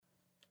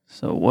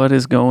So what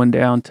is going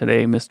down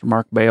today, Mr.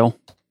 Mark Bale?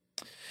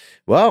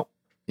 Well,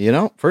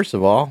 first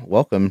of all,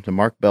 welcome to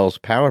Mark Bell's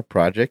Power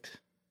Project.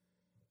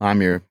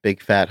 I'm your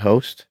big fat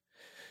host.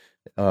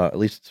 At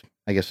least,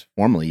 I guess,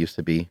 formerly used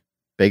to be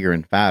bigger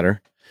and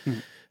fatter.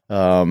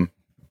 Today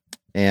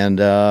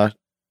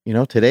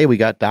we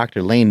got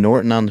Dr. Layne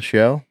Norton on the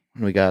show.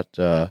 And we got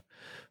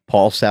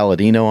Paul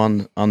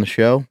Saladino on the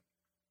show.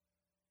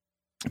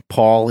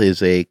 Paul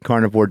is a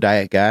carnivore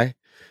diet guy,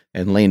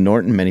 and Layne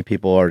Norton, many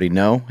people already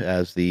know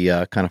as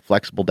the kind of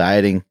flexible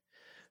dieting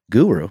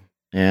guru.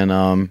 And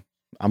I'm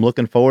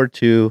looking forward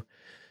to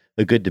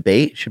a good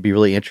debate. Should be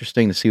really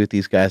interesting to see what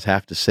these guys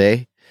have to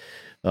say.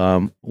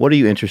 What are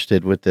you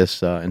interested with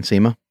this,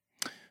 Nsima?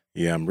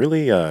 Yeah, I'm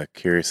really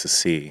curious to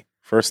see,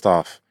 first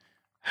off,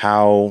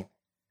 how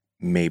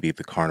maybe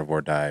the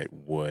carnivore diet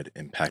would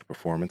impact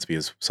performance,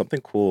 because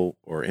something cool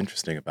or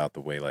interesting about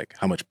the way, like,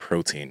 how much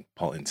protein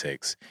Paul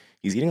intakes.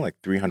 He's eating like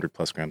 300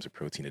 plus grams of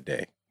protein a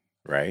day,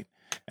 right?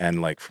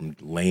 And like from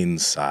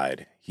Layne's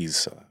side,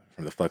 he's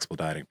from the flexible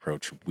dieting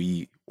approach,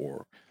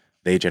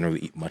 they generally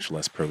eat much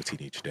less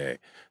protein each day.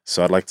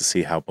 So I'd like to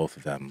see how both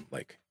of them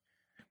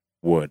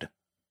would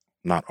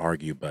not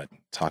argue, but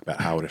talk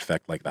about how it would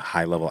affect like the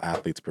high level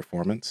athlete's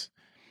performance.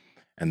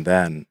 And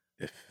then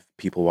if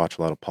people watch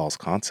a lot of Paul's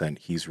content,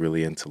 he's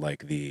really into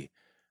like the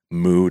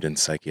mood and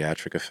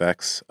psychiatric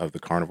effects of the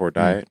carnivore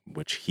diet,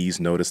 which he's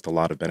noticed a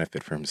lot of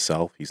benefit for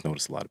himself. He's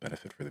noticed a lot of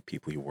benefit for the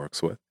people he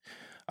works with.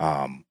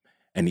 And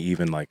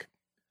even like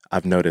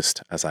I've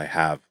noticed as I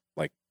have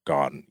like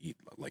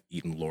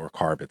eaten lower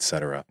carb,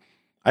 etc.,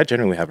 I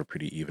generally have a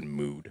pretty even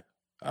mood.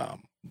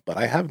 But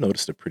I have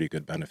noticed a pretty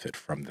good benefit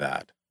from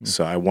that.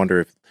 So I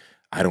wonder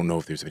I don't know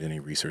if there's been any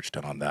research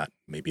done on that.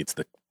 Maybe it's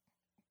the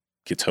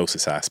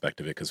ketosis aspect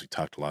of it, because we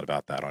talked a lot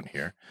about that on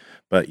here.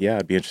 But yeah,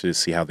 I'd be interested to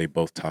see how they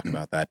both talk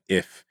about that,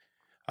 if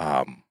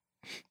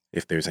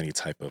there's any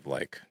type of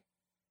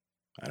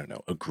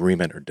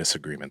agreement or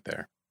disagreement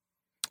there.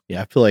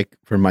 Yeah, I feel like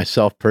for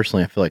myself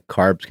personally, I feel like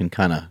carbs can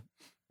kind of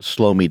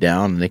slow me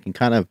down, and they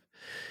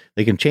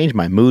can change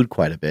my mood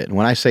quite a bit. And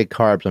when I say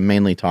carbs, I'm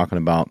mainly talking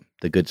about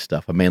the good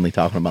stuff. I'm mainly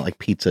talking about like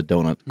pizza,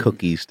 donut,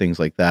 cookies, things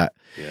like that.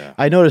 Yeah.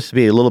 I notice to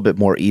be a little bit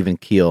more even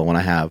keel when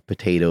I have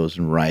potatoes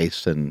and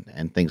rice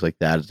and things like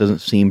that. It doesn't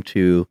seem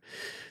to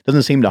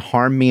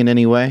harm me in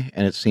any way,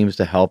 and it seems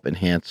to help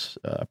enhance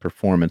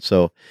performance.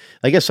 So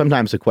I guess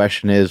sometimes the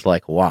question is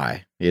like,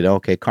 why?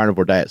 Okay,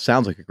 carnivore diet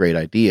sounds like a great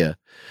idea,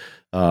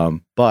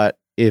 but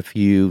if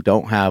you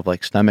don't have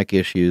like stomach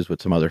issues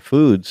with some other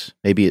foods,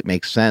 maybe it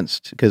makes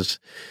sense, because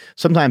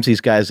sometimes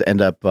these guys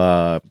end up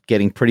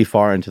getting pretty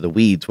far into the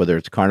weeds, whether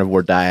it's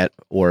carnivore diet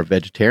or a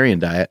vegetarian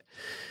diet.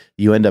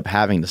 You end up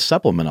having to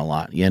supplement a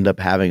lot. You end up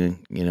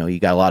having, you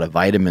got a lot of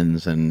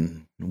vitamins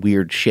and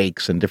weird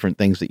shakes and different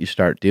things that you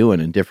start doing,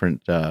 and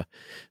different,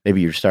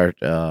 maybe you start,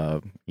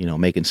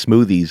 making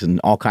smoothies and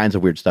all kinds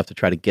of weird stuff to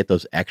try to get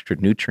those extra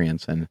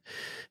nutrients. And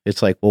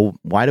it's like, well,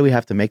 why do we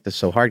have to make this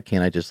so hard?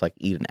 Can't I just like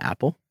eat an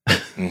apple?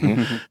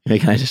 Mm-hmm.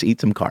 Can I just eat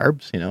some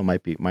carbs?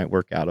 Might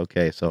work out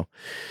okay. So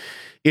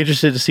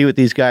interested to see what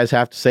these guys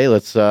have to say.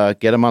 Let's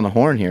get them on the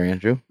horn here,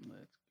 Andrew.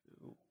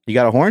 You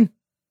got a horn?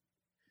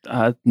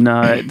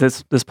 No,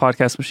 this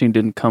podcast machine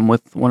didn't come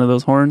with one of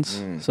those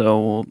horns,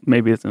 so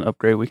maybe it's an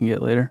upgrade we can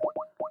get later.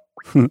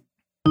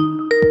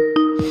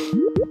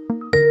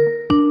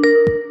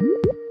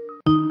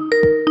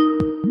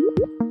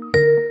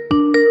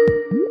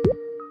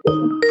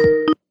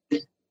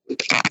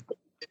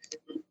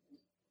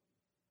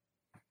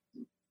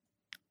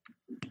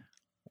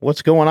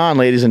 What's going on,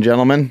 ladies and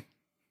gentlemen?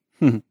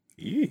 Here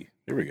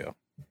we go.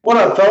 What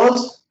up,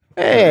 fellas?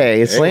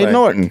 Hey, it's Layne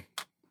Norton.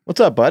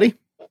 What's up, buddy?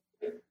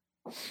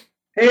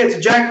 Hey,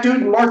 it's Jack Dude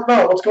and Mark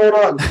Bell. What's going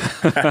on?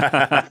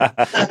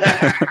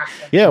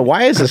 Yeah,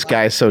 why is this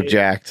guy so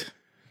jacked?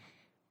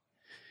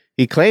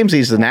 He claims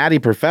he's the natty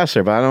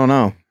professor, but I don't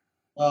know.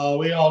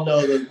 We all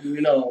know that.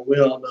 We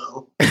all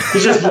know.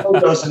 He's just low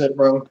dosing it,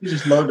 bro. He's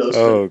just low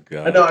dosing. Oh it.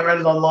 god. I know. I read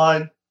it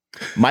online.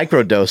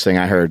 Micro dosing,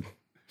 I heard.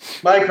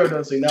 Micro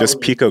dosing. Just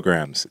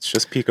picograms. It's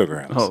just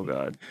picograms. Oh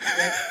god.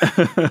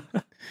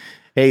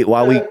 Hey,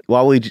 while we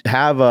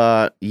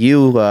have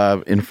you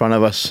in front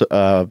of us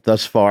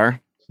thus far,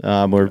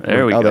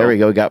 there we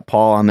go. We got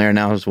Paul on there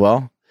now as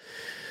well.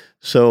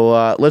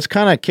 So let's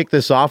kind of kick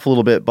this off a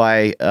little bit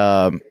by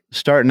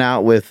starting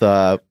out with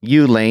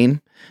you,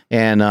 Layne,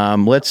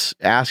 and let's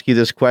ask you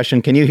this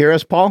question. Can you hear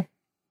us, Paul?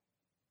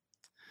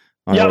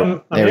 Yeah,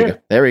 I'm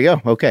here. There we go.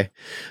 Okay.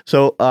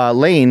 So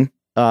Layne,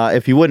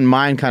 if you wouldn't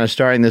mind kind of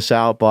starting this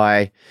out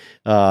by,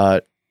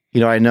 I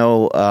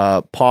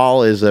know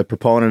Paul is a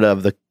proponent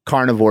of the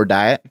carnivore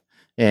diet,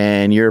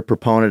 and you're a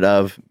proponent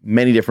of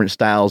many different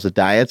styles of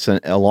diets, and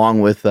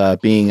along with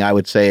being, I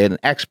would say, an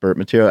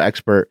material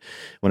expert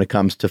when it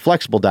comes to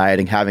flexible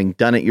dieting, having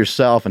done it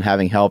yourself and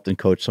having helped and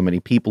coached so many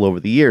people over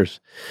the years.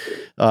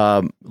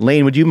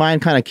 Layne, would you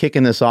mind kind of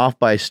kicking this off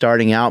by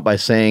starting out by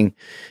saying,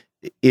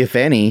 if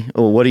any,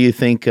 what do you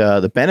think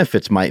the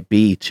benefits might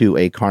be to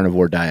a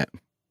carnivore diet?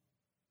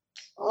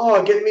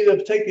 Oh, get me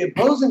to take the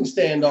opposing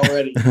stand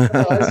already. That's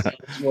how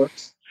this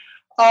works.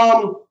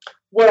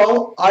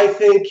 Well, I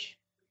think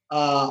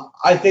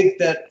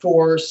that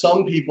for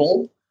some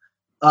people,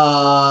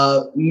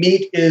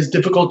 meat is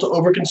difficult to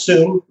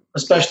overconsume,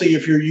 especially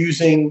if you're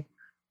using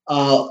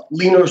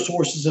leaner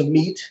sources of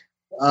meat.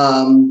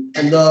 And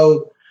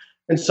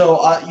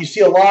so you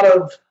see a lot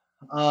of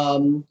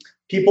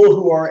people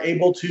who are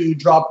able to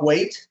drop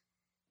weight,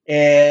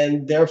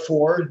 and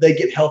therefore they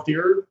get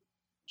healthier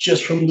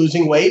just from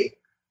losing weight.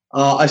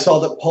 I saw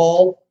that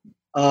Paul,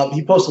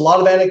 he posts a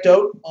lot of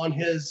anecdote on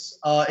his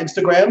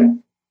Instagram,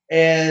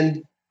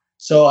 and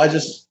so I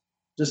just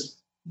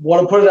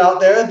want to put it out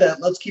there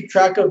that let's keep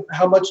track of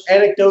how much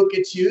anecdote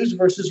gets used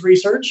versus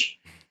research.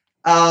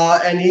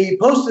 And he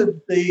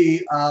posted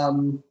the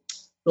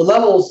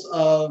levels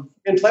of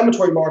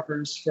inflammatory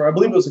markers for, I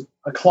believe it was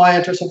a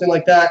client or something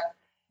like that,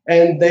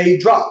 and they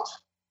dropped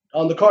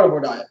on the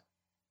carnivore diet.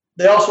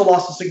 They also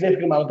lost a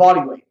significant amount of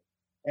body weight.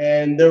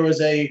 And there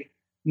was a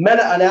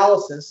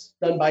meta-analysis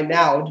done by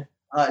Naud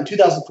in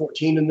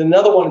 2014, and then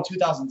another one in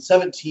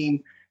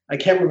 2017. I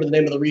can't remember the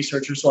name of the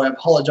researcher, so I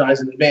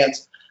apologize in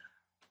advance.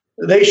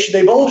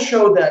 They both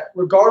showed that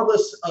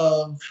regardless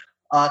of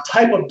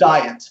type of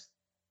diet,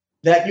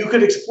 that you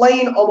could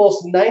explain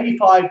almost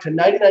 95 to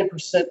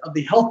 99% of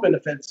the health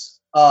benefits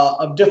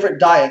of different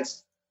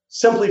diets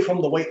simply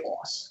from the weight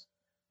loss.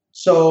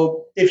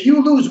 So if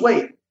you lose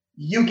weight,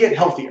 you get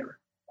healthier.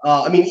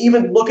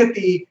 Even look at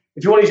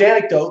if you want to use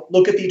anecdote,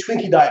 look at the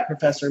Twinkie diet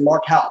professor,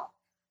 Mark Haub.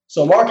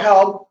 So Mark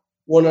Haub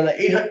went on an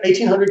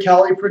 1,800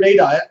 calorie per day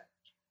diet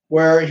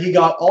where he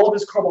got all of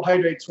his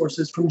carbohydrate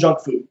sources from junk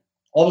food.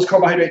 All of his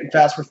carbohydrate and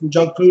fats were from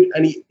junk food,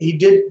 and he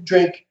did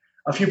drink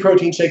a few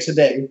protein shakes a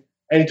day,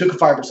 and he took a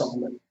fiber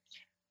supplement.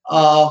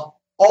 All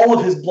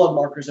of his blood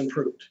markers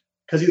improved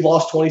because he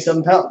lost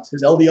 27 pounds.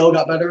 His LDL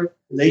got better,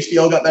 his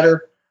HDL got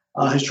better,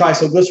 his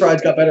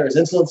triglycerides got better, his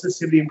insulin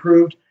sensitivity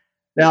improved.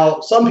 Now,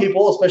 some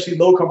people, especially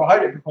low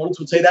carbohydrate proponents,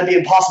 would say that'd be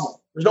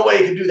impossible. There's no way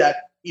you could do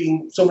that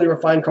eating so many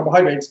refined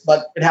carbohydrates,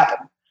 but it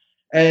happened.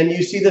 And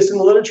you see this in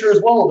the literature as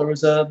well. There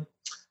was a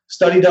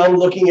study done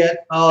looking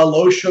at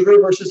low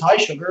sugar versus high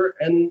sugar,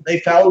 and they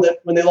found that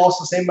when they lost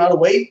the same amount of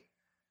weight,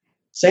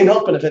 same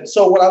health benefits.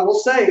 So what I will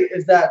say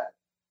is that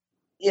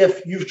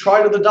if you've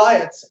tried other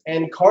diets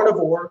and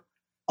carnivore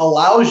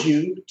allows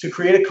you to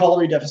create a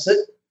calorie deficit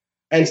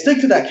and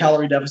stick to that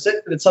calorie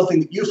deficit, and it's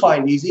something that you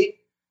find easy,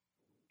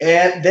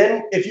 and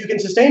then if you can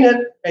sustain it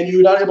and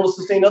you're not able to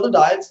sustain other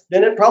diets,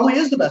 then it probably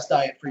is the best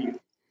diet for you.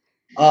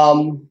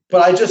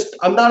 But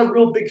I'm not a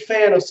real big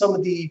fan of some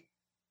of the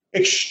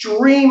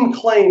extreme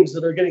claims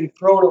that are getting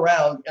thrown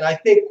around, and I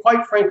think,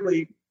 quite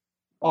frankly,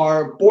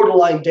 are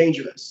borderline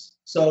dangerous.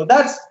 So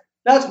that's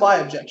my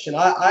objection.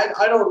 I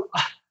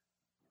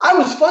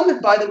was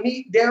funded by the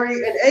meat,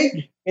 dairy, and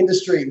egg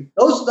industry.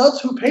 Those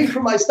who paid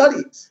for my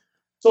studies.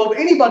 So if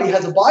anybody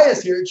has a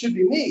bias here, it should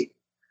be me.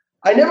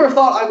 I never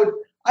thought I would.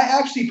 I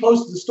actually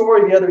posted a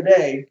story the other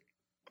day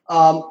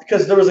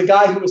because there was a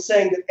guy who was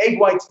saying that egg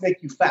whites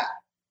make you fat.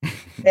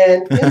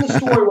 And in the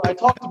story when I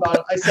talked about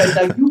it, I said,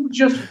 now you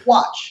just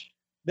watch.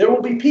 There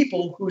will be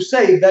people who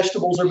say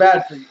vegetables are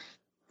bad for you.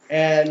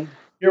 And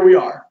here we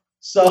are.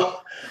 So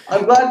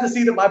I'm glad to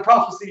see that my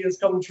prophecy has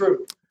come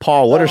true.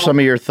 Paul, what are some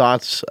of your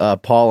thoughts,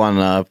 Paul,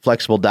 on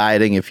flexible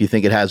dieting, if you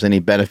think it has any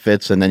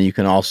benefits? And then you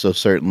can also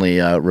certainly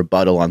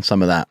rebuttal on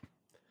some of that.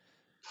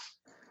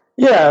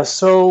 Yeah,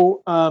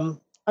 so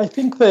I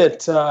think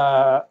that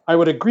I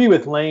would agree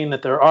with Layne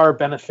that there are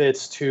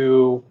benefits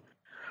to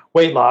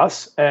weight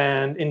loss.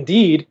 And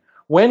indeed,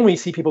 when we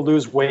see people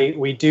lose weight,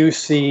 we do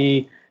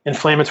see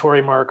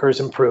inflammatory markers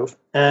improve.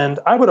 And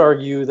I would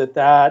argue that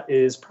that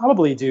is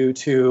probably due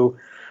to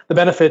the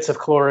benefits of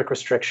caloric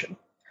restriction.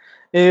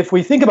 If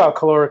we think about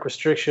caloric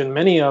restriction,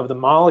 many of the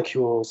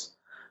molecules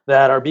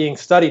that are being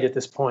studied at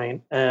this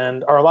point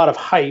and are a lot of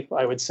hype,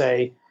 I would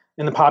say,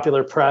 in the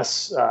popular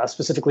press,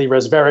 specifically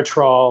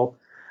resveratrol,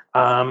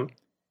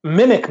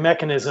 mimic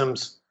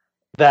mechanisms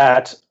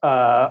that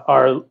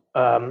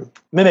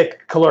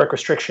mimic caloric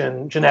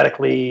restriction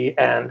genetically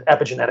and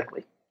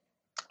epigenetically.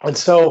 And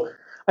so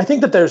I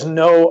think that there's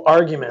no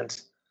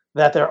argument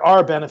that there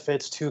are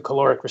benefits to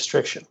caloric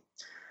restriction.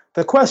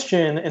 The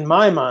question in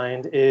my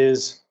mind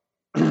is,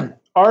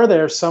 are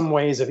there some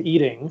ways of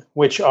eating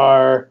which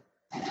are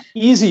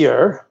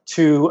easier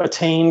to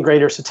attain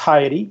greater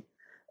satiety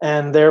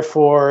and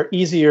therefore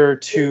easier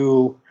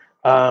to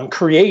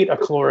create a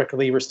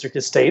calorically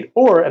restricted state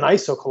or an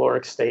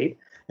isocaloric state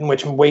in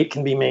which weight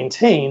can be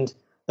maintained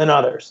than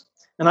others?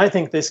 And I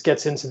think this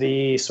gets into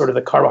the sort of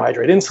the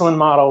carbohydrate insulin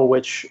model,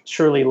 which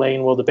surely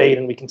Layne will debate,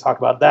 and we can talk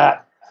about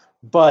that.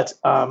 But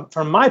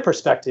from my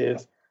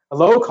perspective, a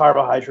low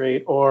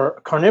carbohydrate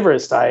or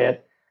carnivorous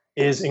diet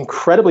is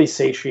incredibly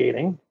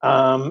satiating.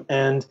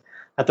 And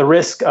at the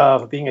risk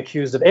of being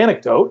accused of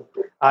anecdote,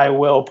 I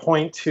will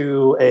point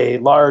to a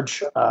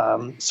large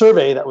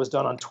survey that was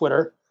done on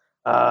Twitter.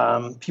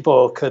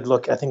 People could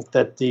look, I think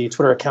that the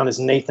Twitter account is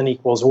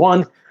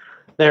Nathan=1.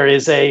 There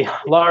is a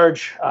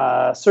large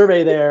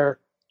survey there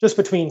just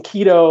between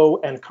keto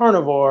and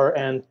carnivore,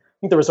 and I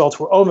think the results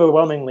were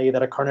overwhelmingly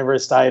that a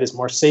carnivorous diet is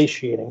more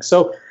satiating.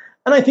 So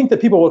And I think that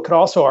people could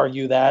also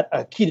argue that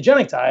a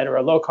ketogenic diet or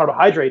a low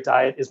carbohydrate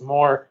diet is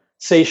more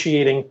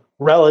satiating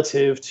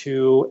relative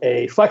to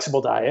a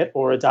flexible diet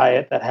or a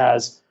diet that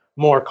has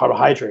more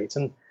carbohydrates.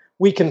 And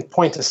we can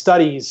point to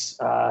studies,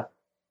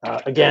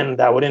 again,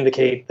 that would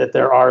indicate that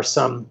there are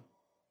some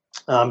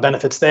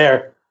benefits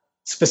there.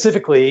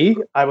 Specifically,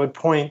 I would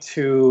point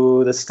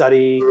to the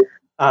study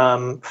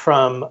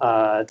from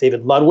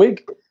David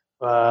Ludwig,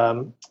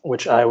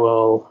 which I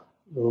will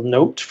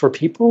note for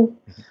people.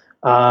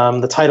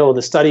 The title of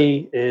the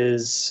study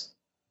is,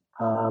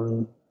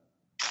 hold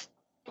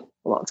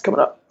on, it's coming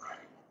up.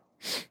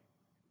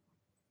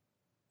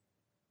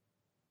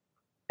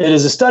 It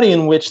is a study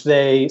in which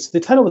the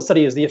title of the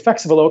study is The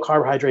Effects of a Low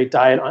Carbohydrate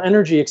Diet on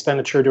Energy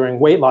Expenditure During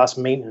Weight Loss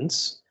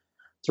Maintenance.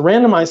 It's a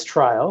randomized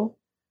trial,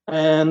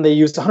 and they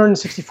used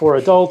 164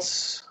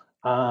 adults.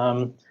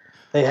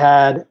 They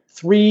had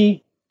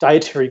 3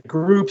 dietary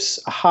groups,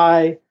 a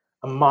high,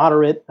 a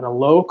moderate, and a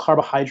low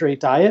carbohydrate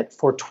diet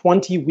for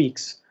 20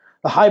 weeks.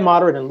 The high,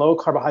 moderate, and low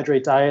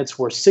carbohydrate diets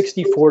were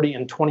 60, 40,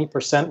 and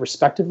 20%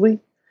 respectively.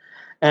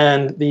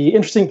 And the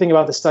interesting thing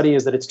about the study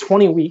is that it's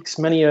 20 weeks.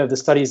 Many of the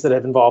studies that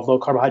have involved low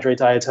carbohydrate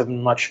diets have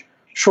been much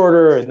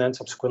shorter and then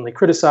subsequently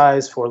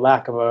criticized for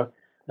lack of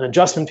an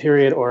adjustment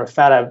period or a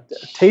fat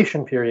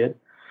adaptation period.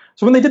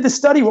 So when they did this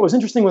study, what was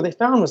interesting, what they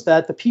found was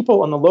that the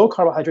people on the low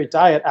carbohydrate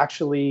diet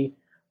actually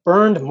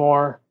burned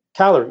more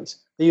calories.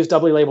 They used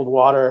doubly labeled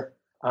water.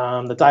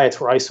 The diets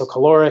were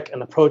isocaloric,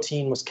 and the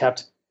protein was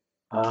kept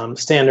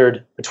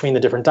standard between the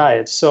different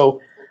diets.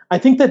 So I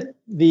think that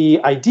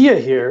the idea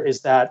here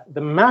is that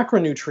the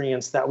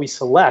macronutrients that we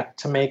select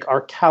to make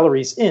our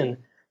calories in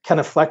can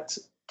affect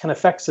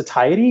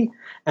satiety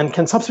and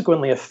can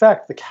subsequently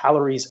affect the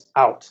calories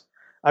out.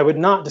 I would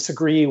not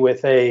disagree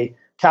with a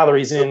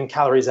calories in,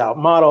 calories out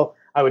model.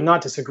 I would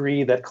not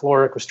disagree that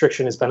caloric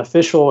restriction is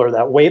beneficial or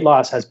that weight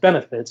loss has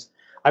benefits.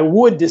 I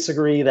would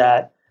disagree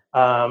that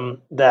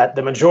that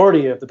the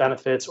majority of the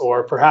benefits,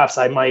 or perhaps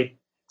I might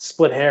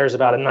split hairs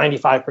about a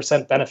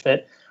 95%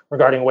 benefit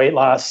regarding weight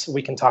loss.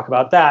 We can talk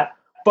about that.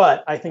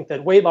 But I think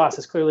that weight loss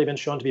has clearly been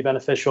shown to be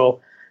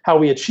beneficial. How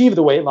we achieve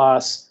the weight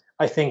loss,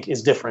 I think,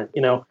 is different.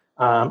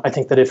 I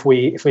think that if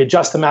we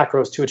adjust the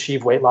macros to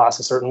achieve weight loss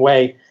a certain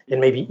way, it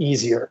may be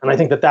easier. And I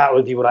think that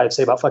would be what I would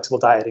say about flexible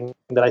dieting.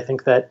 That I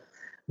think that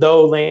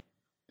though Layne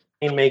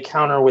may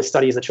counter with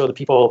studies that show that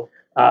people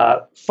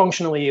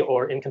functionally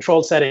or in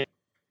controlled settings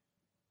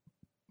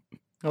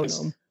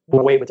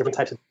weight with different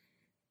types of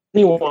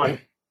anyone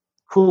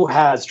who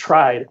has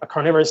tried a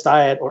carnivorous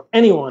diet or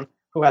anyone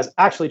who has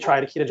actually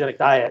tried a ketogenic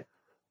diet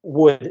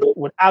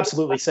would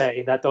absolutely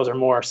say that those are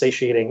more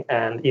satiating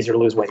and easier to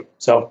lose weight.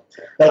 So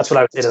that's what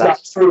I would say to that.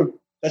 That's not true.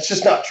 That's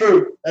just not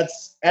true.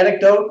 That's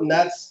anecdote, and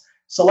that's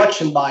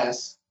selection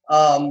bias.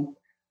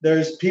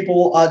 There's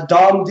people,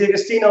 Dom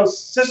D'Agostino's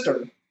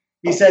sister,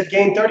 he said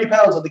gained 30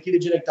 pounds on the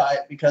ketogenic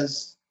diet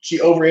because she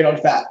overate on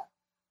fat.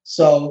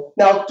 So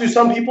now, do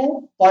some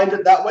people find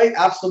it that way?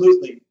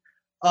 Absolutely.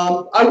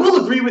 I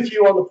will agree with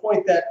you on the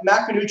point that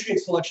macronutrient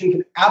selection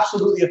can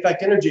absolutely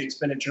affect energy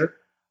expenditure.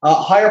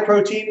 Higher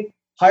protein,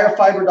 higher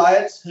fiber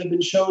diets have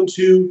been shown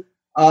to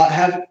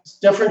have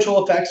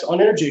differential effects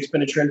on energy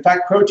expenditure. In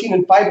fact, protein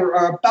and fiber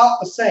are about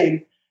the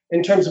same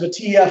in terms of a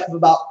TEF of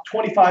about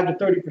 25 to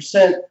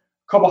 30%,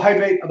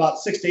 carbohydrate about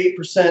 6 to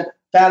 8%,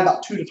 fat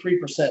about 2 to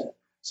 3%.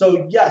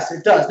 So yes,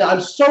 it does. Now, I'm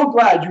so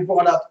glad you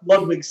brought up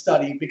Ludwig's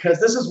study, because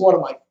this is one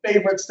of my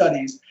favorite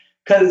studies,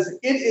 because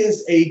it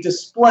is a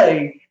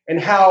display in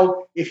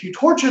how if you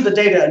torture the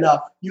data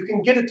enough, you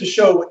can get it to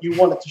show what you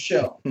want it to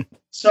show.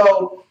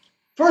 So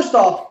first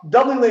off,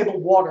 doubly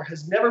labeled water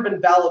has never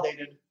been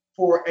validated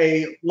for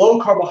a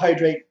low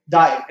carbohydrate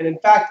diet. And in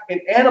fact,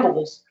 in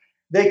animals,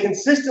 they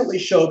consistently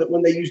show that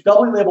when they use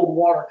doubly labeled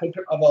water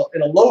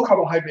in a low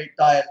carbohydrate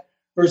diet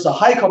versus a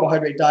high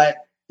carbohydrate diet,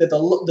 that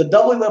the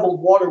doubly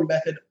labeled water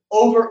method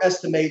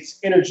overestimates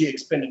energy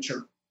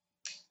expenditure.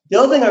 The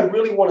other thing I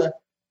really want to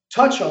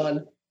touch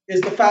on is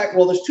the fact,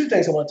 well, there's 2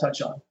 things I want to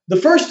touch on. The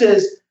first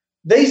is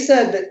they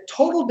said that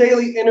total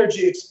daily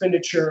energy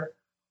expenditure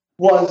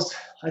was,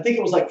 I think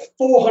it was like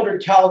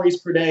 400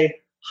 calories per day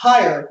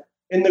higher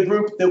in the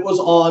group that was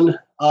on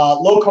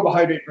low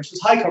carbohydrate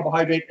versus high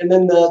carbohydrate, and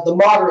then the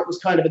moderate was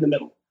kind of in the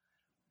middle.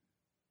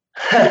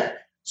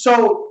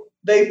 So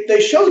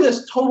they show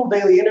this total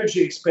daily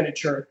energy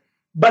expenditure,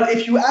 but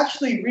if you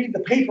actually read the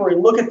paper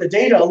and look at the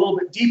data a little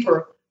bit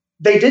deeper,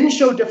 they didn't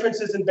show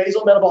differences in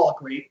basal metabolic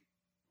rate,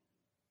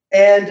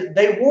 and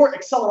they wore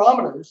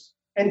accelerometers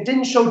and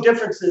didn't show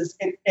differences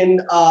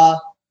in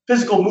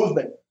physical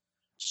movement.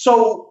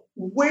 So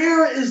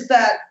where is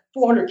that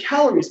 400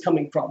 calories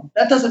coming from?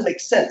 That doesn't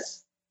make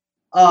sense.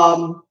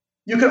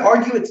 You could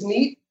argue it's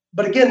neat,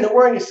 but again, they're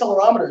wearing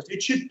accelerometers.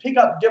 It should pick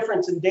up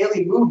difference in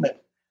daily movement.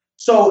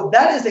 So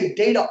that is a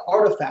data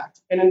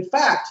artifact. And in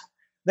fact,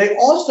 they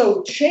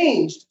also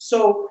changed.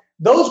 So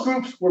those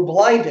groups were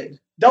blinded,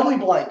 doubly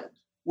blinded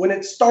when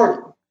it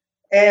started.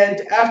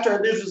 And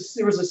after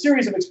there was a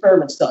series of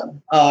experiments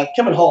done.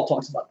 Kevin Hall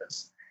talks about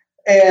this.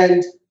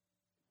 And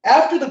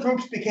after the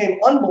groups became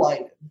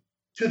unblinded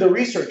to the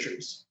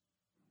researchers,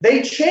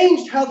 They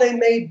changed how they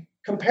made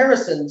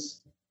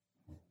comparisons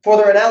for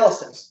their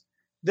analysis.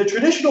 The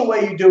traditional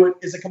way you do it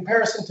is a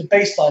comparison to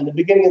baseline, the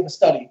beginning of the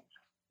study.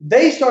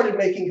 They started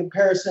making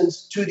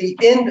comparisons to the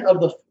end of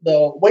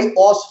the weight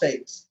loss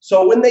phase.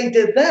 So when they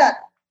did that,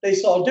 they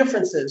saw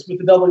differences with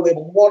the doubly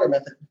labeled water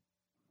method.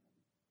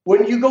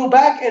 When you go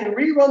back and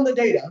rerun the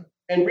data,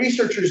 and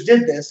researchers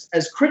did this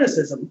as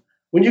criticism,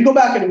 when you go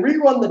back and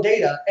rerun the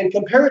data and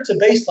compare it to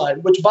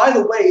baseline, which, by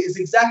the way, is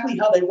exactly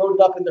how they wrote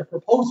it up in their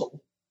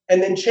proposal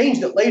and then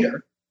changed it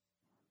later,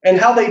 and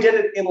how they did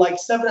it in like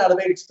 7 out of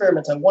 8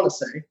 experiments, I want to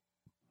say.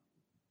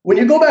 When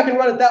you go back and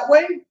run it that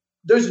way,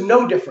 there's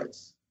no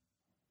difference.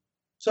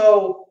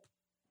 So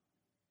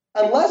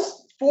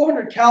unless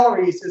 400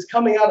 calories is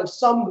coming out of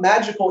some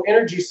magical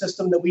energy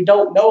system that we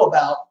don't know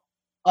about,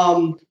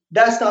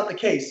 that's not the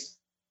case.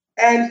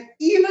 And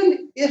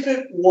even if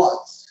it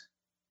was,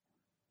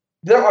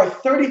 there are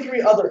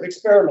 33 other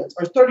experiments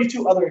or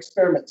 32 other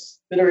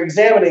experiments that are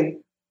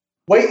examining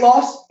weight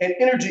loss and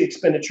energy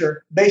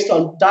expenditure based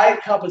on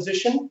diet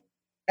composition.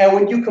 And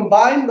when you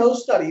combine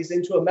those studies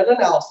into a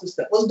meta-analysis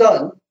that was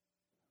done,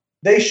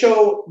 they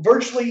show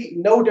virtually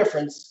no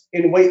difference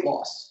in weight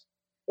loss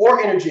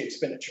or energy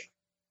expenditure.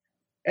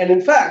 And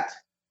in fact,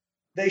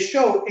 they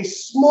show a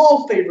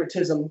small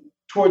favoritism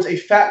towards a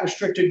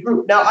fat-restricted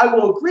group. Now, I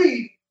will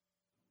agree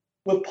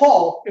with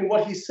Paul in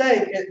what he's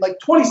saying, like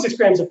 26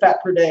 grams of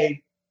fat per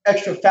day,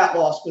 extra fat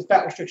loss with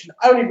fat restriction.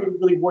 I don't even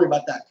really worry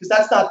about that because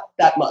that's not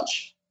that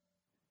much.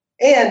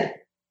 And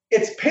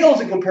it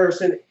pales in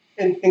comparison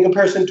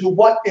to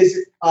what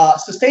is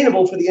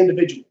sustainable for the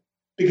individual,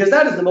 because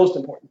that is the most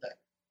important thing.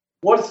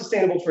 What is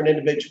sustainable for an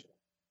individual?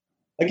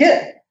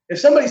 Again, if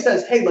somebody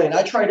says, hey, Layne,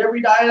 I tried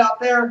every diet out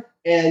there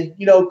and,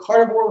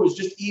 carnivore was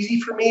just easy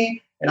for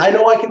me and I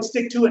know I can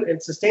stick to it and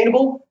it's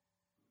sustainable,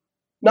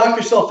 knock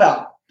yourself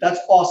out. That's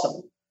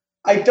awesome.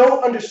 I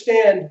don't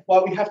understand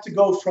why we have to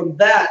go from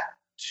that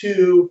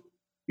to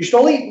you should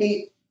only eat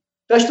meat,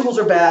 vegetables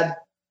are bad,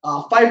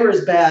 fiber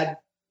is bad,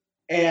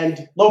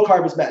 and low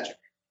carb is magic.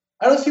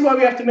 I don't see why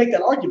we have to make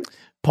that argument.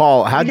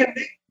 Paul, how'd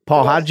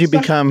you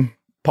become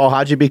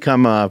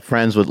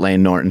friends with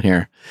Layne Norton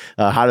here?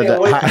 How did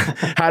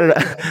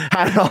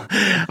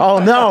oh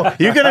no,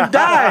 you're gonna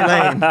die,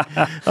 Layne.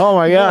 Oh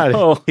my God,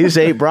 no. He just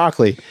ate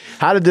broccoli.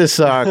 How did this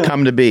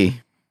come to be?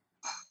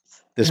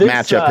 This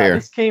matchup here.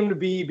 This came to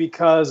be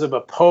because of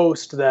a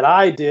post that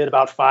I did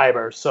about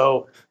fiber.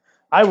 So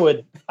I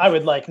would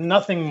like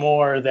nothing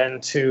more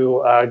than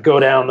to go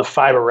down the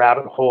fiber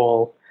rabbit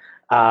hole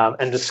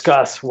and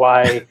discuss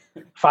why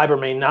fiber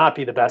may not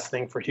be the best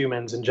thing for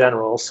humans in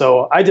general.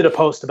 So I did a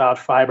post about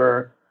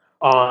fiber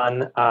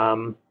on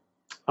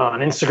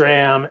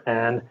Instagram,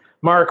 and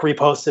Mark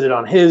reposted it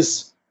on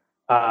his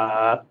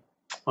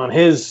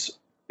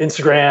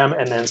Instagram,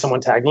 and then someone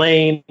tagged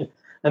Layne.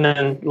 And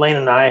then Layne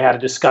and I had a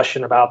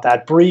discussion about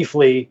that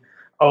briefly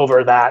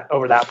over that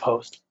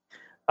post.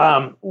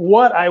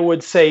 What I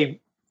would say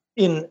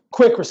in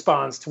quick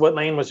response to what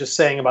Layne was just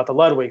saying about the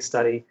Ludwig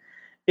study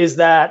is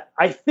that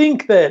I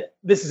think that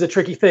this is a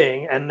tricky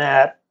thing, and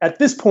that at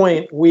this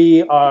point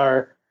we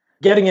are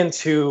getting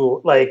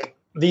into like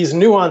these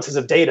nuances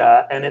of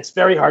data, and it's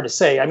very hard to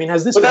say. I mean,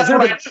 has this? But that's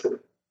what I do.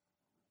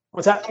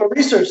 What's that? I'm a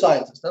research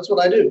scientist. That's what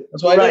I do.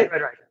 That's what I do.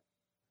 Right.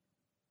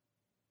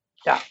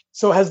 Yeah.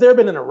 So has there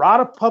been an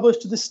errata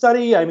published to this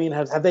study? I mean,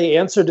 have they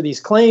answered to these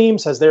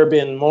claims? Has there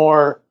been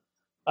more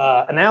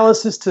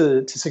analysis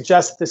to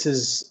suggest that this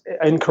is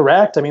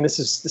incorrect? I mean, this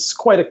is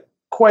quite a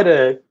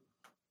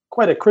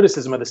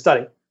criticism of the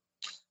study.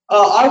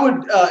 I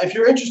would, if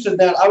you're interested in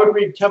that, I would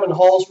read Kevin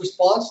Hall's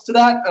response to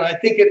that, and I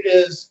think it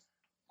is.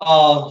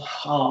 I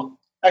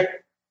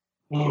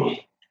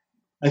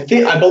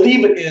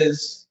believe it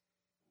is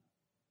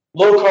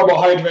low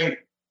carbohydrate.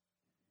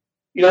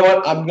 You know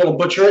what? I'm going to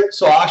butcher it,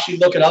 so I'll actually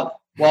look it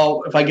up.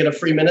 Well, if I get a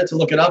free minute to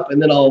look it up,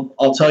 and then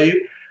I'll tell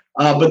you.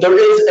 But there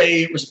is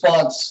a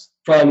response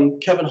from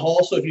Kevin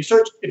Hall. So if you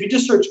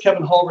just search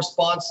Kevin Hall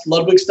response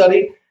Ludwig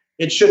study,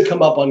 it should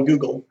come up on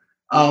Google.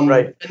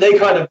 Right. And they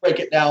kind of break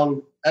it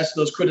down as to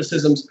those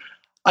criticisms.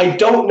 I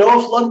don't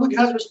know if Ludwig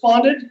has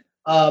responded.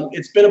 I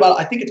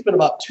think it's been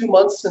about 2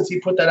 months since he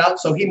put that out,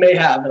 so he may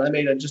have, and I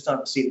may have just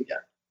not seen it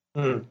yet.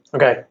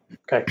 Okay.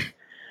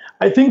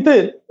 I think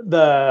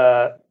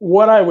that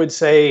what I would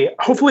say,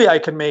 hopefully I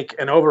can make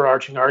an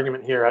overarching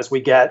argument here as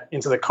we get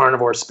into the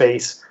carnivore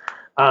space.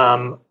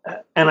 And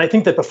I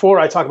think that before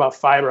I talk about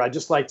fiber, I'd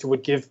just like to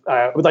would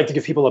like to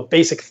give people a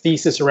basic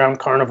thesis around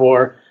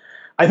carnivore.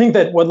 I think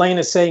that what Layne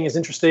is saying is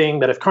interesting,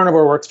 that if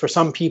carnivore works for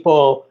some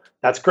people,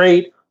 that's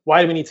great.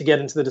 Why do we need to get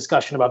into the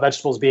discussion about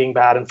vegetables being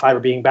bad and fiber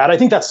being bad? I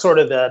think that's sort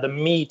of the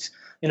meat,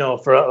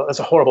 that's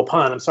a horrible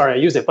pun. I'm sorry I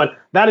used it, but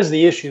that is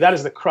the issue. That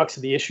is the crux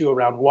of the issue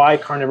around why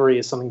carnivory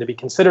is something to be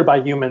considered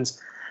by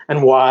humans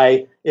and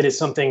why it is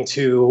something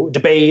to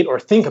debate or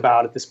think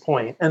about at this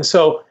point. And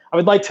so I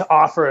would like to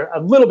offer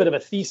a little bit of a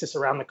thesis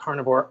around the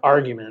carnivore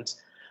argument.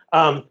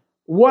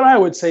 What I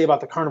would say about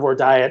the carnivore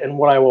diet, and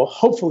what I will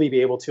hopefully be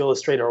able to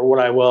illustrate, or what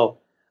I will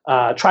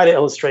try to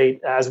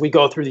illustrate as we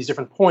go through these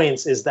different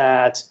points, is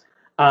that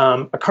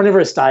A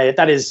carnivorous diet,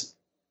 that is,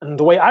 and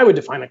the way I would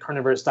define a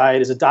carnivorous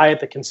diet is a diet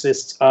that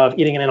consists of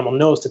eating an animal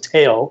nose to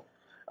tail.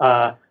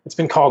 It's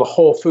been called a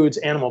whole foods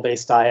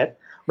animal-based diet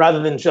rather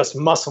than just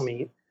muscle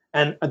meat.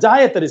 And a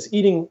diet that is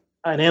eating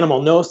an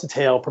animal nose to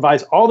tail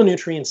provides all the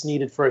nutrients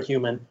needed for a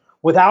human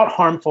without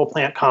harmful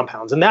plant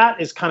compounds. And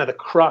that is kind of the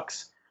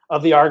crux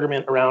of the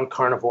argument around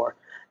carnivore.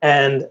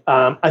 And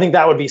I think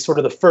that would be sort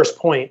of the first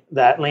point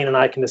that Layne and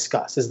I can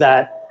discuss, is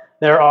that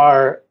there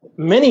are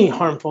many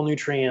harmful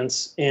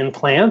nutrients in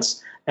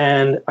plants,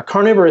 and a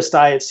carnivorous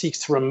diet seeks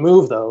to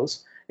remove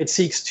those. It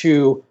seeks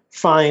to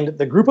find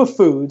the group of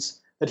foods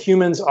that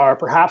humans are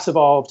perhaps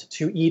evolved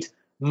to eat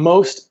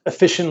most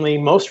efficiently,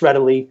 most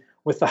readily,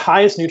 with the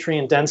highest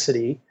nutrient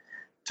density,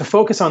 to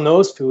focus on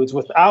those foods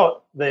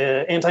without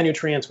the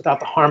anti-nutrients, without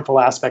the harmful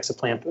aspects of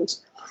plant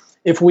foods.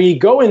 If we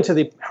go into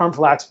the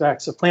harmful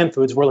aspects of plant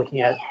foods, we're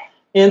looking at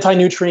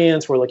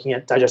anti-nutrients, we're looking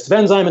at digestive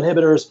enzyme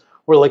inhibitors,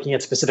 we're looking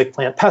at specific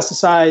plant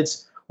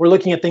pesticides, we're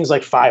looking at things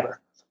like fiber.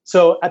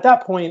 So at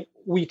that point,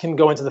 we can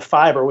go into the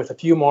fiber with a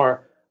few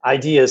more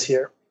ideas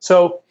here.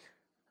 So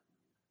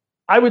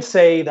I would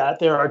say that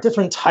there are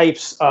different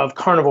types of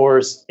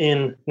carnivores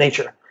in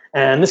nature.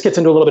 And this gets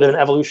into a little bit of an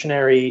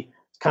evolutionary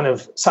kind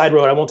of side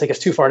road. I won't take us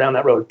too far down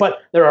that road.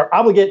 But there are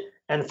obligate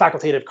and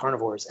facultative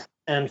carnivores.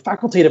 And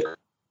facultative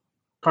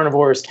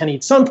carnivores can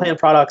eat some plant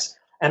products,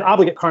 and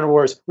obligate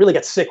carnivores really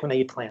get sick when they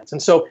eat plants.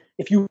 And so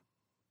if you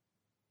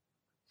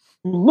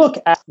look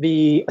at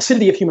the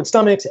acidity of human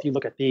stomachs, if you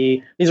look at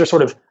these are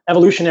sort of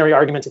evolutionary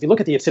arguments. If you look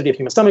at the acidity of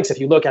human stomachs, if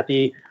you look at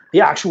the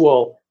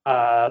actual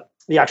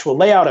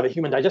layout of a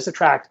human digestive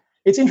tract,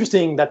 it's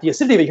interesting that the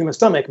acidity of a human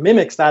stomach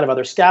mimics that of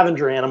other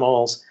scavenger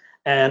animals,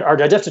 and our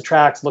digestive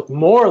tracts look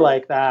more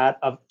like that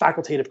of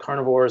facultative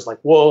carnivores like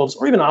wolves,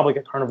 or even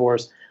obligate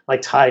carnivores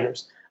like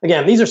tigers.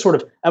 Again, these are sort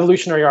of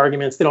evolutionary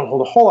arguments. They don't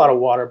hold a whole lot of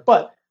water,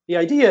 but the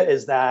idea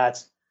is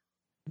that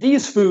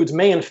these foods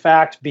may in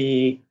fact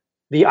be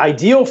the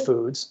ideal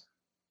foods.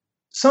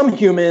 Some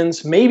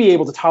humans may be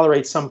able to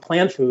tolerate some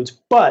plant foods,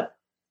 but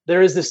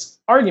there is this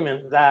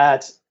argument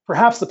that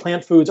perhaps the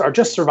plant foods are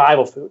just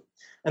survival food,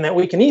 and that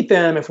we can eat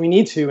them if we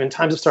need to in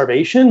times of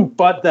starvation,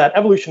 but that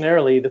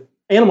evolutionarily the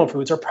animal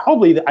foods are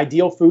probably the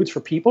ideal foods for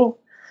people,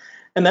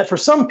 and that for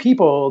some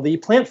people the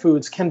plant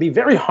foods can be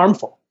very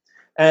harmful.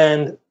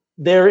 And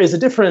there is a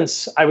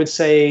difference, I would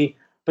say,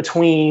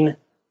 between,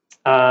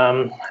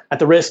 at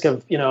the risk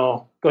of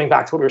going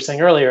back to what we were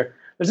saying earlier,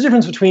 there's a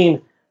difference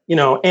between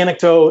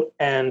anecdote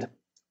and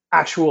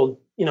actual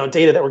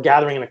data that we're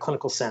gathering in a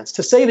clinical sense.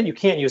 To say that you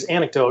can't use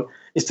anecdote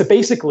is to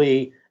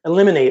basically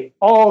eliminate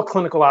all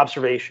clinical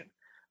observation.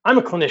 I'm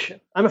a clinician.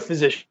 I'm a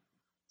physician.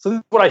 So this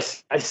is what I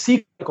see. I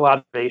see clinical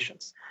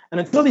observations. And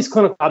until these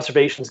clinical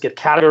observations get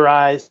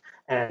categorized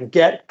and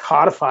get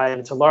codified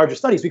into larger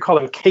studies, we call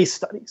them case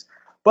studies.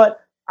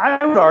 But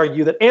I would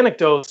argue that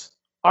anecdotes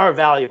are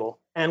valuable,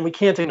 and we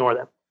can't ignore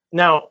them.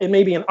 Now, it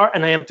may be an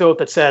anecdote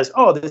that says,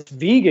 oh, this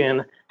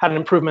vegan had an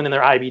improvement in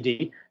their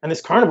IBD, and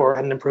this carnivore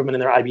had an improvement in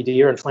their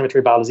IBD or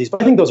inflammatory bowel disease.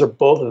 But I think those are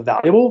both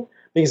valuable,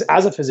 because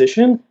as a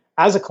physician,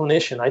 as a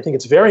clinician, I think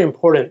it's very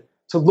important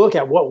to look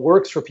at what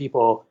works for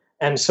people.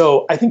 And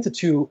so I think that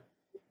to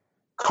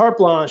carte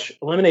blanche,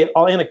 eliminate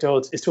all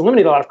anecdotes, is to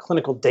eliminate a lot of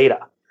clinical data.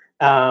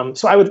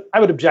 So I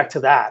would object to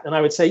that. And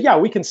I would say, yeah,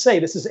 we can say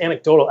this is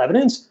anecdotal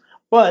evidence,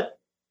 but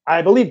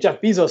I believe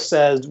Jeff Bezos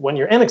says when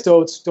your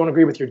anecdotes don't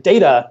agree with your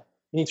data,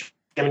 you need to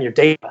examine your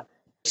data.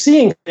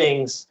 Seeing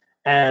things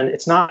and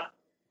it's not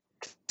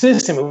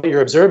consistent with what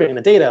you're observing in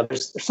the data,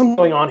 there's something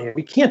going on here.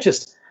 We can't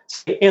just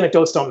say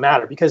anecdotes don't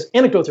matter, because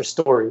anecdotes are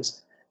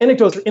stories.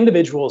 Anecdotes are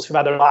individuals who've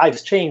had their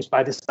lives changed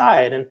by this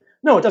diet. And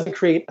no, it doesn't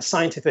create a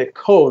scientific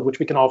code which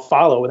we can all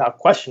follow without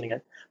questioning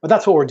it. But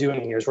that's what we're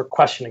doing here, is we're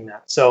questioning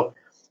that. So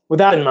with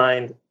that in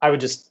mind, I would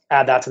just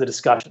add that to the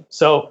discussion.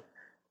 So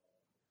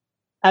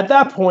at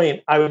that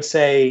point, I would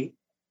say,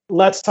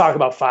 let's talk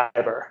about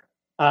fiber.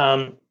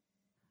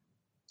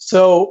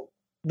 So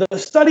the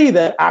study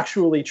that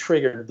actually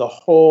triggered the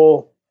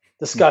whole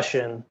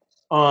discussion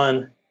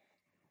on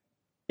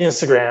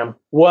Instagram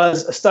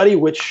was a study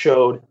which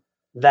showed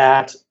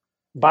that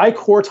by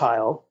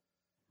quartile,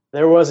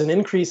 there was an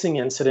increasing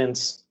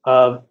incidence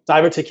of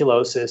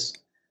diverticulosis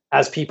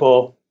as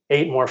people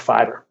ate more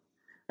fiber.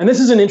 And this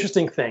is an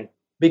interesting thing,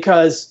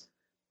 because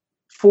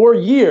for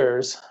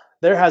years,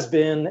 there has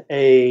been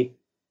a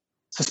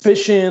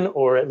suspicion,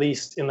 or at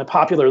least in the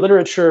popular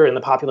literature, in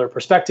the popular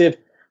perspective,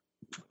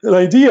 an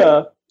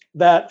idea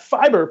that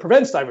fiber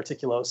prevents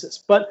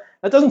diverticulosis. But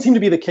that doesn't seem to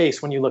be the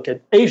case when you look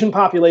at Asian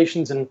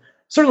populations, and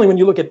certainly when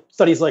you look at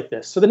studies like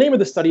this. So the name of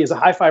the study is A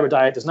High Fiber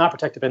Diet Does Not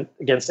Protect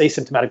Against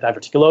Asymptomatic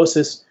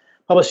Diverticulosis,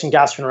 published in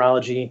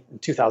Gastroenterology in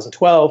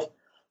 2012.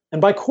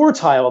 And by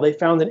quartile, they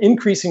found an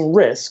increasing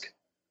risk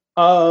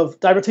of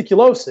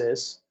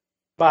diverticulosis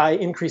by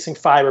increasing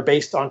fiber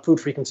based on food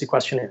frequency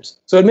questionnaires.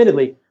 So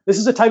admittedly, this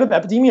is a type of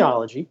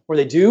epidemiology where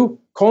they do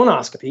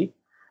colonoscopy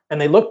and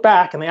they look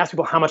back and they ask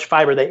people how much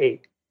fiber they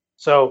ate.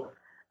 So,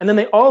 and then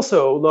they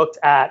also looked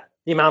at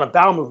the amount of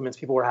bowel movements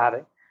people were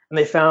having. And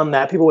they found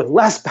that people with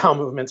less bowel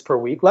movements per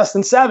week, less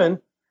than 7,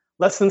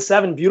 less than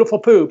 7 beautiful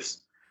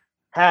poops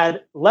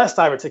had less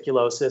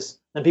diverticulosis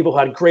than people who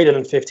had greater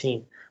than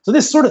 15. So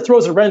this sort of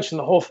throws a wrench in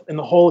the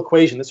whole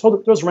equation. This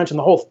throws a wrench in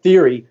the whole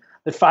theory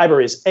that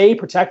fiber is A,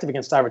 protective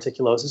against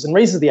diverticulosis, and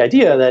raises the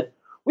idea that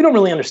we don't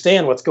really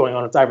understand what's going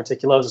on with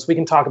diverticulosis. We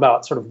can talk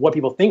about sort of what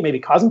people think may be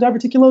causing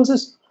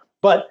diverticulosis,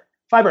 but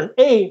fiber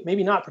A may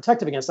be not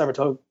protective against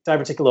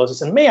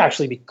diverticulosis and may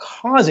actually be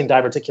causing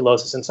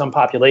diverticulosis in some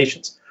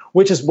populations,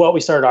 which is what we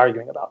started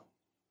arguing about.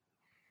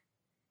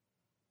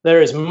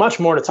 There is much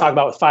more to talk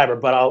about with fiber,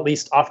 but I'll at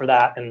least offer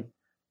that and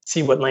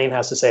see what Layne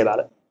has to say about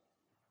it.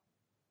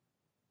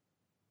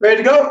 Ready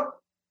to go?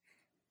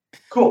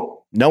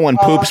 Cool. No one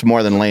poops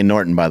more than Layne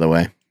Norton, by the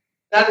way.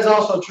 That is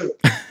also true.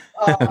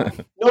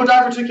 No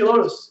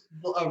diverticulitis.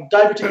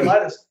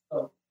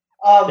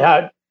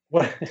 Yeah.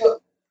 What?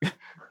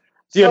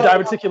 Do you have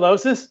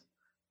diverticulosis?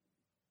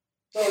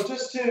 So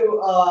just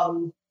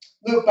to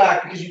loop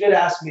back, because you did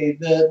ask me,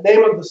 the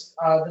name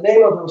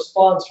of the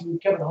response from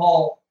Kevin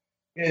Hall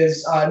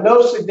is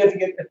no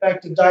significant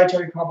effect of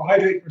dietary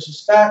carbohydrate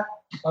versus fat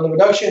on the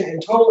reduction in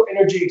total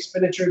energy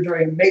expenditure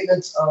during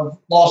maintenance of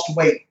lost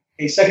weight,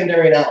 a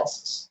secondary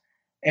analysis.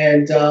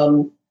 And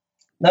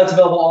that's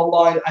available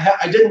online.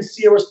 I didn't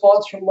see a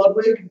response from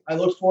Ludwig. I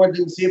looked for it,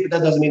 didn't see it, but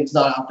that doesn't mean it's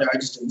not out there. I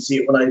just didn't see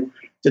it when I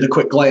did a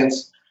quick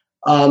glance.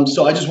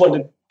 So I just wanted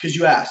to, because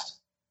you asked.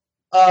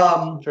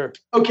 Sure.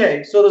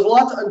 Okay, so there's a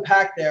lot to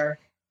unpack there.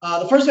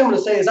 The first thing I'm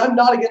going to say is I'm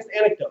not against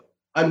anecdote.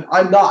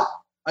 I'm not.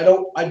 I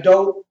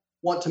don't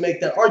want to make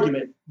that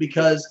argument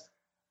because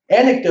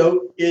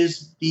anecdote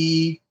is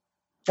the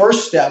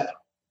first step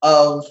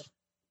of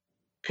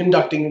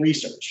conducting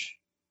research.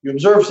 You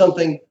observe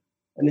something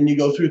and then you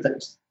go through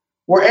things.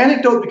 Where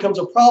anecdote becomes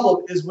a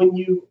problem is when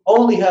you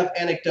only have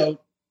anecdote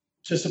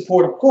to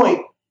support a point,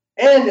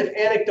 and if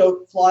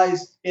anecdote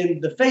flies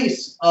in the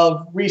face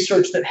of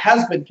research that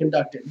has been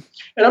conducted.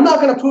 And I'm not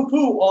going to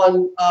poo-poo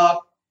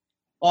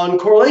on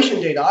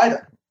correlation data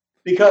either,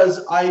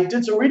 because I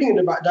did some reading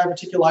into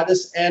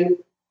diverticulitis, and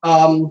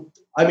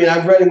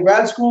I've read in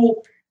grad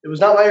school. It was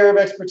not my area of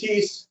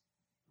expertise,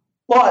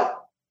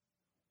 but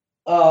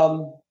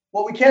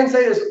what we can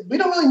say is we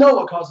don't really know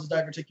what causes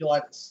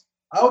diverticulitis.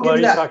 I will give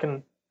you that.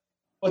 Talking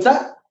What's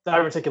that?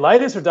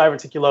 Diverticulitis or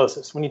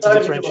diverticulosis? We need to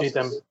differentiate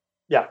them.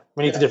 Yeah,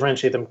 we need to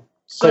differentiate them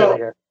clearly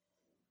here.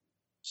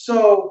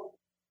 So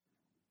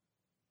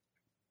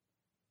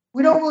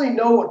we don't really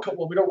know what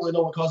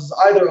causes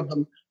either of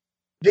them.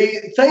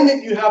 The thing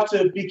that you have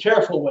to be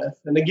careful with,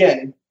 and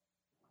again,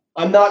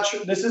 I'm not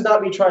sure. This is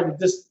not me trying to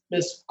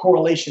dismiss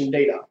correlation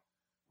data.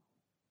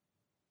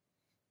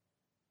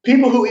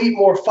 People who eat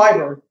more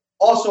fiber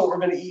also are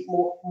going to eat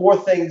more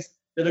things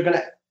that are going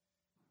to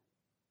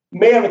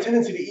may have a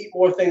tendency to eat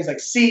more things like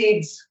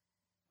seeds,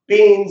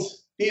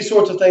 beans, these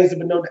sorts of things have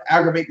been known to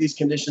aggravate these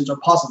conditions or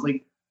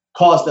possibly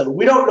cause them.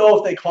 We don't know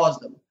if they cause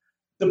them.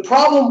 The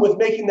problem with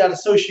making that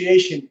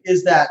association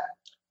is that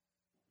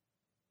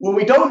when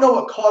we don't know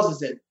what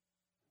causes it,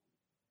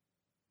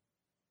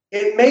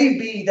 it may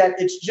be that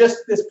it's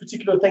just this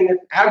particular thing that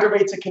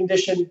aggravates a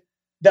condition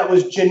that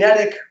was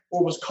genetic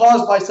or was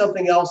caused by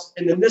something else,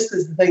 and then this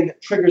is the thing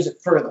that triggers it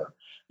further.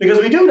 Because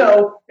we do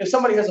know if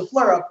somebody has a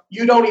flare-up,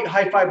 you don't eat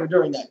high fiber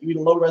during that. You eat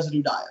a low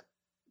residue diet.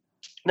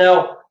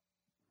 Now,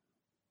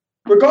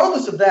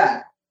 regardless of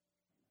that,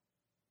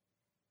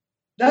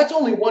 that's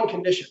only one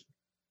condition.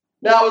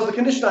 Now, it was the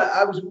condition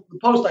the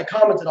post I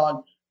commented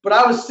on, but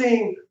I was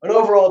seeing an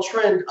overall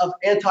trend of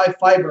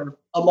anti-fiber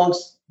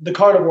amongst the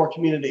carnivore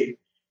community.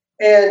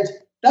 And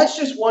that's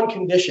just one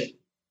condition.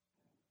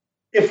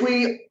 If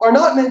we are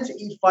not meant to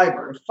eat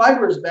fiber, if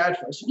fiber is bad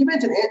for us, and you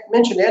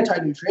mentioned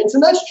anti-nutrients,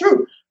 and that's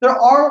true.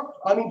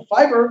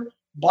 Fiber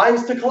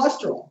binds to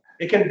cholesterol.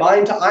 It can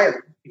bind to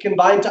iron. It can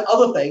bind to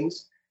other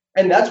things.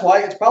 And that's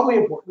why it's probably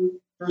important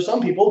for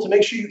some people to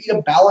make sure you eat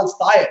a balanced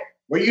diet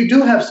where you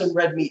do have some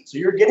red meat, so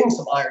you're getting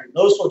some iron,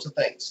 those sorts of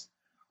things.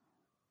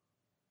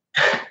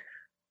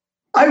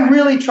 I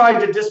really tried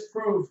to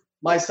disprove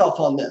myself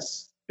on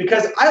this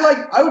because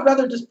I would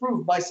rather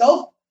disprove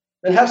myself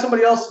than have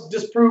somebody else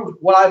disprove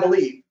what I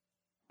believe,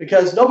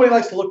 because nobody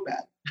likes to look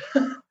bad.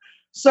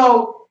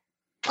 So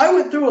I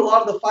went through a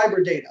lot of the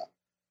fiber data,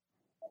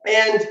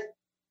 and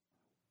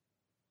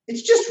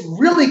it's just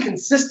really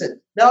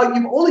consistent. Now,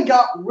 you've only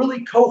got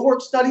really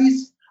cohort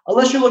studies,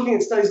 unless you're looking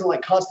at studies on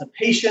like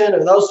constipation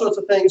or those sorts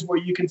of things where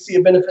you can see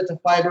a benefit to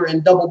fiber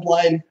in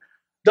double-blind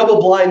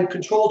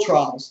control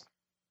trials.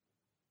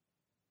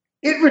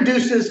 It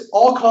reduces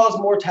all-cause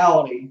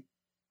mortality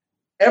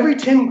every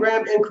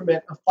 10-gram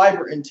increment of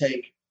fiber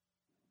intake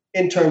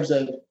in terms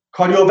of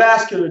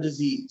cardiovascular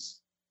disease,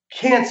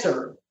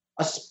 cancer,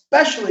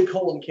 especially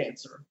colon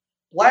cancer,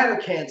 bladder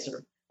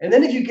cancer. And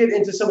then if you get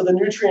into some of the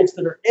nutrients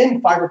that are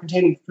in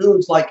fiber-containing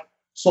foods like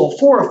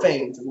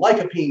sulforaphanes and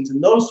lycopenes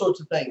and those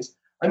sorts of things.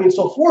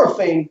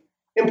 Sulforaphane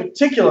in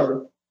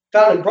particular,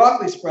 found in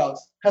broccoli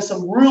sprouts, has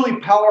some really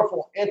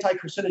powerful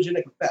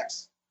anti-carcinogenic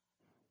effects.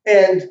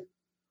 And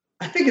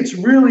I think it's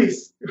really,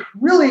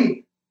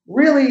 really,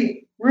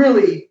 really,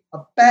 really a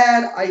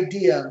bad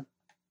idea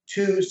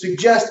to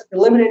suggest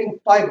eliminating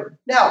fiber.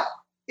 Now,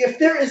 if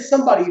there is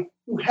somebody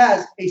who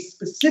has a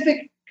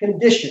specific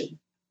condition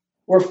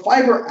where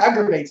fiber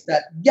aggravates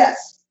that,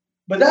 yes.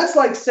 But that's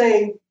like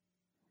saying,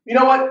 you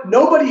know what,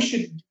 nobody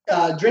should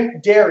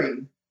drink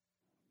dairy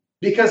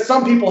because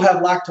some people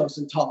have lactose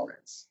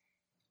intolerance.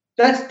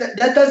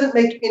 That doesn't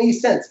make any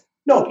sense.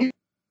 No, people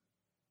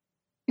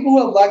who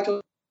have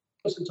lactose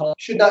intolerance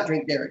should not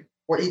drink dairy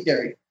or eat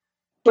dairy.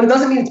 But it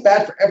doesn't mean it's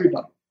bad for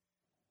everybody.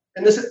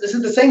 And this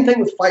is the same thing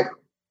with fiber.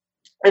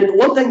 And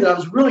one thing that I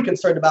was really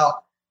concerned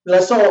about that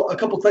I saw a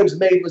couple claims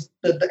made was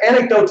the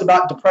anecdotes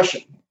about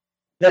depression,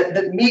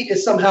 that meat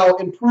is somehow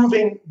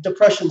improving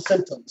depression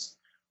symptoms.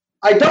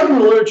 I dug in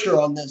the literature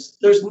on this.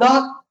 There's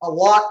not a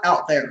lot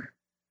out there,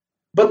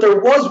 but there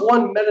was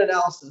one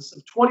meta-analysis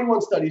of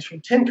 21 studies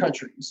from 10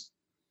 countries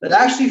that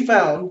actually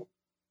found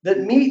that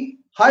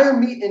higher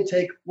meat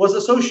intake was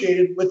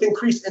associated with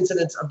increased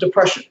incidence of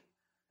depression.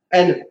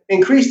 And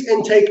increased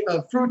intake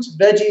of fruits,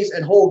 veggies,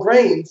 and whole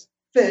grains,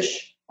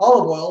 fish,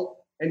 olive oil,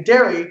 and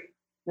dairy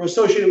were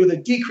associated with a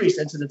decreased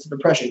incidence of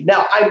depression.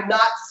 Now, I'm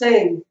not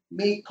saying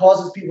meat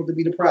causes people to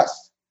be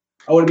depressed.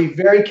 I want to be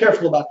very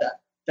careful about that.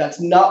 That's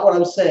not what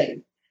I'm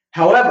saying.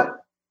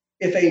 However,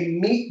 if a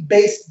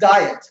meat-based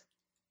diet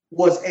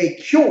was a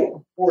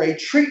cure or a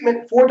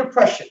treatment for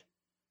depression,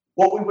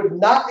 what we would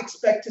not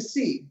expect to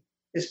see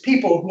is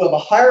people who have a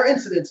higher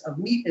incidence of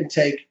meat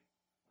intake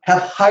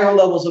have higher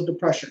levels of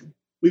depression.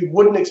 We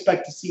wouldn't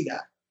expect to see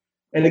that.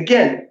 And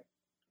again,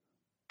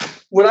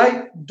 when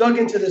I dug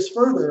into this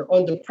further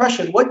on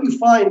depression, what you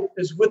find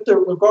is with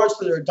regards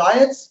to their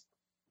diets,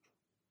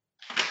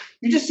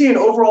 you just see an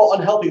overall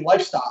unhealthy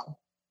lifestyle.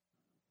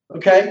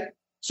 Okay?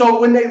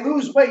 So when they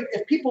lose weight,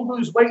 if people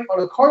lose weight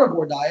on a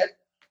carnivore diet,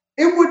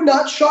 it would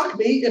not shock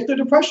me if their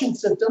depression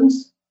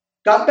symptoms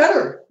got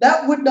better.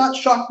 That would not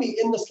shock me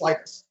in the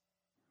slightest.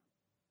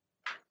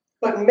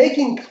 But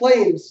making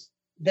claims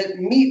that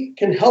meat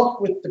can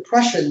help with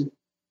depression,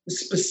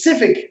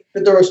 that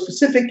there are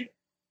specific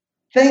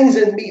things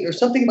in meat or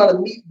something about a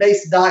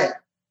meat-based diet,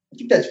 I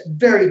think that's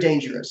very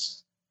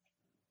dangerous.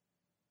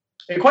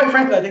 And quite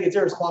frankly, I think it's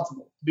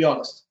irresponsible, to be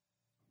honest.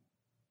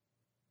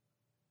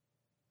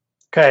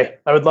 Okay,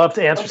 I would love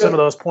to answer some of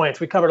those points.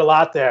 We covered a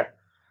lot there.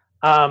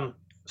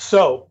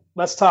 So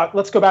let's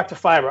go back to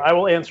fiber. I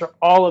will answer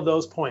all of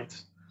those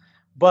points.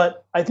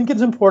 But I think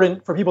it's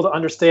important for people to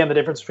understand the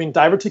difference between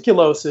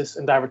diverticulosis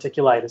and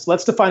diverticulitis.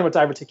 Let's define what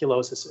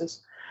diverticulosis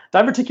is.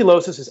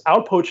 Diverticulosis is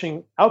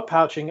outpouching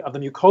of the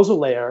mucosal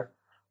layer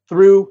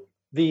through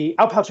the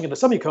outpouching of the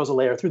submucosal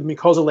layer through the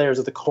mucosal layers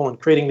of the colon,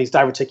 creating these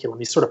diverticulum,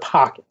 these sort of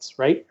pockets,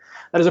 right?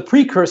 That is a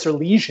precursor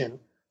lesion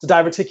to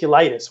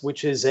diverticulitis,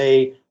 which is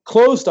a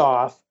closed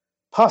off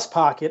pus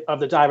pocket of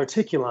the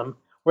diverticulum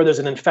where there's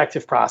an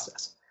infective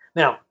process.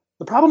 Now,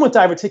 the problem with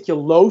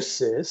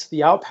diverticulosis, the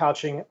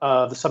outpouching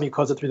of the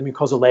submucosa through the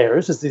mucosal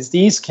layers, is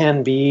these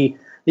can bleed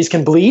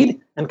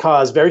and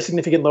cause very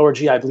significant lower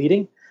GI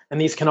bleeding,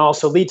 and these can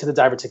also lead to the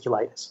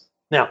diverticulitis.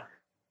 Now,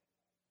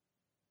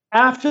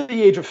 after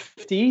the age of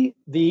 50,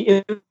 the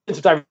incidence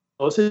of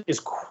diverticulosis is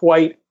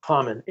quite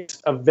common.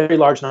 It's a very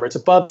large number. It's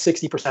above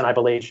 60%, I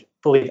believe,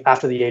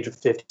 after the age of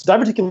 50. So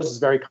diverticulosis is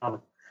very common.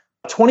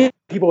 20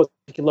 people with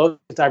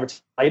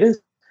diverticulitis,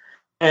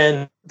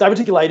 and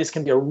diverticulitis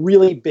can be a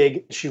really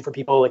big issue for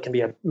people. It can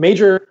be a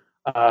major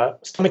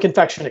stomach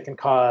infection. It can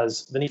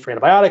cause the need for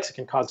antibiotics. It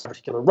can cause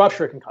diverticular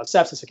rupture. It can cause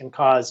sepsis. It can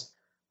cause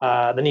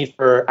the need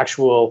for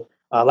actual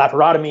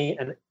laparotomy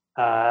and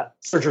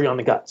surgery on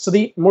the gut. So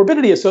the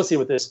morbidity associated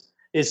with this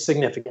is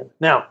significant.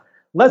 Now,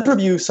 let's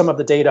review some of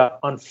the data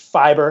on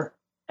fiber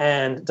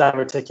and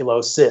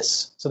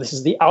diverticulosis. So this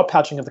is the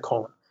outpouching of the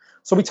colon.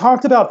 So we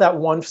talked about that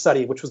one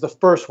study, which was the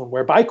first one,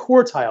 where by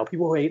quartile,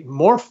 people who ate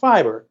more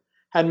fiber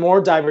had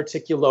more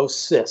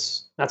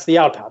diverticulosis. That's the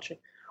outpouching.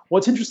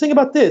 What's interesting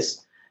about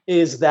this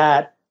is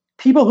that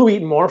people who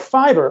eat more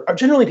fiber are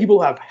generally people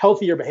who have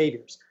healthier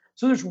behaviors.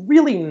 So there's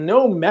really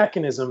no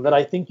mechanism that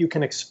I think you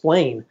can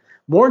explain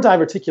more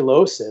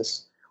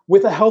diverticulosis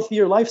with a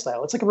healthier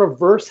lifestyle. It's like a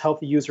reverse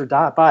healthy user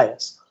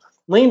bias.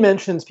 Layne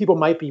mentions people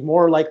might be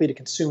more likely to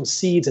consume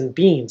seeds and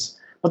beans,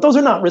 but those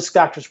are not risk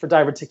factors for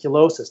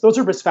diverticulosis. Those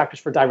are risk factors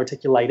for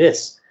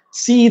diverticulitis.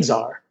 Seeds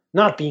are,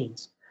 not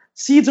beans.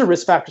 Seeds are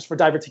risk factors for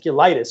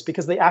diverticulitis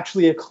because they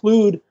actually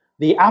occlude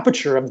the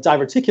aperture of the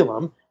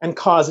diverticulum and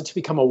cause it to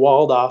become a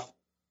walled off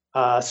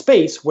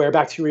space where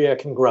bacteria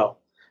can grow.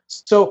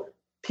 So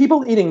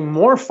people eating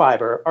more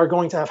fiber are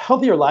going to have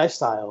healthier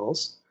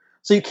lifestyles.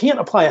 So you can't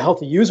apply a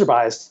healthy user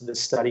bias to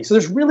this study. So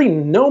there's really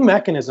no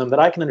mechanism that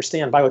I can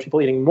understand by which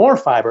people eating more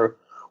fiber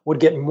would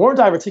get more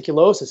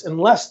diverticulosis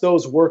unless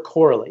those were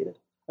correlated.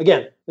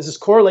 Again, this is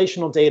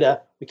correlational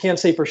data. We can't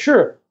say for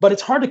sure, but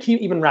it's hard to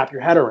even wrap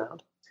your head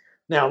around.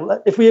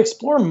 Now, if we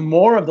explore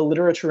more of the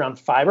literature around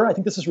fiber, I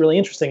think this is really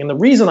interesting. And the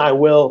reason I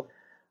will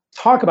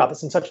talk about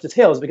this in such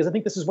detail is because I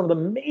think this is one of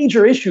the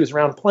major issues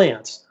around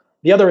plants.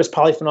 The other is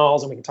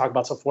polyphenols, and we can talk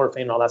about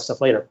sulforaphane and all that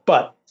stuff later.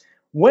 But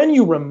when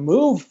you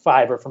remove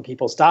fiber from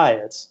people's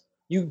diets,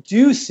 you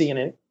do see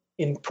an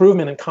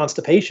improvement in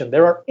constipation.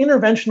 There are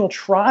interventional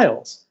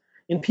trials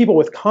in people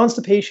with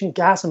constipation,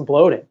 gas, and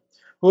bloating,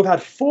 who have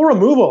had full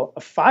removal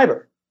of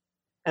fiber,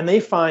 and they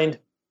find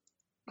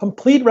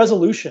complete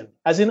resolution,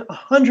 as in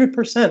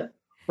 100%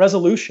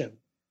 resolution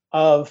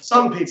of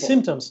Some people.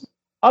 symptoms.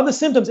 Of the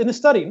symptoms in the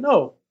study.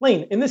 No,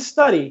 Layne, in this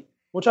study,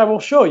 which I will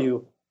show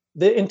you,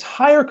 the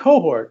entire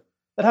cohort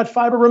that had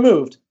fiber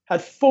removed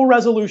had full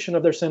resolution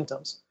of their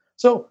symptoms.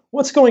 So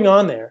what's going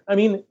on there? I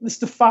mean, this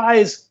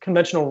defies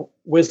conventional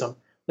wisdom.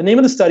 The name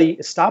of the study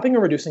is Stopping or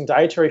Reducing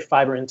Dietary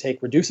Fiber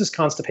Intake Reduces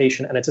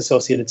Constipation and Its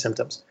Associated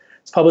Symptoms.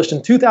 It's published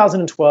in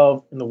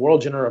 2012 in the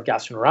World Journal of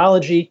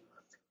Gastroenterology.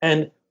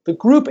 And the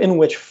group in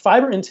which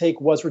fiber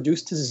intake was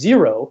reduced to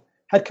 0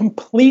 had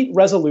complete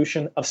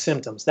resolution of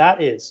symptoms.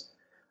 That is,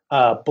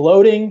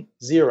 bloating,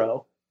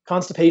 0,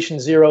 constipation,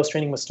 0,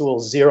 straining with stool,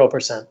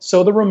 0%.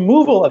 So the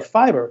removal of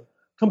fiber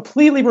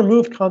completely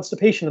removed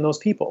constipation in those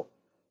people.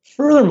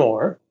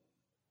 Furthermore,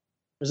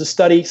 there's a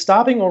study,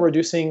 Stopping or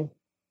Reducing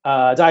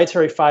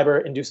Dietary Fiber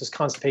Induces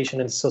Constipation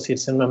and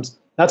Associated Symptoms.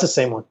 That's the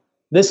same one.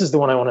 This is the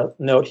one I want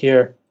to note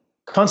here.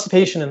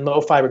 Constipation and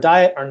low fiber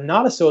diet are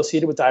not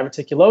associated with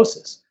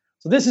diverticulosis.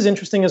 So this is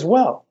interesting as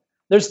well.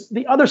 There's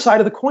the other side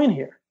of the coin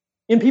here.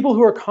 In people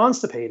who are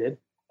constipated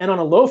and on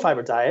a low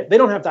fiber diet, they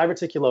don't have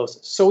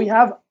diverticulosis. So we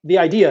have the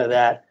idea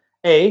that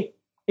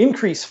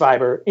increased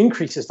fiber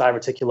increases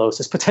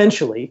diverticulosis,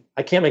 potentially.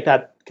 I can't make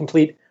that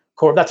complete,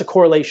 that's a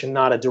correlation,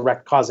 not a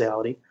direct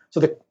causality. So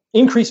the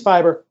increased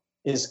fiber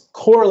is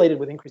correlated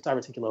with increased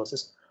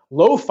diverticulosis.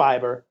 Low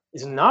fiber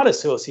is not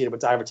associated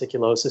with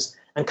diverticulosis,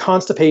 and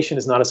constipation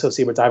is not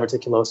associated with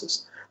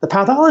diverticulosis. The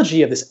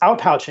pathology of this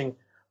outpouching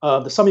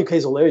of the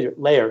submucosal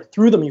layer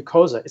through the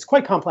mucosa is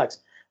quite complex.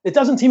 It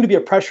doesn't seem to be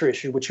a pressure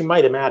issue, which you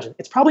might imagine.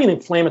 It's probably an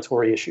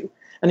inflammatory issue.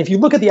 And if you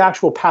look at the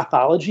actual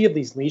pathology of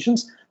these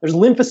lesions, there's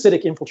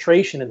lymphocytic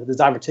infiltration into the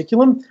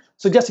diverticulum,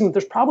 suggesting that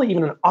there's probably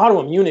even an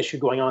autoimmune issue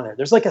going on there.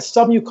 There's like a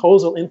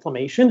submucosal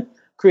inflammation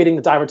creating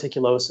the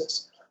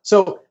diverticulosis.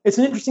 So it's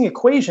an interesting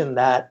equation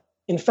that,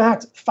 in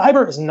fact,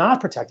 fiber is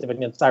not protective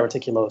against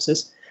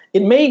diverticulosis.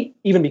 It may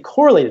even be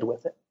correlated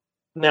with it.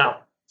 Now,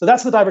 so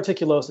that's the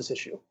diverticulosis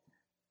issue.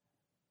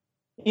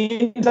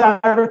 In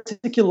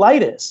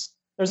diverticulitis,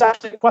 there's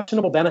actually a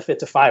questionable benefit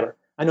to fiber.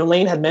 I know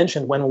Layne had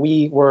mentioned when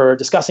we were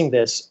discussing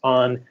this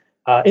on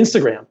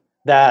Instagram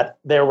that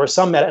there were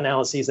some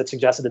meta-analyses that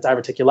suggested that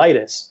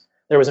diverticulitis,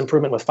 there was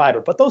improvement with fiber.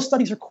 But those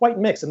studies are quite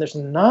mixed, and there's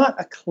not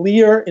a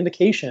clear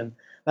indication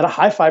that a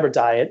high fiber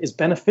diet is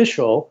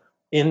beneficial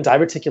in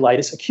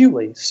diverticulitis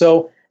acutely.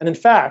 So, and in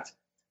fact,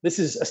 this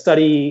is a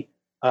study,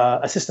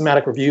 a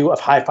systematic review of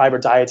high fiber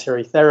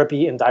dietary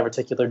therapy in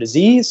diverticular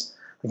disease.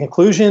 The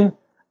conclusion,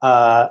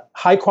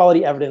 high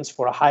quality evidence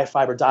for a high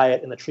fiber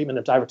diet in the treatment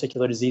of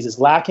diverticular disease is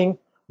lacking.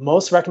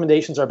 Most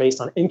recommendations are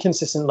based on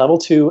inconsistent level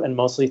 2 and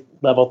mostly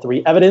level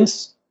 3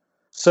 evidence.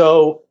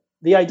 So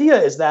the idea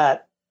is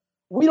that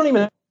we don't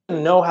even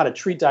know how to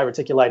treat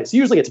diverticulitis.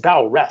 Usually it's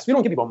bowel rest. We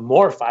don't give people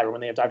more fiber when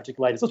they have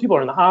diverticulitis. Those people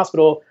are in the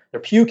hospital, they're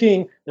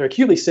puking, they're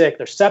acutely sick,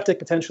 they're septic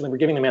potentially, we're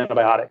giving them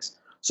antibiotics.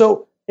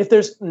 So if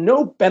there's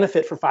no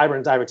benefit for fiber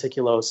in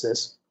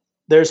diverticulosis,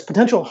 there's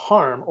potential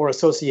harm or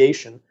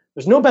association.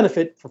 There's no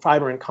benefit for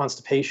fiber in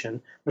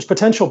constipation. There's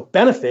potential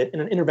benefit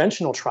in an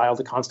interventional trial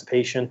to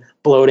constipation,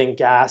 bloating,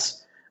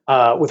 gas,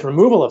 with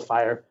removal of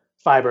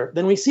fiber.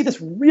 Then we see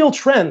this real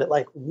trend that,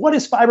 like, what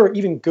is fiber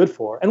even good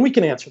for? And we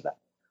can answer that.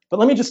 But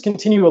let me just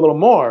continue a little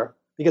more,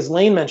 because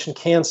Layne mentioned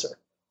cancer.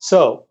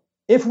 So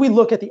if we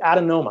look at the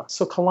adenoma,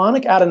 so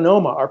colonic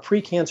adenoma are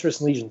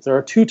precancerous lesions. There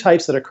are two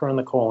types that occur in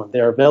the colon.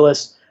 There are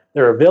villous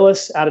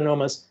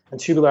adenomas, and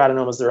tubular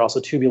adenomas. There are also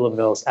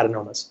tubulovillous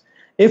adenomas.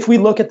 If we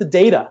look at the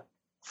data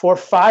for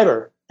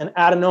fiber and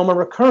adenoma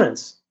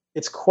recurrence,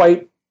 it's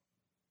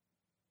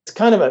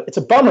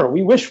a bummer.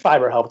 We wish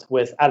fiber helped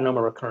with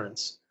adenoma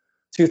recurrence.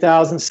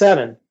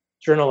 2007,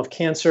 Journal of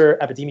Cancer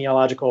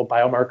Epidemiological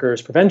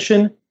Biomarkers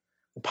Prevention,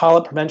 the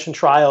polyp prevention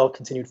trial,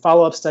 continued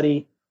follow-up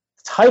study.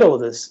 The title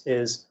of this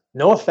is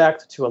No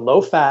Effect to a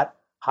Low-Fat,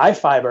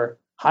 High-Fiber,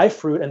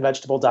 High-Fruit and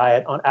Vegetable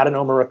Diet on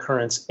Adenoma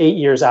Recurrence 8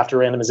 years after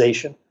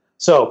randomization.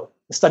 So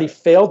the study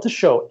failed to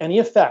show any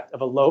effect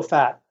of a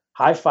low-fat,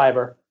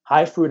 high-fiber,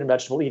 high-fruit and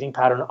vegetable eating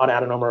pattern on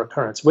adenoma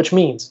recurrence, which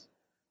means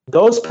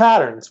those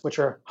patterns, which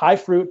are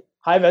high-fruit,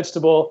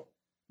 high-vegetable,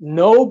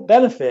 no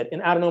benefit in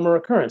adenoma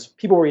recurrence.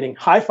 People were eating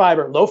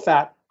high-fiber,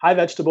 low-fat,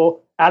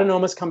 high-vegetable.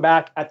 Adenomas come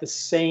back at the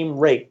same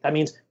rate. That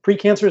means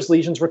precancerous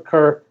lesions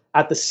recur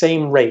at the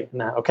same rate.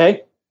 Now,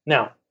 okay?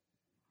 Now,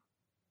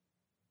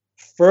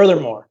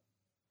 furthermore,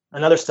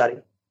 another study,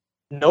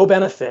 no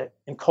benefit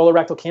in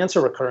colorectal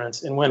cancer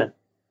recurrence in women.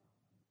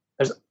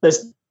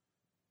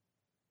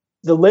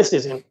 The list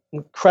is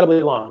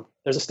incredibly long.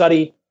 There's a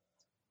study,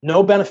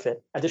 no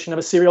benefit, addition of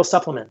a cereal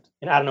supplement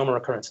in adenoma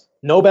recurrence.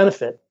 No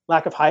benefit,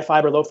 lack of high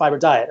fiber, low fiber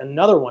diet.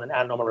 Another one in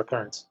adenoma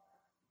recurrence.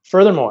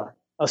 Furthermore,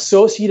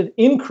 associated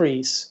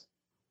increase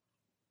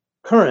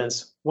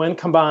occurrence when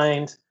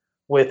combined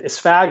with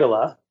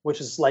isfagula,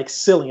 which is like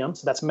psyllium,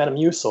 so that's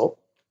metamucil.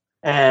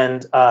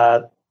 And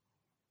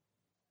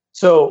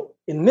so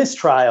in this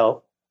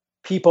trial,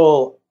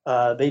 people,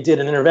 they did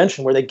an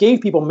intervention where they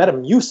gave people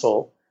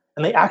metamucil,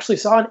 and they actually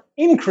saw an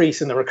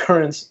increase in the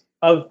recurrence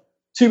of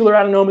tubular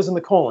adenomas in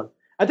the colon.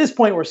 At this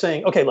point, we're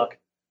saying, okay, look,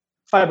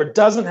 fiber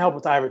doesn't help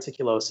with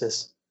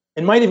diverticulosis.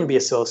 It might even be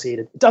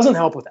associated. It doesn't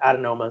help with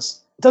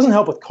adenomas. It doesn't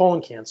help with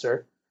colon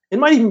cancer. It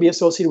might even be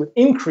associated with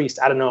increased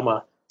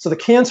adenoma. So the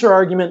cancer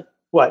argument,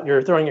 what?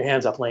 You're throwing your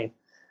hands up, Layne.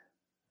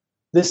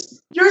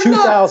 This You're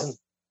 2000.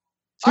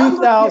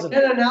 2000.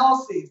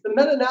 Meta-analyses. The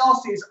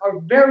meta-analyses are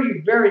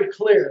very, very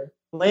clear.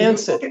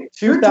 Lancet, You're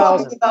 2000.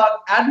 talking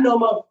about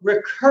adenoma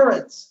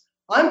recurrence.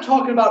 I'm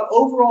talking about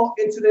overall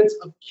incidence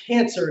of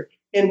cancer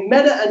in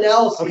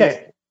meta-analyses.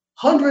 Okay.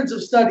 Hundreds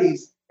of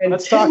studies and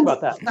Let's talk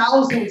about that.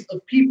 thousands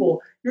of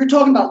people. You're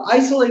talking about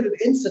isolated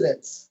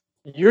incidents.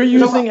 You're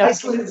using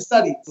isolated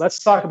studies.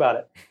 Let's talk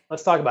about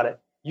it.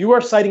 You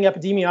are citing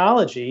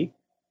epidemiology,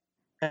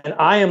 and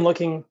I am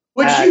looking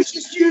which you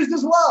just used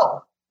as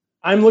well.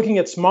 I'm looking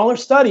at smaller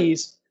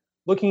studies,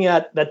 looking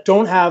at that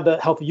don't have the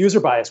healthy user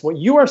bias. What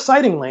you are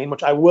citing, Layne,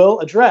 which I will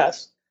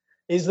address,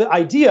 is the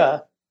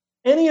idea.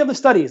 Any of the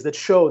studies that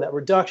show that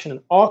reduction in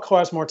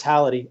all-cause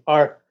mortality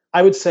are,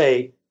 I would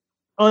say,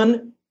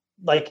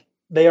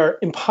 they are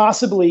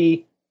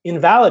impossibly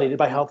invalidated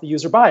by healthy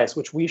user bias,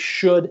 which we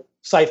should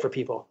cite for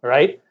people. All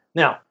right.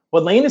 Now,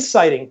 what Layne is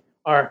citing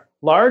are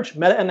large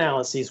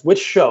meta-analyses which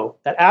show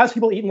that as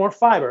people eat more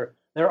fiber,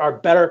 there are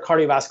better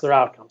cardiovascular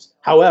outcomes.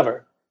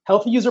 However,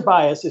 healthy user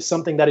bias is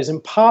something that is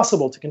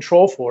impossible to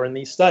control for in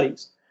these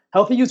studies.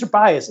 Healthy user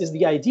bias is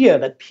the idea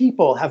that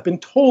people have been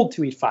told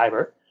to eat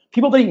fiber.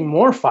 People that eat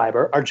more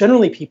fiber are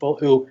generally people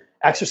who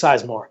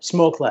exercise more,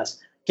 smoke less,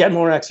 get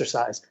more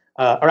exercise,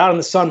 are out in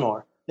the sun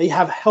more. They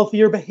have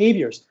healthier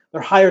behaviors.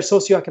 They're higher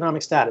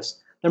socioeconomic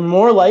status. They're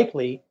more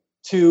likely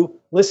to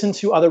listen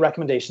to other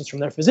recommendations from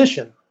their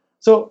physician.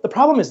 So the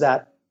problem is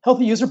that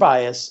healthy user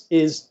bias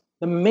is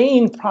the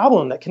main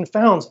problem that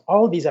confounds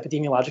all of these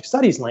epidemiologic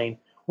studies, Layne.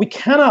 We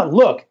cannot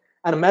look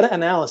at a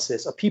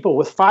meta-analysis of people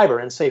with fiber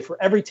and say for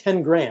every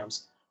 10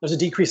 grams, there's a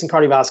decrease in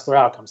cardiovascular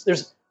outcomes.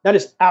 That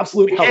is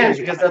absolute healthy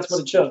user bias. That's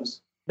what it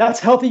shows.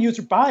 That's healthy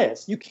user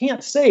bias. You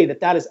can't say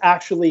that is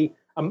actually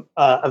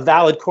a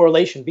valid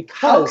correlation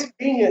because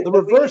the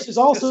reverse is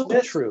also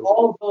true.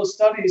 All of those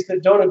studies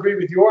that don't agree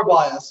with your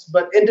bias,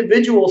 but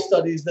individual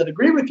studies that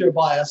agree with your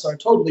bias are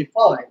totally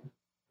fine.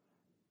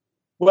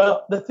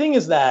 Well, the thing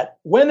is that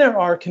when there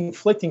are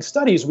conflicting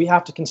studies, we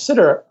have to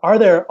consider, are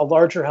there a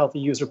larger healthy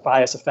user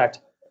bias effect?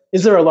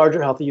 Is there a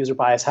larger healthy user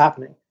bias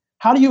happening?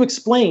 How do you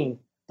explain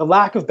the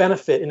lack of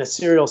benefit in a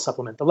cereal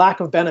supplement, the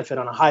lack of benefit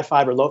on a high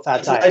fiber, low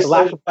fat diet, the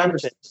lack of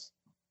benefit?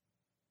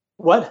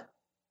 What?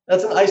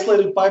 That's an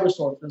isolated fiber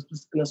source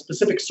in a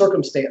specific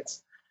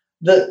circumstance.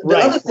 The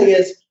other thing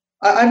is,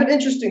 I have an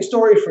interesting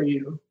story for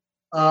you.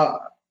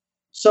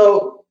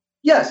 So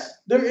yes,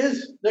 there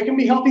can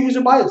be healthy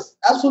user bias.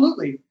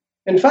 Absolutely.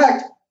 In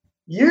fact,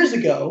 years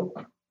ago,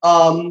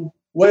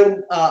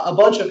 when a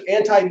bunch of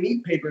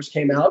anti-meat papers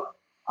came out,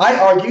 I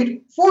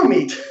argued for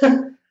meat.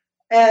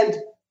 And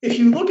if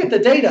you look at the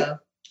data,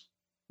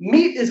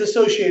 meat is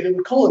associated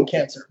with colon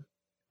cancer.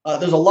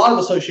 There's a lot of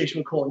association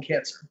with colon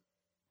cancer.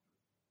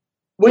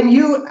 When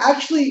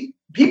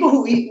people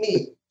who eat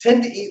meat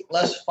tend to eat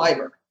less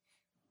fiber,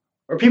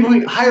 or people who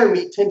eat higher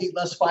meat tend to eat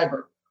less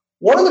fiber.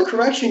 One of the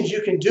corrections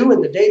you can do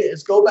in the data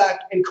is go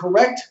back and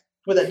correct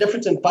for that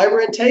difference in fiber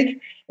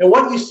intake. And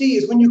what you see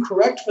is when you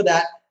correct for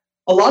that,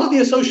 a lot of the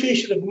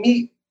association of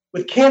meat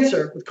with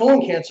cancer, with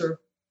colon cancer,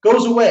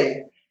 goes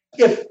away.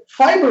 If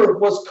fiber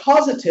was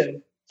causative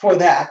for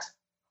that,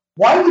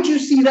 why would you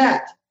see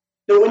that?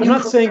 I'm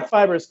not saying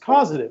fiber is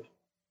causative.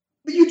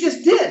 But you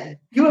just did.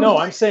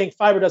 I'm saying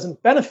fiber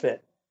doesn't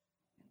benefit.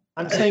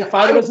 I'm saying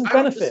fiber doesn't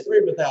benefit. I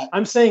disagree with that.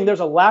 I'm saying there's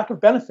a lack of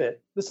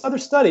benefit. This other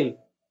study,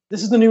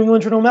 this is the New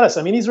England Journal of Medicine.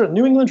 I mean, these are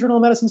New England Journal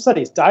of Medicine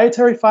studies.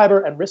 Dietary fiber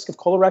and risk of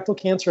colorectal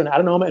cancer and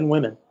adenoma in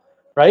women,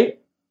 right?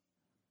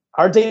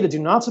 Our data do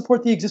not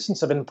support the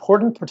existence of an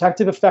important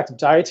protective effect of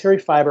dietary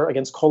fiber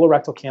against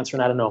colorectal cancer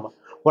and adenoma.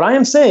 What I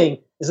am saying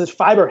is that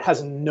fiber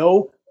has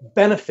no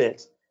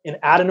benefit in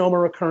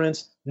adenoma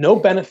recurrence, no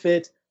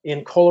benefit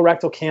in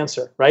colorectal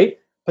cancer, right?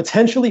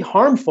 Potentially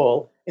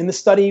harmful in the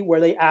study where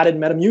they added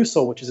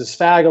Metamucil, which is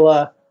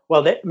asfagula.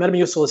 Well,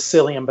 Metamucil is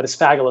psyllium, but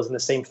asfagula is in the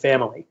same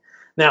family.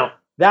 Now,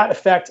 that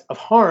effect of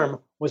harm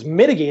was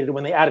mitigated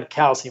when they added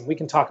calcium. We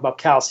can talk about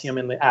calcium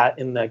in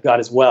the gut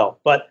as well.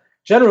 But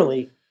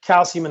generally,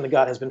 calcium in the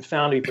gut has been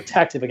found to be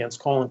protective against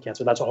colon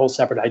cancer. That's a whole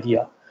separate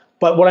idea.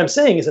 But what I'm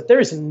saying is that there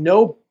is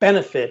no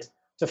benefit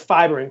to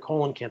fiber in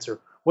colon cancer.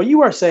 What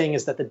you are saying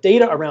is that the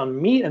data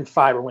around meat and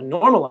fiber, when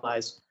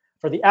normalized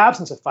for the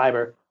absence of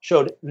fiber,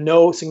 showed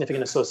no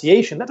significant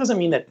association. That doesn't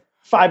mean that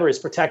fiber is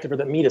protective or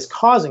that meat is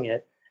causing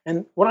it.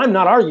 And what I'm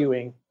not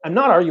arguing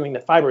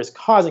that fiber is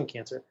causing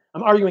cancer.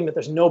 I'm arguing that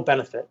there's no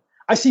benefit.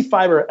 I see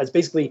fiber as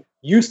basically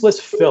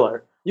useless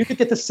filler. You could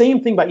get the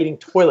same thing by eating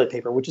toilet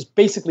paper, which is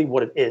basically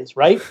what it is,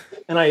 right?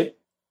 And I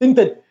think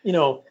that,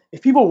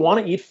 if people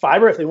want to eat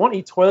fiber, if they want to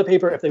eat toilet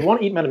paper, if they want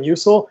to eat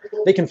Metamucil,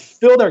 they can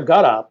fill their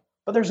gut up,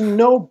 but there's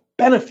no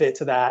benefit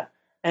to that.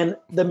 And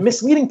the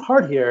misleading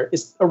part here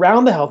is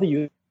around the healthy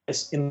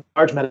use in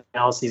large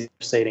meta-analyses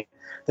stating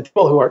that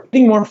people who are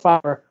eating more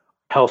fiber are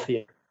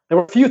healthier. There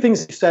were a few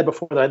things you said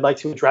before that I'd like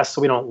to address so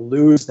we don't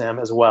lose them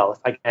as well, if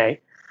I may.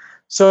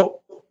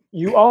 So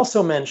you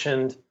also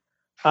mentioned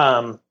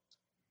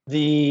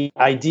the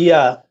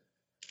idea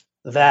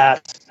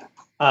that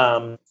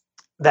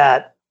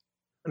that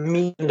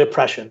meat and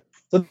depression.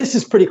 So this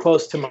is pretty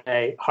close to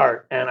my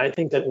heart, and I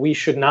think that we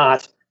should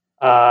not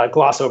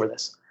gloss over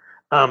this.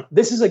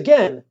 This is,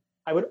 again,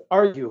 I would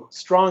argue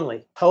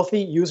strongly, healthy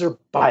user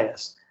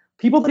bias.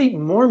 People that eat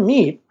more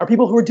meat are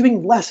people who are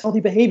doing less healthy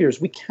behaviors.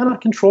 We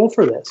cannot control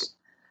for this.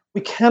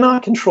 We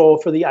cannot control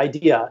for the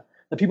idea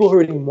that people who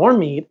are eating more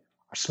meat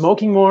are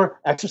smoking more,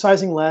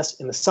 exercising less,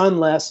 in the sun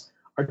less,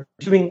 are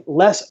doing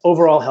less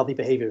overall healthy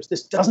behaviors.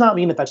 This does not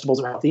mean that vegetables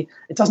are healthy.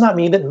 It does not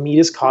mean that meat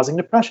is causing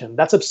depression.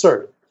 That's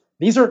absurd.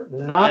 These are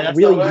not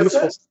really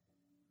useful.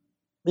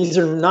 These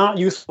are not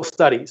useful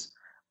studies.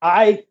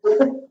 I'm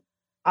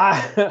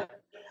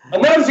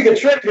noticing a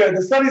trick here.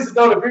 The studies that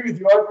don't agree with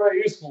you aren't very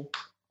useful.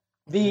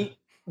 The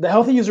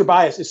healthy user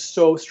bias is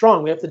so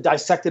strong. We have to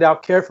dissect it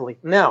out carefully.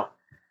 Now,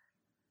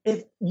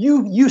 if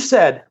you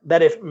said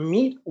that if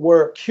meat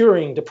were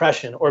curing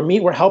depression or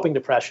meat were helping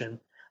depression,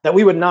 that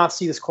we would not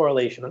see this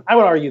correlation. And I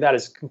would argue that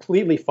is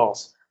completely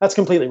false. That's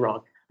completely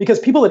wrong. Because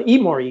people that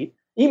eat more meat,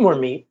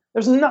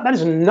 that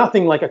is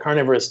nothing like a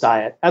carnivorous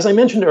diet. As I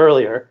mentioned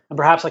earlier, and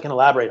perhaps I can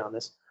elaborate on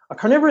this, a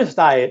carnivorous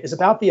diet is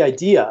about the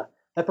idea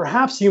that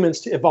perhaps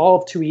humans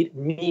evolved to eat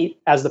meat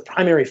as the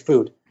primary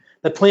food,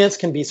 that plants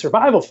can be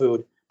survival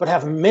food, but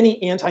have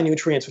many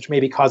anti-nutrients which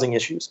may be causing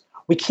issues.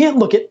 We can't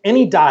look at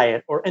any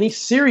diet or any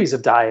series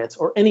of diets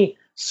or any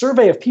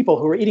survey of people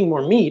who are eating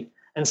more meat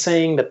and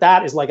saying that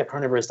that is like a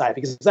carnivorous diet,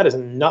 because that is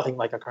nothing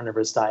like a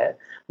carnivorous diet.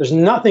 There's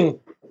nothing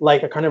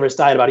like a carnivorous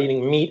diet about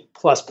eating meat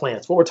plus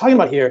plants. What we're talking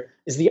about here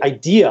is the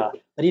idea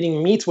that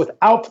eating meats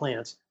without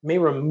plants may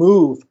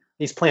remove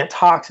these plant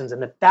toxins,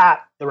 and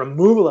that the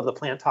removal of the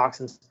plant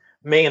toxins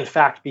may in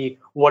fact be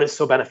what is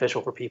so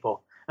beneficial for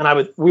people.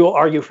 And we will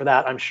argue for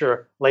that, I'm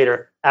sure,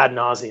 later ad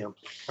nauseum.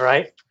 All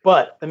right.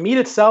 But the meat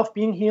itself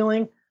being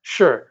healing,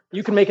 sure,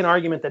 you can make an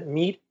argument that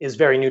meat is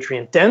very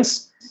nutrient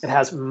dense. It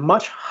has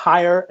much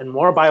higher and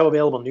more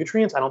bioavailable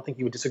nutrients. I don't think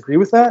you would disagree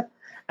with that.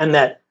 And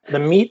that the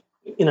meat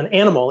in an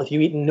animal, if you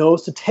eat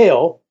nose to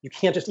tail, you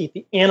can't just eat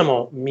the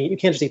animal meat. You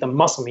can't just eat the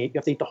muscle meat. You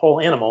have to eat the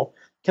whole animal.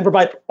 It can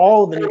provide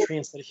all of the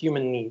nutrients that a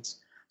human needs.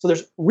 So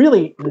there's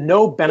really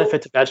no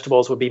benefit to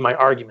vegetables would be my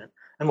argument.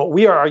 And what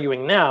we are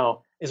arguing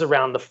now is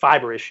around the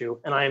fiber issue.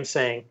 And I am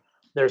saying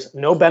there's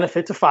no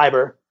benefit to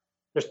fiber.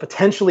 There's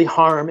potentially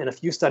harm in a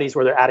few studies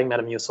where they're adding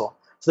Metamucil.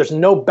 So there's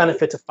no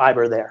benefit to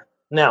fiber there.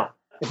 Now,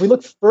 if we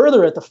look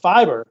further at the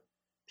fiber,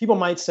 people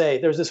might say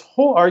there's this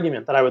whole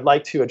argument that I would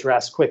like to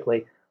address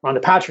quickly. Rhonda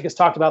Patrick has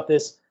talked about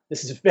this.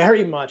 This is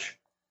very much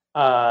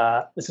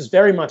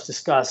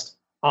discussed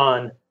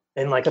in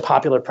like the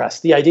popular press.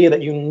 The idea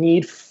that you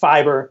need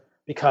fiber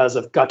because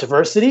of gut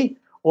diversity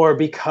or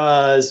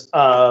because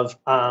of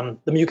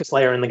the mucus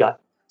layer in the gut.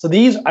 So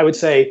these, I would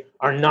say,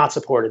 are not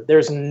supported.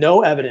 There's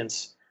no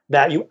evidence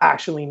that you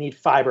actually need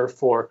fiber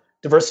for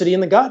diversity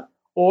in the gut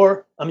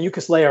or a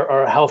mucus layer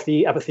or a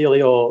healthy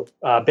epithelial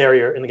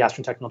barrier in the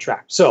gastrointestinal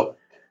tract. So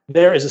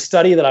there is a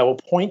study that I will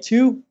point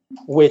to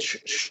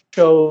which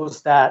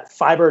shows that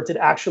fiber did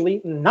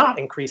actually not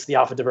increase the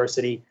alpha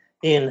diversity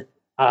in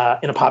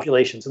a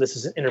population. So this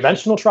is an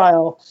interventional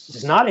trial. This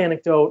is not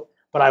anecdote,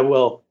 but I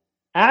will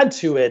add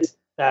to it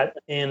that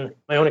in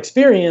my own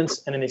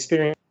experience and in the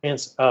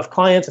experience of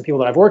clients and people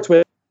that I've worked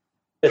with,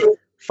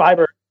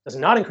 fiber does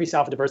not increase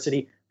alpha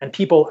diversity, and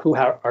people who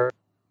are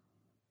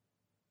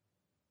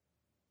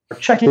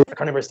checking the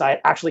carnivorous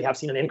diet actually have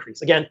seen an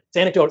increase. Again, it's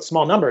anecdote,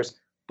 small numbers,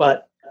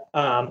 but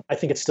I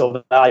think it's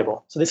still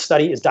valuable. So this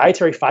study is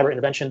Dietary Fiber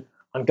Intervention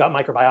on Gut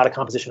Microbiota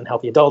Composition in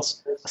Healthy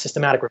Adults, a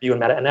Systematic Review and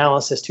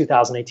Meta-Analysis,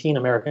 2018,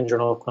 American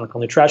Journal of Clinical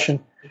Nutrition.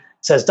 It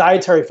says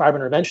dietary fiber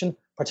intervention,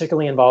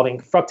 particularly involving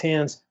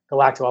fructans,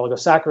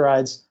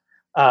 galacto-oligosaccharides,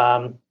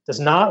 does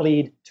not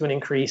lead to an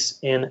increase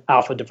in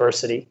alpha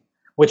diversity,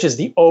 which is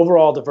the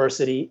overall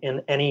diversity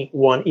in any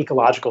one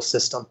ecological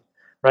system,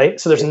 right?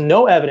 So there's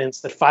no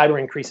evidence that fiber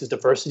increases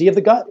diversity of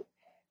the gut.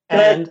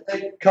 Can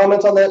I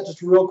comment on that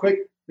just real quick?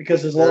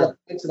 Because there's a lot of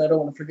things and I don't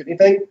want to forget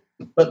anything.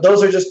 But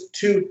those are just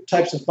two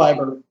types of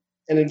fiber.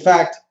 And in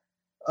fact,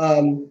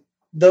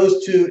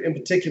 those two in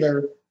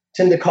particular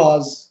tend to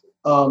cause,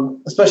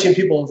 especially in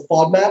people with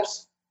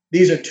FODMAPs,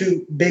 these are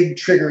two big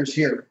triggers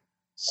here.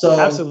 So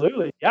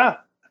absolutely, yeah,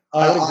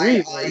 I would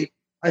agree.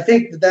 I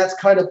think that's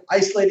kind of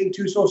isolating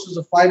two sources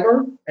of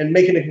fiber and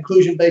making a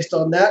conclusion based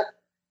on that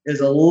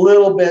is a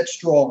little bit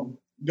strong.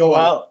 Go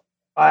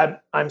on.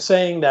 I'm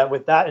saying that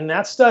with that in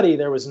that study,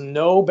 there was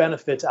no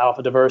benefit to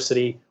alpha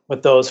diversity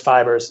with those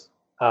fibers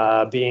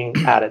being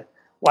added.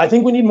 Well, I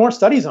think we need more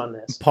studies on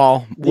this.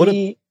 Paul,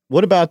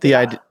 what about the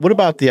idea? What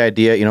about the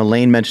idea?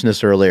 Layne mentioned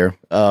this earlier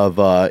of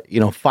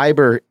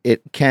fiber.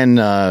 It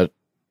can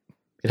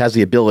it has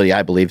the ability,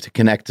 I believe, to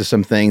connect to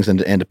some things and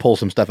to pull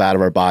some stuff out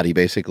of our body,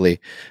 basically.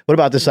 What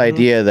about this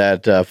idea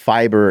that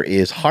fiber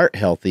is heart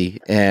healthy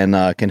and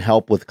can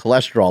help with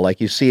cholesterol? Like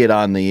you see it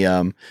on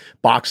the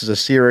boxes of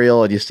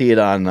cereal, and you see it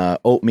on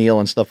oatmeal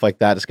and stuff like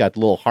that. It's got the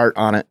little heart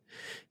on it,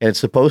 and it's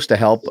supposed to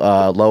help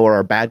lower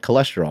our bad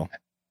cholesterol.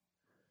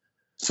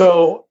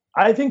 So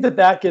I think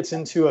that gets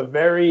into a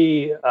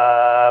very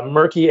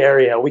murky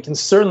area. We can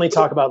certainly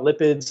talk about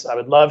lipids. I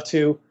would love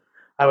to.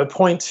 I would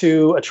point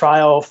to a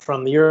trial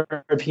from the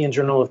European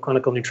Journal of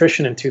Clinical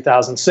Nutrition in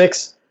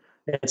 2006.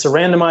 It's a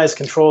randomized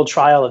controlled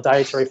trial of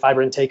dietary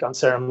fiber intake on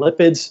serum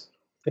lipids.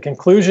 The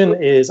conclusion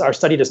is our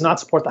study does not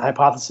support the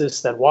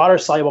hypothesis that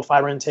water-soluble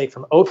fiber intake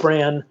from oat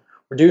bran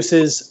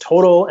reduces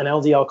total and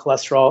LDL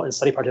cholesterol in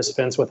study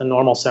participants with a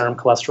normal serum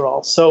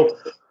cholesterol. So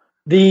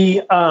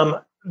the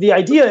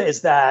idea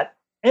is that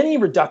any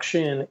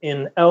reduction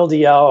in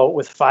LDL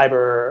with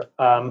fiber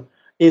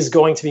is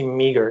going to be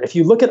meager. If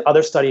you look at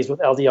other studies with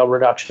LDL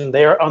reduction,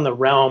 they are on the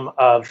realm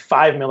of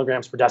 5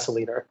 milligrams per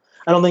deciliter.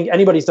 I don't think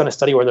anybody's done a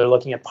study where they're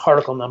looking at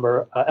particle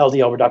number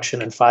LDL reduction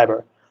in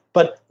fiber.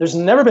 But there's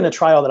never been a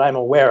trial that I'm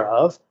aware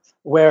of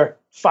where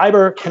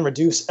fiber can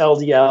reduce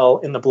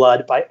LDL in the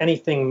blood by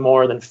anything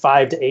more than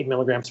 5 to 8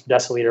 milligrams per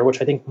deciliter,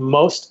 which I think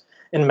most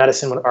in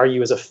medicine would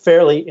argue is a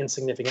fairly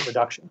insignificant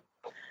reduction.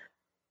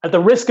 At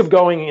the risk of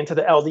going into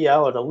the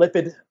LDL or the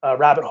lipid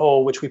rabbit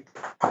hole, which we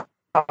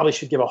probably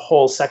should give a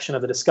whole section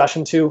of the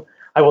discussion to,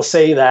 I will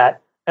say that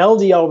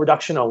LDL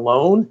reduction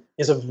alone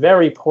is a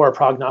very poor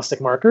prognostic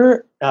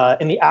marker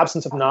in the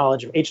absence of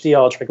knowledge of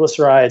HDL,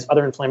 triglycerides,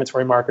 other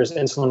inflammatory markers,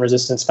 insulin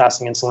resistance,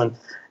 fasting insulin,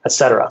 et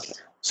cetera.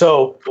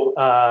 So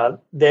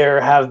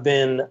there have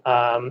been,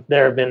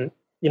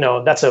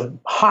 that's a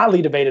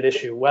hotly debated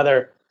issue,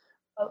 whether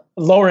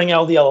lowering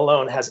LDL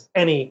alone has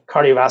any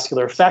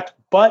cardiovascular effect,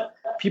 but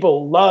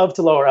people love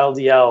to lower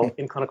LDL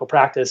in clinical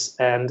practice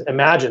and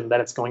imagine that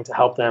it's going to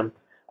help them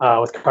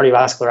with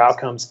cardiovascular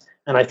outcomes.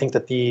 And I think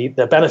that the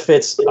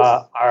benefits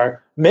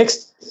are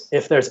mixed.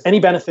 If there's any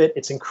benefit,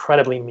 it's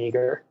incredibly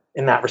meager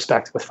in that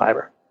respect with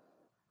fiber.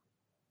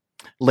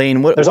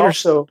 Layne, what are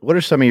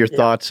some of your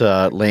thoughts,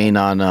 Layne,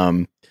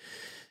 on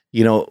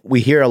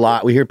we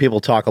hear people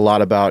talk a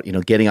lot about,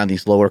 getting on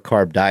these lower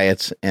carb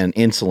diets and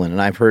insulin.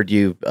 And I've heard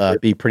you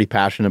be pretty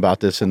passionate about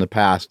this in the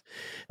past.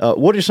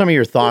 What are some of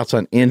your thoughts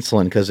on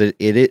insulin? Because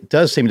it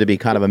does seem to be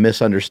kind of a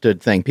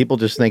misunderstood thing. People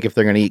just think if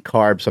they're going to eat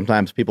carbs,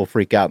 sometimes people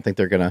freak out and think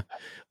they're going to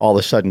all of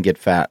a sudden get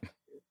fat.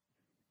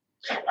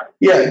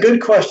 Yeah,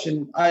 good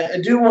question. I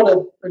do want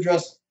to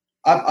address,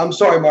 I'm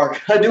sorry,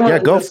 Mark. I do want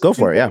to go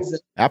for it. Yeah,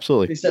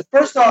 absolutely. He said,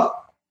 first off,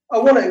 I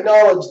want to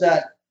acknowledge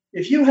that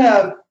if you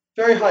have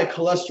very high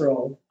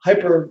cholesterol,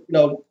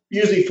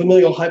 usually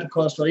familial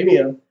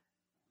hypercholesterolemia,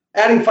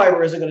 adding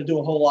fiber isn't going to do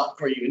a whole lot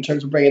for you in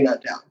terms of bringing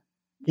that down.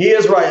 He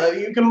is right.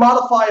 You can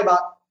modify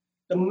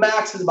the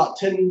max is about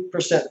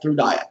 10% through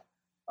diet,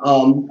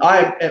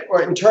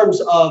 or in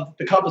terms of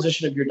the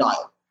composition of your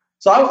diet.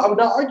 So I would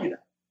not argue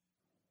that.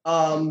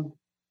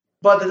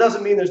 But that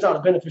doesn't mean there's not a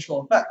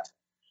beneficial effect.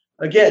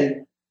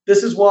 Again,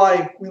 this is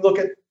why we look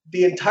at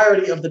the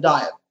entirety of the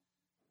diet.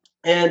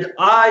 And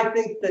I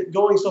think that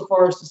going so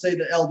far as to say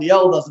that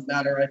LDL doesn't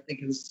matter, I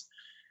think is...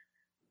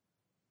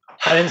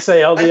 I didn't say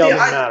LDL doesn't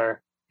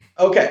matter.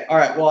 Okay, all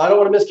right. Well, I don't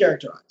want to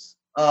mischaracterize.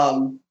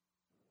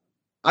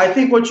 I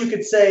think what you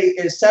could say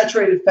is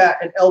saturated fat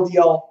and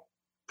LDL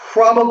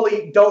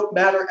probably don't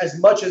matter as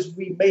much as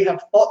we may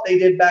have thought they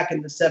did back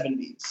in the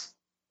 70s.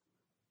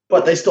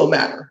 But they still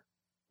matter.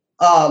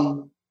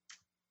 One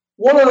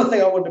other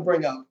thing I wanted to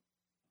bring up.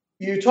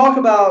 You talk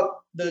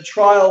about the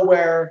trial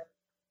where...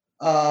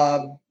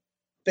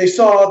 they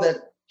saw that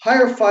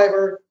higher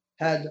fiber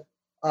had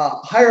a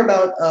higher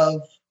amount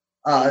of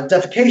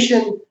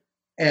defecation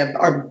and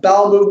our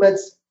bowel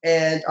movements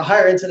and a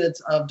higher incidence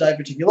of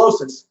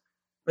diverticulosis.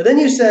 But then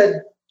you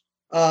said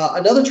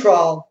another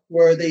trial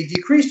where they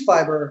decreased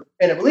fiber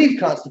and it relieved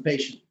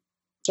constipation.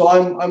 So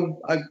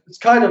it's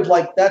kind of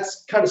like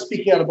that's kind of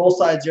speaking out of both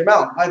sides of your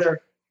mouth. Either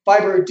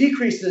fiber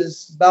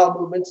decreases bowel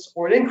movements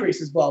or it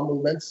increases bowel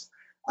movements.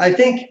 I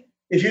think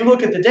if you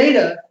look at the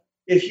data,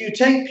 if you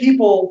take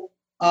people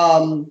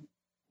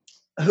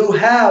who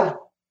have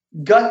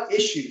gut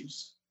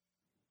issues,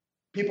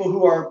 people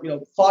who are,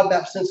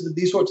 FODMAP sensitive,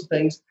 these sorts of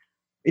things,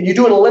 and you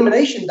do an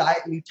elimination diet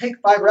and you take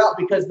fiber out,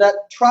 because that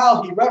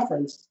trial he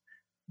referenced,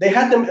 they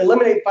had them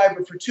eliminate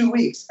fiber for 2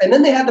 weeks, and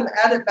then they had them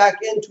add it back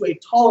into a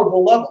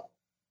tolerable level.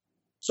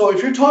 So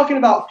if you're talking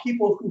about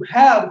people who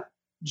have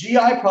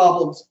GI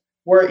problems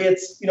where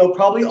it's,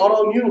 probably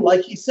autoimmune,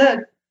 like he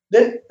said,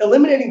 then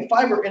eliminating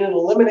fiber in an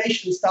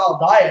elimination style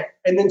diet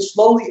and then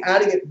slowly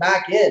adding it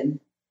back in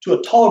to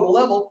a tolerable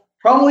level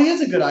probably is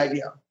a good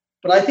idea.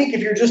 But I think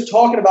if you're just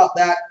talking about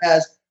that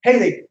as,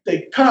 hey,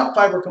 they cut out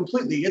fiber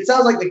completely, it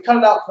sounds like they cut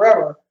it out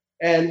forever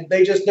and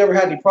they just never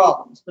had any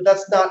problems. But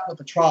that's not what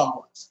the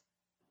trial was.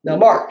 Now,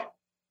 Mark,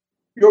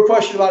 your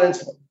question about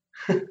insulin.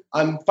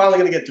 I'm finally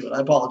going to get to it.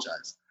 I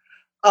apologize.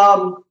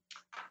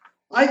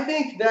 I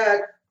think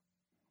that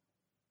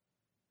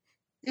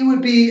it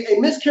would be a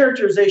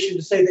mischaracterization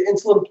to say that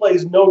insulin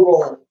plays no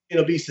role in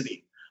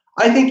obesity.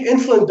 I think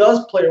insulin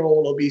does play a role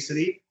in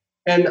obesity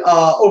and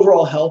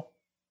overall health,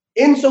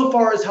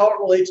 insofar as how it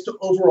relates to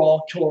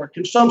overall caloric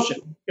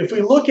consumption. If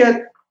we look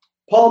at,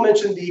 Paul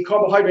mentioned the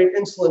carbohydrate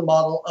insulin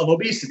model of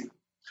obesity.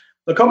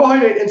 The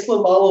carbohydrate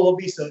insulin model of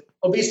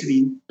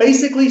obesity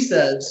basically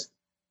says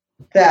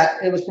that,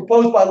 and it was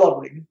proposed by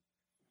Ludwig,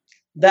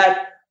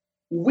 that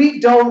we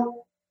don't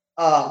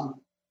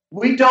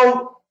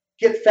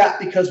get fat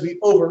because we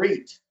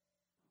overeat.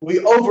 We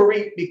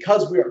overeat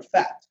because we are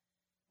fat.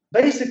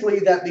 Basically,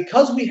 that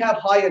because we have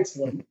high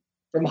insulin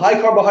from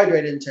high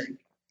carbohydrate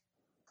intake,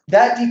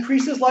 that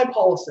decreases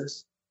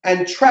lipolysis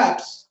and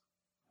traps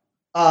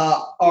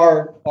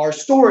our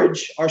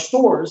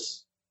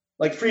stores,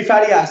 like free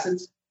fatty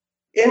acids,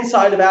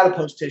 inside of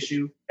adipose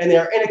tissue, and they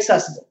are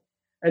inaccessible.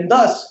 And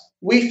thus,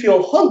 we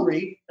feel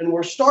hungry and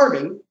we're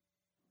starving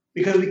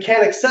because we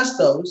can't access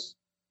those,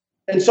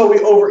 and so we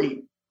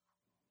overeat.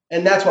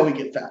 And that's why we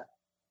get fat.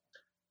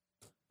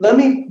 Let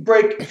me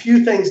break a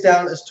few things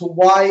down as to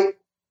why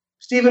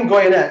Stephen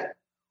Goyenet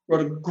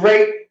wrote a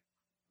great,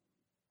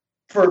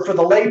 for the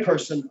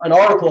layperson, an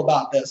article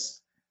about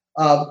this,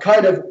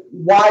 kind of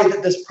why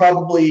that this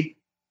probably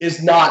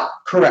is not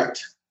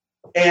correct.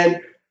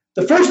 And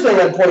the first thing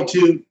I'd point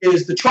to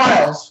is the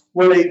trials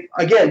where they,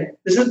 again,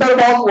 this is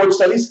metabolic ward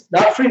studies,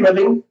 not free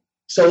living.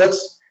 So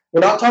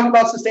we're not talking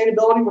about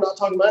sustainability. We're not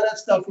talking about that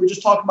stuff. We're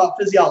just talking about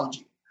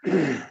physiology.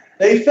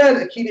 They fed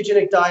a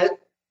ketogenic diet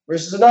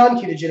versus a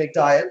non-ketogenic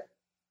diet.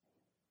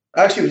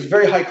 Actually, it was a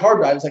very high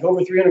carb diet. It was like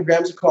over 300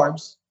 grams of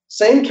carbs.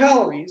 Same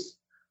calories.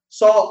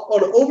 Saw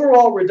an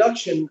overall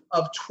reduction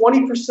of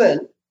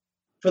 20%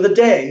 for the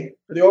day,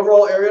 for the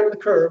overall area under the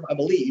curve, I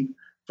believe,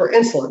 for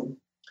insulin.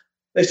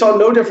 They saw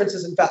no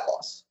differences in fat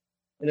loss.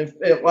 And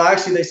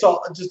actually, they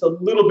saw just a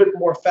little bit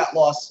more fat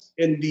loss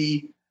in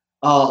the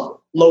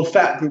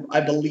low-fat group,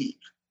 I believe.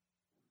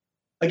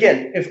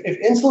 Again, if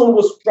insulin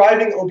was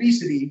driving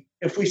obesity,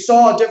 if we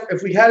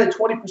had a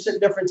 20%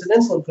 difference in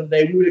insulin for the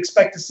day, we would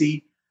expect to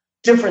see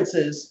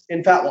differences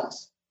in fat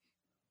loss.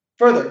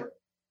 Further,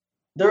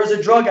 there is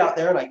a drug out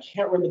there, and I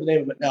can't remember the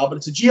name of it now, but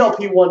it's a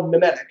GLP-1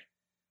 mimetic,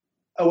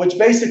 which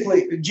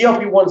basically,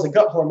 GLP-1 is a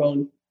gut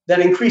hormone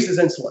that increases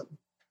insulin.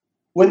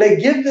 When they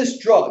give this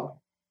drug,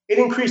 it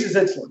increases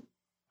insulin.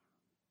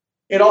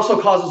 It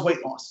also causes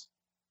weight loss.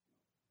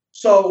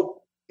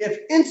 So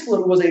if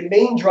insulin was a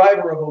main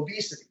driver of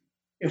obesity,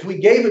 if we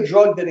gave a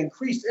drug that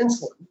increased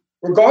insulin,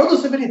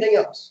 regardless of anything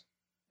else,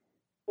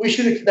 we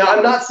should, now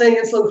I'm not saying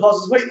insulin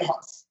causes weight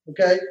loss,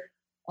 okay?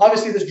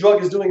 Obviously this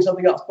drug is doing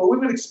something else, but we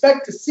would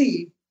expect to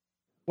see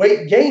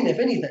weight gain, if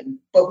anything,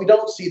 but we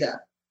don't see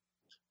that.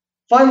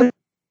 Finally,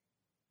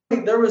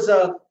 there was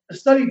a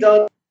study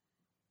done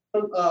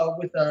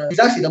it's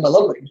actually done by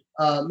Ludwig,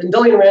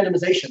 Mendelian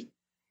randomization.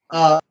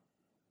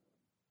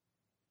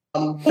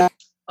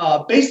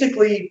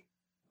 Basically,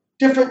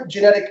 different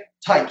genetic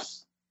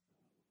types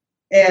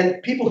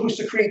and people who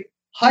secrete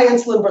high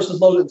insulin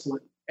versus low insulin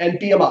and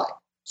BMI.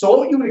 So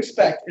what you would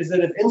expect is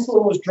that if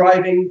insulin was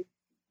driving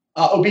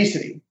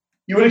obesity,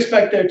 you would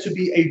expect there to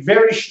be a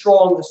very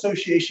strong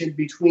association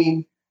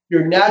between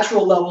your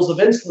natural levels of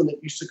insulin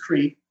that you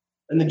secrete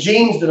and the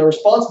genes that are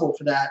responsible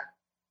for that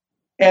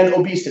and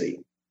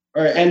obesity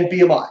and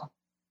BMI.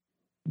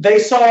 They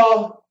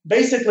saw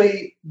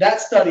basically that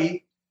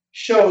study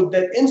showed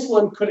that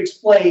insulin could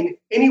explain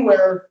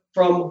anywhere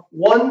from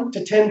 1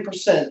 to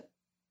 10%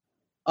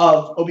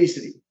 of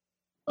obesity,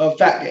 of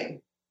fat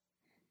gain,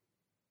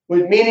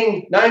 with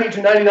meaning 90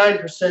 to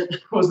 99%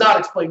 was not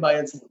explained by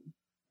insulin.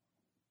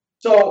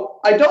 So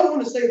I don't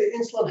want to say that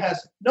insulin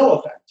has no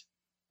effect.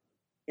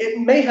 It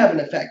may have an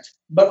effect,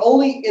 but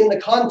only in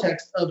the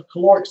context of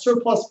caloric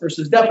surplus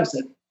versus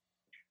deficit.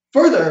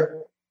 Further,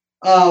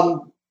 the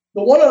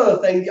one other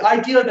thing, the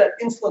idea that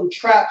insulin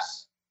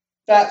traps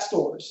fat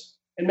stores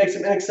and makes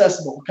them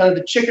inaccessible, kind of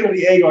the chicken or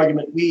the egg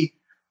argument. We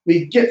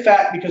get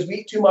fat because we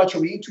eat too much, or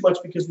we eat too much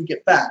because we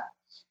get fat.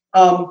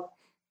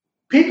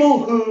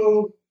 People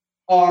who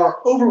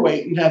are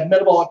overweight and have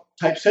metabolic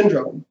type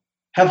syndrome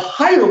have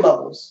higher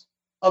levels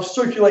of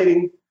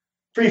circulating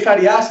free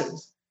fatty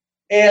acids.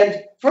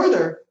 And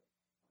further,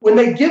 when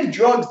they give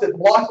drugs that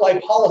block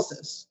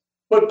lipolysis,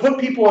 but put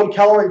people on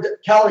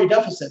calorie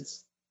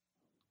deficits,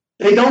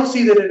 they don't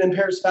see that it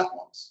impairs fat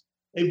loss.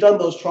 They've done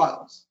those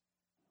trials.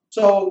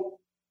 So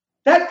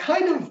that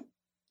kind of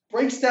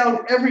breaks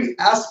down every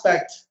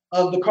aspect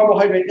of the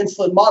carbohydrate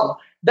insulin model.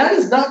 That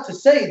is not to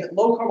say that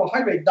low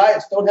carbohydrate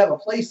diets don't have a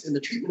place in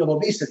the treatment of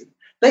obesity.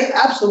 They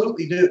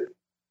absolutely do.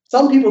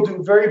 Some people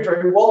do very,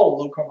 very well on a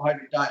low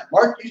carbohydrate diet.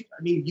 Mark,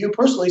 you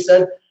personally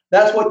said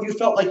that's what you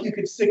felt like you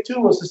could stick to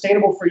and was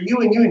sustainable for you,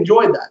 and you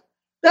enjoyed that.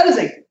 That is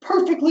a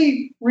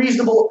perfectly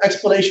reasonable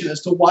explanation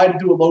as to why to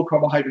do a low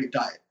carbohydrate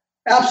diet.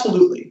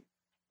 Absolutely.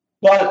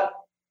 But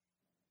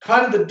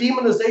kind of the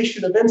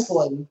demonization of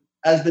insulin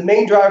as the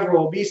main driver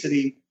of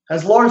obesity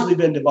has largely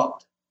been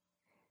debunked.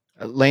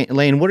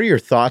 Layne, what are your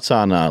thoughts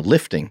on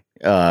lifting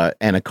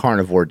and a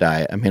carnivore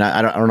diet? I mean,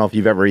 I don't know if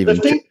you've ever I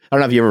don't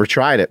know if you ever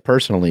tried it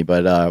personally,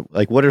 but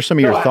like, what are some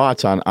of your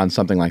thoughts on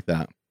something like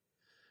that?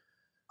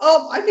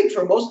 I think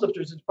for most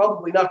lifters, it's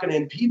probably not going to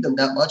impede them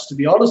that much, to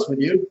be honest with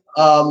you.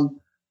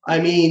 I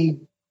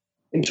mean,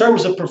 in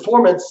terms of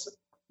performance,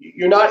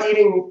 you're not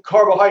eating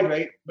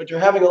carbohydrate, but you're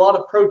having a lot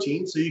of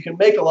protein, so you can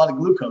make a lot of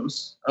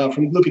glucose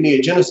from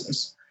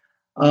gluconeogenesis.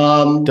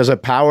 Does a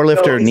power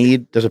lifter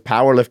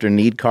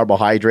need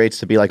carbohydrates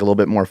to be like a little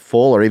bit more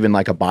full, or even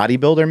like a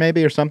bodybuilder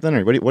maybe or something?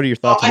 Or what are your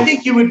thoughts? I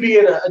think you would be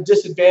at a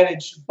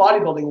disadvantage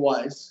bodybuilding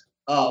wise,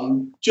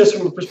 just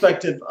from the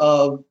perspective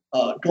of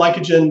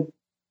glycogen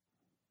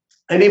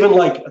and even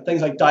like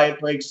things like diet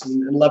breaks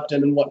and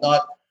leptin and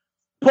whatnot.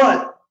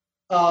 But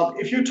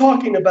if you're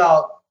talking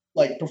about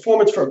like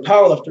performance for a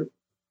powerlifter,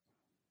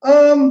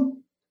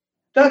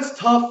 that's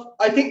tough.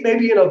 I think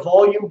maybe in a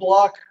volume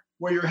block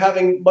where you're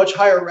having much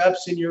higher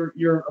reps and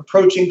you're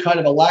approaching kind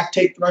of a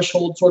lactate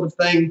threshold sort of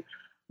thing,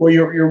 where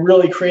you're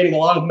really creating a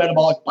lot of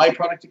metabolic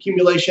byproduct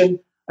accumulation.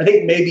 I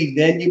think maybe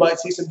then you might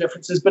see some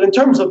differences. But in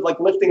terms of like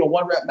lifting a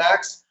 1 rep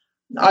max,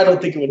 I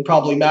don't think it would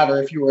probably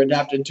matter if you were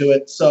adapted to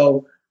it.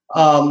 So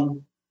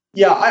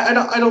yeah,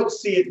 I don't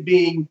see it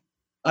being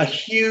a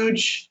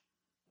huge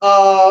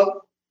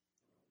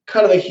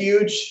kind of a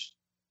huge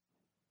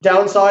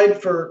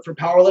downside for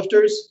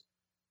powerlifters.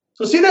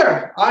 So see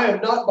there, I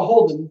am not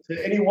beholden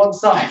to any one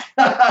side.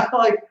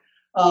 Like,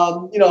 I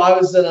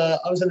was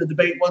in a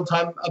debate one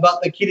time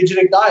about the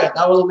ketogenic diet.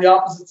 I was on the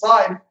opposite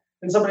side,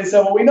 and somebody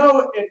said, "Well, we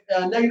know it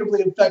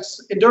negatively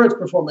affects endurance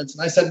performance."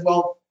 And I said,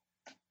 "Well,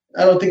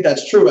 I don't think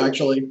that's true,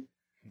 actually."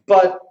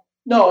 But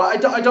no, I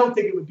don't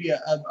think it would be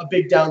a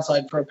big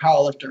downside for a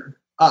powerlifter.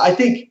 I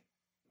think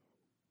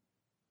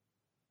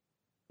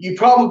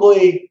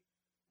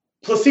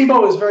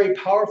placebo is very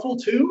powerful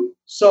too.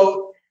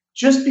 So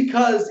just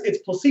because it's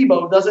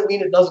placebo doesn't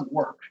mean it doesn't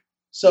work.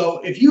 So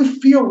if you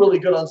feel really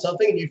good on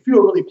something and you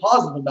feel really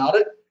positive about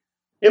it,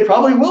 it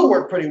probably will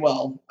work pretty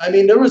well. I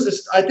mean, there was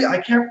this, I'm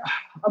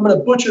going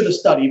to butcher the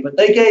study, but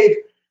they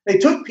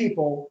took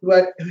people who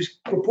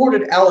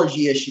reported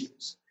allergy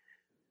issues.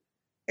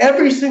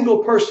 Every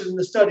single person in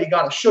the study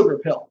got a sugar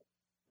pill.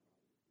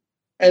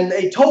 And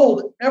they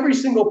told every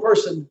single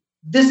person,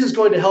 this is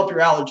going to help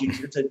your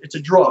allergies. It's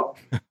a drug.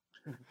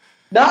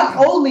 Not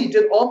only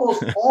did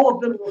almost all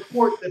of them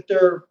report that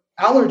their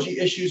allergy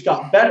issues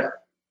got better,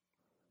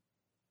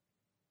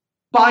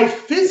 by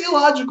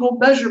physiological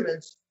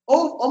measurements,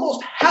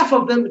 almost half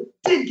of them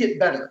did get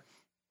better.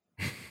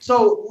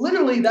 So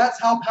literally,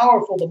 that's how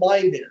powerful the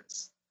mind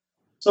is.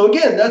 So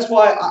again, that's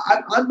why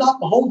I'm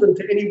not beholden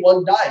to any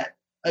one diet.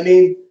 I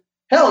mean,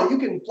 hell, you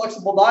can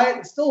flexible diet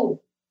and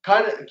still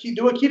kind of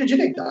do a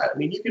ketogenic diet. I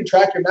mean, you can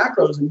track your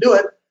macros and do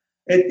it.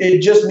 It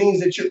just means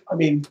that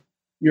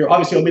you're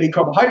obviously omitting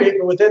carbohydrate,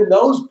 but within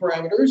those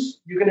parameters,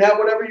 you can have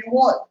whatever you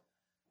want.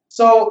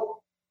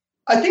 So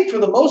I think for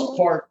the most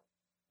part,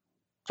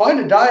 find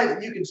a diet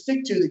that you can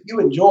stick to that you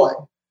enjoy.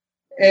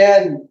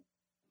 And,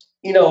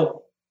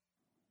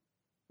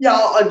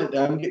 I'll end it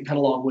there. I'm getting kind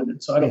of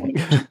long-winded, so I don't want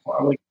to go too far.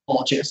 I want to give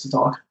Paul a chance to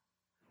talk.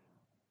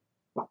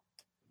 What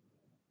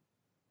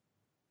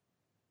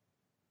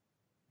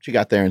you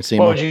got there, and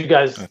What would you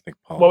guys?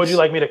 What would you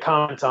like me to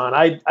comment on?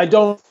 I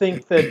don't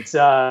think that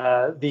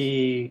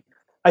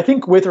I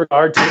think with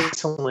regard to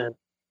insulin,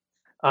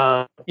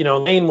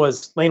 Layne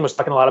was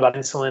talking a lot about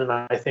insulin, and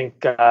I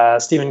think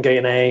Stephen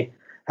Gainey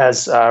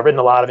has written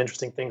a lot of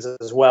interesting things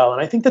as well.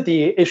 And I think that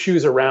the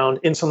issues around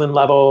insulin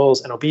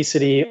levels and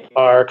obesity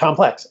are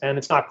complex, and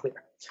it's not clear.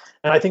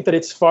 And I think that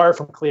it's far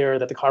from clear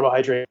that the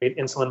carbohydrate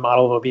insulin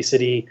model of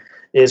obesity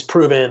is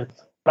proven.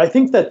 But I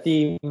think that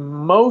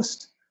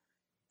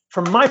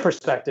from my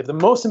perspective, the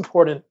most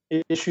important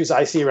issues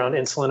I see around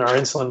insulin are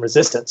insulin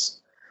resistance.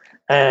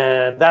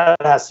 And that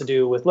has to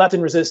do with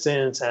leptin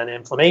resistance and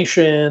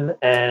inflammation.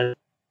 And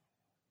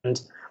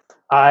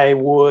I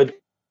would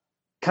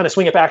kind of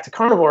swing it back to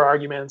carnivore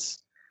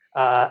arguments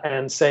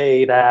and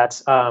say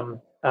that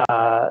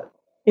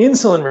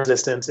insulin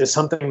resistance is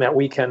something that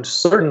we can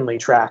certainly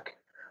track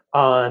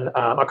on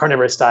a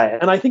carnivorous diet.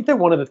 And I think that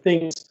one of the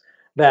things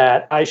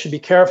that I should be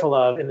careful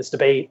of in this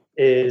debate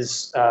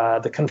is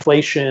the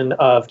conflation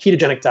of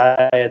ketogenic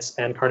diets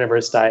and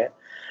carnivorous diet.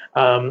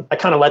 I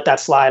kind of let that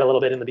slide a little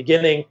bit in the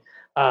beginning.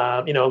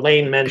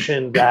 Layne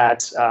mentioned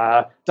that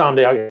Dom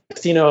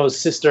DeAgostino's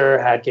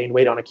sister had gained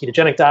weight on a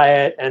ketogenic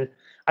diet. And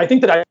I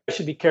think that I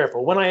should be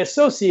careful. When I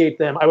associate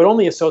them, I would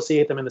only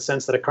associate them in the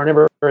sense that a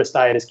carnivorous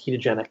diet is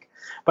ketogenic.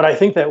 But I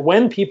think that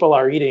when people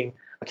are eating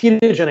a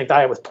ketogenic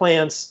diet with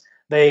plants,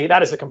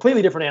 that is a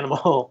completely different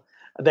animal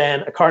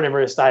than a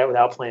carnivorous diet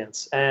without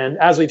plants. And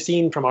as we've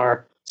seen from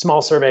our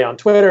small survey on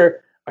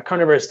Twitter, a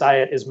carnivorous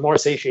diet is more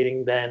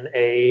satiating than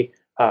a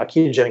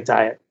ketogenic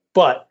diet.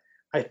 But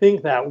I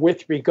think that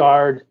with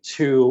regard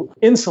to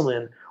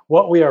insulin,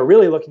 what we are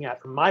really looking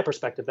at from my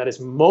perspective that is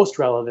most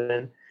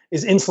relevant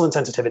is insulin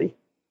sensitivity.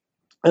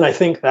 And I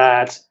think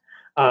that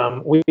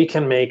we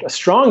can make a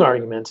strong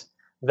argument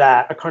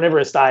that a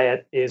carnivorous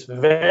diet is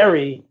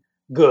very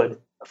good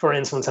for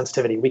insulin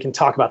sensitivity. We can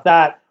talk about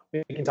that.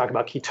 We can talk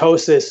about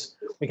ketosis.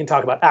 We can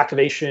talk about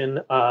activation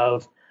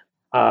of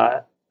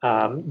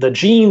the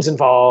genes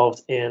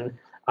involved in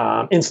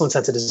insulin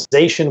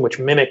sensitization, which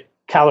mimic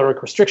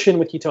caloric restriction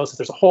with ketosis.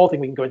 There's a whole thing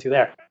we can go into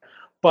there.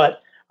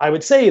 But I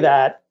would say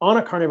that on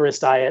a carnivorous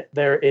diet,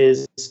 there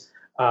is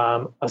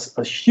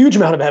a huge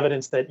amount of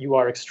evidence that you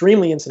are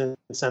extremely insulin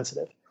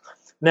sensitive.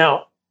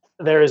 Now,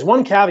 there is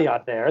one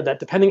caveat there that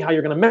depending how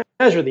you're going to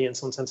measure the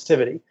insulin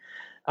sensitivity,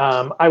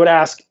 I would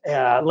ask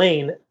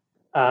Layne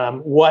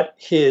what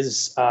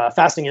his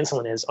fasting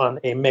insulin is on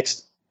a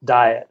mixed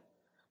diet.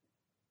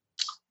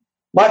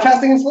 My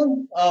fasting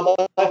insulin?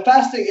 My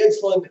fasting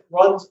insulin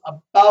runs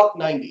about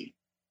 90.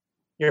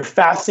 Your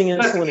fasting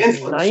insulin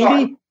is 90?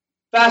 Sorry.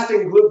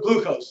 Fasting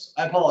glucose.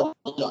 I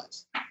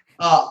apologize.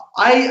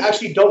 I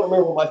actually don't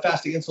remember what my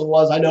fasting insulin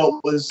was. I know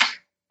it was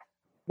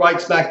right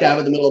smack dab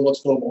in the middle of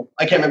what's normal.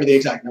 I can't remember the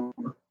exact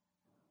number.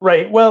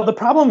 Right. Well, the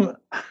problem,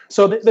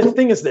 so the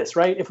thing is this,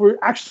 right? If we're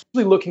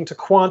actually looking to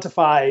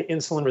quantify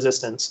insulin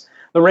resistance,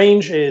 the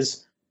range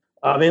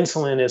of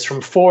insulin is from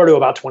 4 to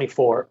about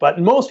 24. But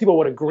most people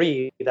would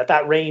agree that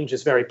that range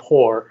is very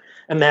poor,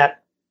 and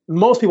that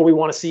most people we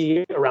want to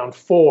see around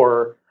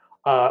 4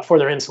 for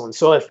their insulin.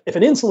 So if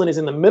an insulin is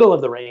in the middle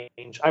of the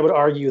range, I would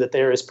argue that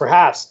there is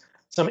perhaps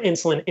some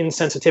insulin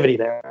insensitivity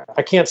there.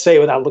 I can't say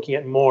without looking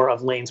at more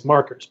of Layne's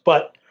markers.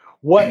 But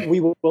what we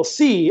will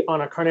see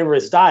on a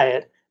carnivorous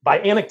diet, by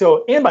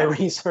anecdote and by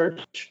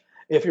research,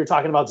 if you're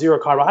talking about zero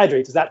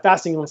carbohydrates, is that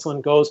fasting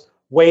insulin goes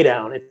way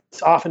down.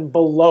 It's often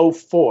below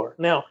 4.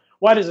 Now,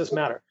 why does this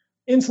matter?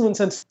 Insulin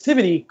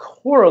sensitivity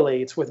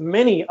correlates with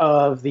many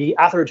of the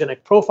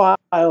atherogenic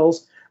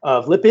profiles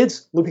of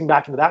lipids, looping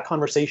back into that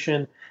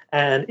conversation.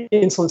 And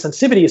insulin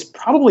sensitivity is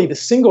probably the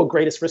single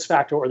greatest risk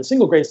factor or the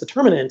single greatest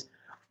determinant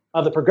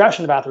of the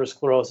progression of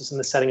atherosclerosis in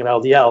the setting of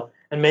LDL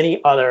and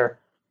many other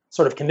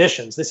sort of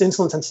conditions. This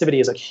insulin sensitivity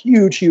is a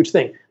huge, huge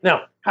thing.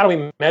 Now, how do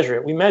we measure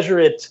it? We measure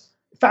it,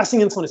 fasting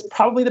insulin is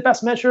probably the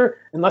best measure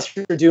unless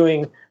you're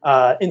doing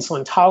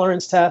insulin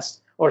tolerance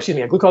test, or excuse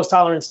me, a glucose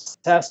tolerance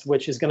test,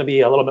 which is going to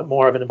be a little bit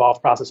more of an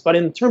involved process. But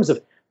in terms of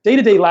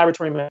day-to-day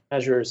laboratory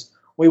measures,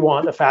 we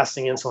want a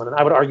fasting insulin. And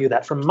I would argue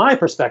that from my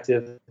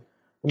perspective,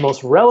 the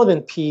most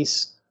relevant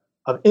piece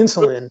of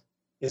insulin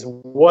is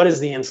what is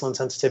the insulin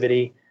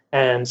sensitivity.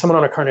 And someone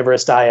on a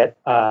carnivorous diet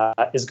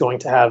is going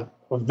to have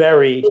a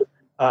very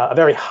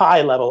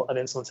high level of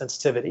insulin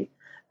sensitivity.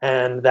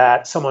 And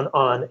that someone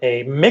on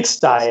a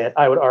mixed diet,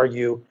 I would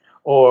argue,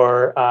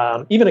 or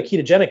even a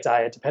ketogenic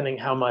diet, depending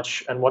how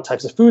much and what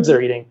types of foods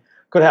they're eating,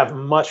 could have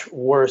much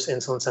worse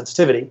insulin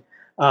sensitivity.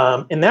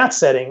 In that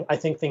setting, I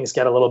think things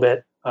get a little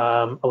bit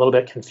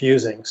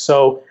confusing.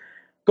 So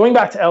going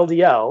back to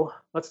LDL,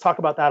 let's talk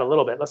about that a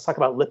little bit. Let's talk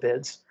about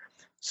lipids.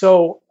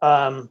 So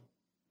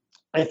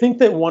I think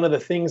that one of the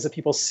things that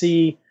people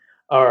see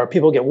or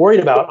people get worried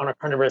about on a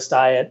carnivorous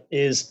diet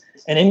is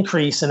an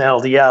increase in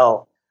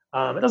LDL.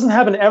 It doesn't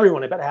happen to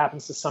everyone, but it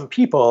happens to some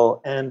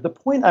people. And the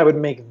point I would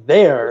make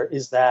there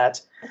is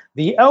that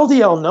the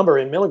LDL number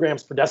in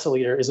milligrams per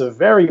deciliter is a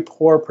very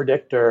poor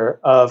predictor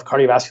of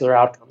cardiovascular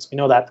outcomes. We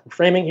know that from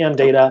Framingham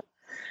data.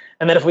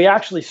 And that if we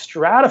actually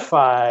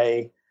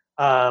stratify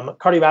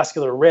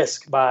cardiovascular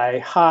risk by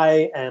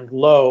high and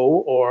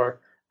low, or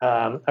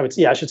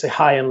I should say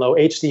high and low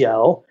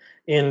HDL,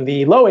 in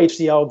the low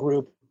HDL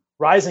group,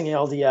 rising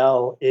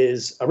LDL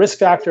is a risk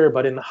factor,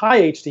 but in the high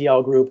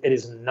HDL group, it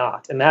is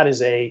not. And that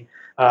is a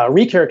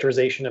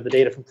recharacterization of the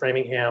data from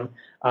Framingham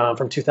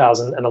from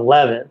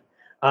 2011.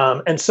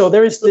 And so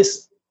there is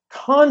this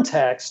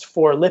context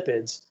for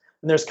lipids,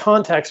 and there's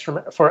context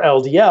for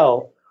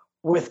LDL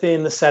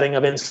within the setting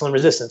of insulin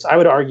resistance. I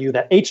would argue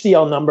that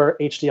HDL number,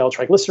 HDL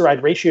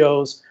triglyceride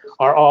ratios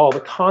are all the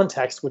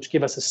context which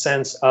give us a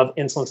sense of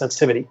insulin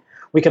sensitivity.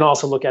 We can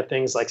also look at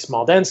things like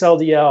small dense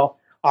LDL,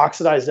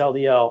 oxidized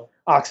LDL,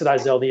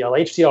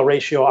 HDL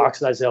ratio,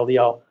 oxidized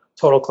LDL,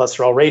 total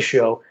cholesterol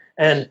ratio.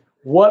 And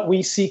what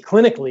we see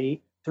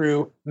clinically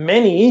through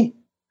many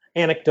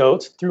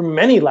anecdotes, through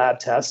many lab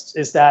tests,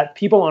 is that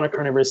people on a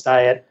carnivorous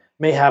diet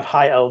may have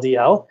high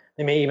LDL.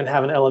 They may even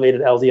have an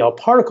elevated LDL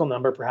particle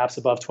number, perhaps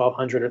above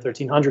 1,200 or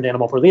 1,300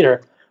 nanomole per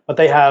liter, but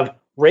they have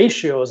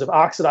ratios of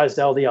oxidized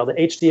LDL to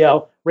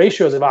HDL,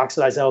 ratios of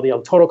oxidized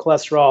LDL to total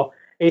cholesterol,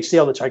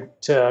 HDL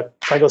to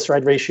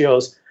triglyceride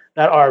ratios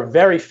that are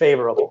very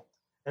favorable.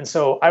 And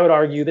so I would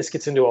argue this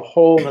gets into a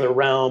whole other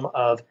realm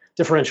of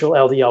differential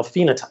LDL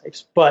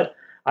phenotypes. But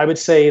I would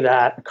say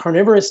that a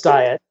carnivorous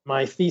diet,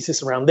 my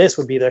thesis around this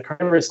would be that a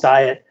carnivorous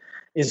diet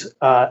is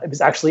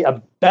actually a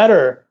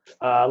better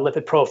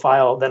lipid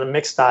profile than a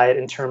mixed diet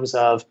in terms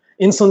of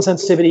insulin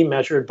sensitivity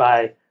measured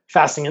by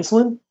fasting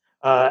insulin,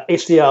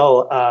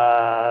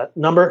 HDL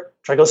number,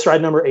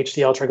 triglyceride number,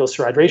 HDL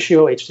triglyceride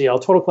ratio, HDL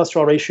total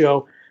cholesterol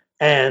ratio,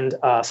 and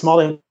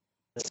small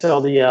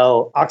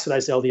LDL,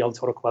 oxidized LDL,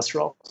 total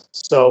cholesterol.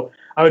 So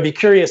I would be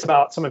curious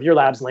about some of your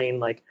labs, Layne,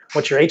 like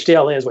what your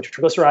HDL is, what your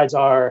triglycerides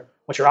are,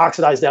 what your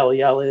oxidized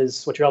LDL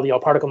is, what your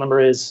LDL particle number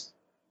is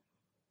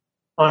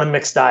on a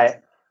mixed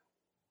diet.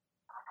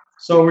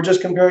 So we're just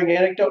comparing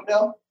anecdote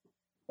now?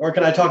 Or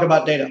can I talk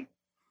about data?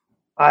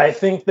 I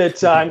think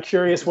that I'm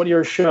curious what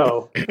yours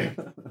show.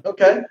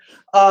 Okay.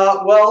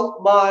 Well,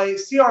 my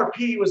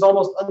CRP was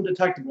almost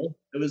undetectable.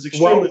 It was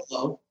extremely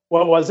low.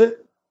 What was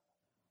it?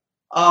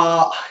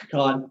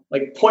 God,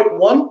 like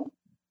 0.1?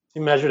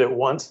 You measured it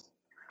once?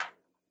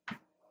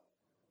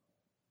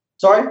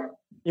 Sorry?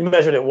 You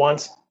measured it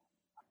once?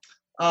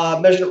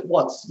 Measured it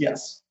once,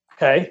 yes.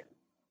 Okay.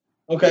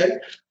 Okay.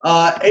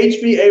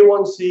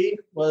 HbA1c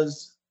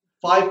was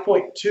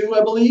 5.2,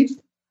 I believe.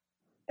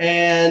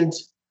 And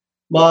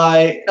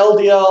my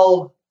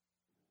LDL,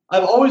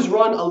 I've always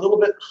run a little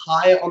bit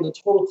high on the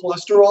total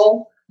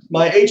cholesterol.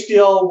 My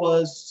HDL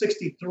was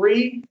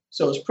 63,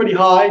 so it's pretty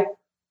high.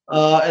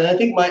 And I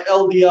think my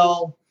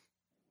LDL,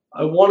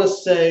 I want to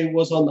say,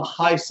 was on the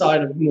high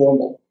side of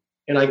normal.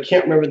 And I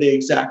can't remember the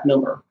exact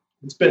number.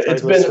 It's been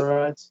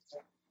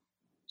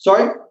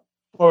sorry?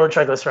 Or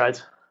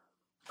triglycerides?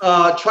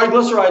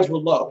 Triglycerides were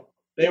low.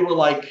 They were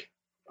like,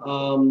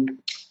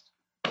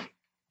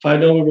 if I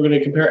know we were going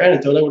to compare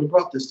anecdote, I would have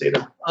brought this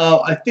data.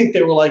 I think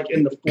they were like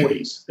in the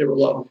 40s. They were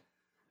low.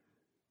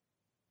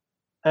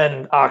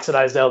 And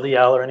oxidized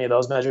LDL or any of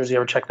those measures, you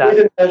ever check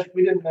that?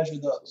 We didn't measure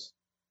those.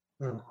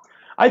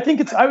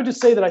 I would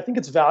just say that I think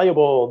it's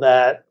valuable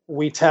that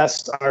we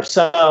test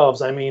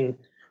ourselves. I mean,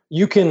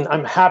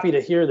 I'm happy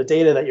to hear the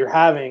data that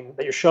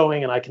you're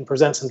showing, and I can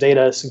present some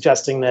data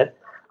suggesting that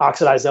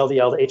oxidized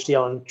LDL to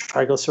HDL and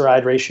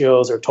triglyceride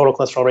ratios or total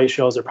cholesterol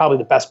ratios are probably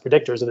the best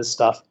predictors of this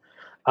stuff.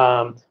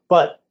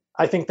 But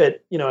I think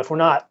that, if we're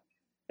not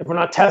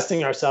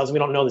testing ourselves, we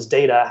don't know this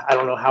data, I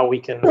don't know how we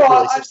can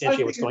really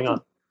substantiate what's going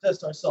on.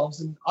 Test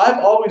ourselves, and I've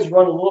always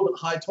run a little bit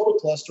high total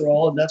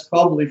cholesterol, and that's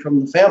probably from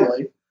the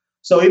family.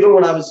 So even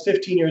when I was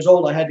 15 years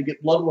old, I had to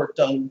get blood work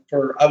done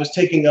I was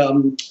taking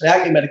an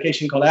acne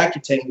medication called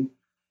Accutane,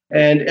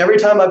 and every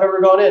time I've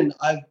ever gone in,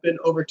 I've been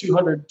over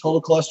 200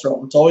 total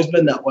cholesterol. It's always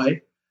been that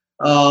way.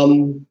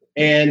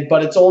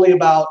 But it's only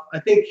about, I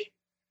think,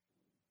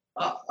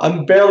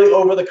 I'm barely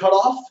over the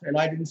cutoff, and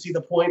I didn't see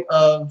the point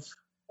of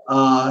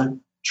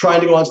trying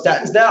to go on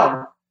statins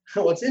now.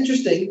 What's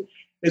interesting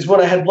is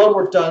when I had blood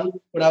work done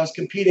when I was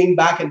competing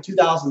back in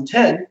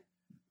 2010,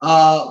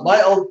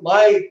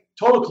 my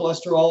total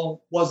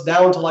cholesterol was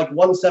down to like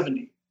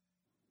 170.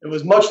 It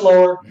was much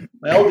lower.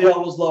 My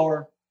LDL was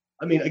lower.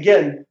 I mean,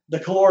 again, the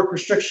caloric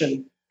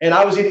restriction, and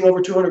I was eating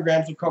over 200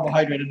 grams of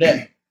carbohydrate a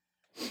day.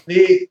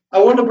 I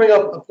wanted to bring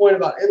up a point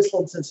about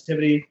insulin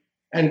sensitivity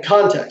and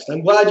context.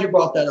 I'm glad you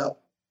brought that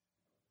up.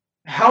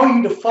 How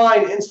you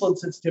define insulin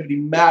sensitivity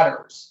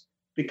matters,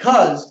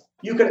 because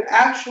you can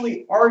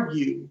actually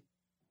argue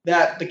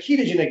that the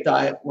ketogenic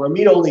diet or a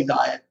meat-only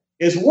diet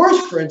is worse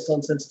for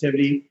insulin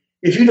sensitivity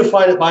if you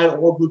define it by an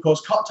oral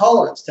glucose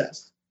tolerance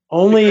test.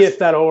 Only if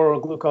that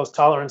oral glucose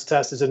tolerance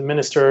test is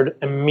administered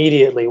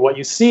immediately. What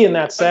you see in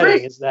that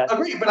setting is that.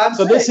 Agree, but I'm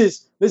so saying,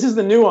 this is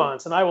the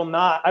nuance, and I will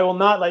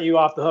not let you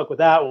off the hook with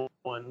that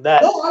one.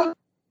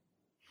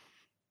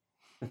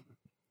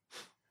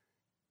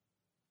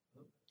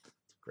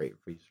 Great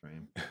freeze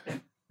frame.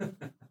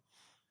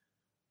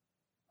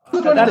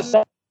 That is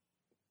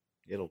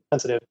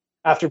sensitive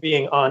after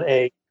being on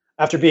a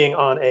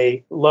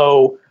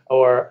low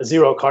or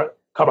zero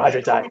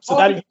carbohydrate diet. So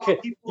that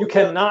you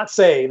cannot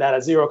say that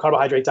a zero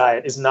carbohydrate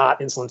diet is not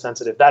insulin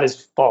sensitive. That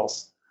is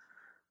false.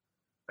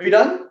 Are you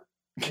done?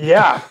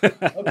 Yeah.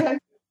 Okay.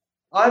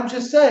 I'm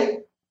just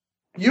saying,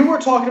 you were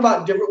talking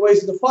about different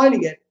ways of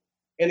defining it.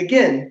 And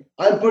again,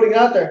 I'm putting it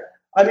out there.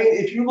 I mean,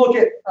 if you look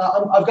at,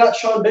 I've got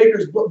Sean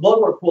Baker's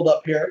blood work pulled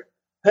up here.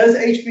 His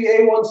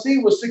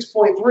HbA1c was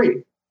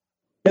 6.3.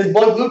 His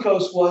blood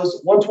glucose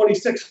was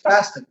 126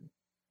 fasting.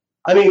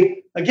 I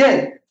mean,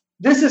 again,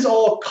 this is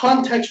all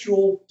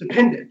contextual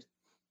dependent,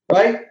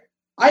 right?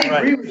 I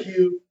agree with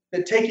you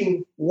that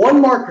taking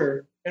one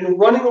marker and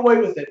running away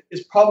with it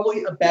is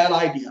probably a bad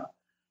idea.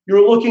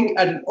 You're looking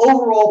at an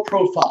overall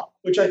profile,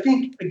 which I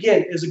think,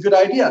 again, is a good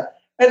idea.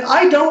 And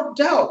I don't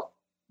doubt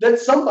that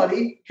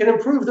somebody can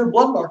improve their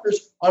blood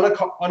markers on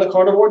a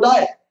carnivore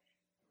diet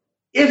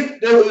if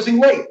they're losing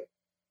weight.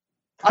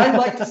 I'd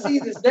like to see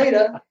this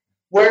data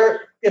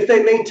where if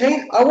they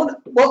maintain,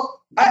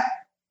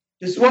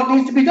 this is what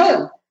needs to be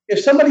done. If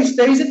somebody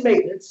stays at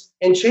maintenance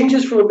and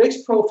changes from a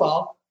mixed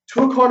profile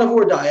to a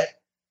carnivore diet,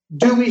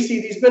 do we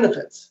see these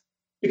benefits?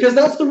 Because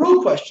that's the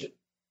real question.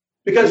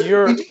 Because we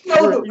do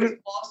know that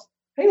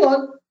weight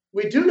loss,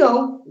 we do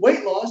know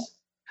weight loss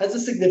has a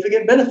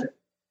significant benefit.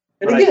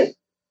 And again,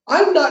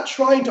 I'm not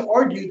trying to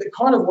argue that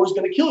carnivore is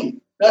going to kill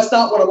you. That's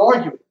not what I'm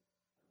arguing.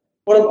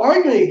 What I'm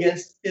arguing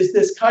against is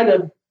this kind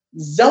of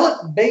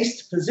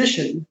zealot-based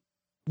position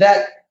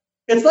that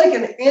it's like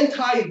an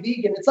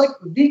anti-vegan, it's like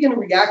vegan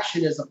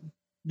reactionism,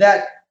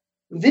 that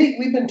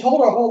we've been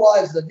told our whole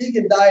lives that the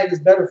vegan diet is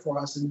better for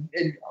us and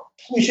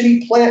we should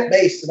eat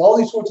plant-based and all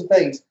these sorts of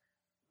things.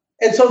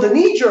 And so the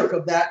knee-jerk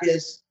of that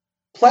is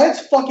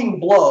plants fucking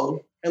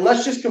blow and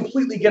let's just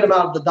completely get them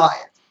out of the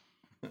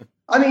diet.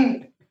 I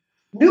mean,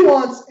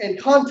 nuance and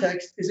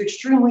context is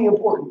extremely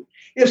important.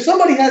 If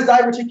somebody has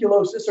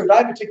diverticulosis or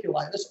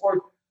diverticulitis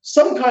or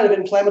some kind of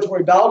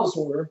inflammatory bowel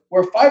disorder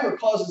where fiber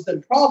causes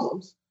them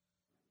problems,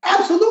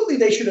 absolutely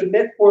they should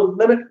omit or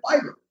limit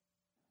fiber.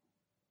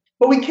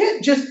 But we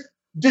can't just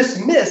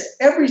dismiss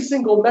every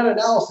single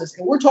meta-analysis,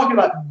 and we're talking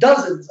about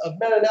dozens of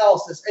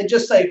meta-analysis, and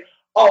just say,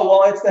 oh,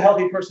 well, it's the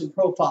healthy person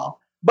profile.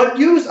 But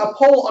use a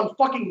poll on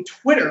fucking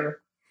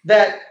Twitter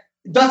that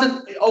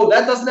doesn't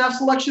have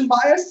selection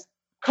bias?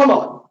 Come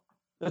on.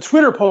 The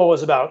Twitter poll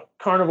was about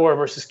carnivore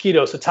versus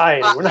keto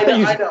satiety. We're not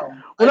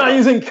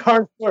using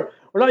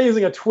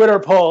a Twitter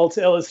poll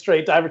to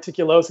illustrate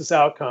diverticulosis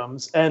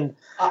outcomes. And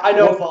I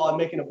know, Paul, I'm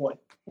making a point.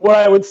 What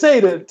I would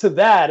say to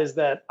that is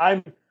that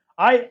I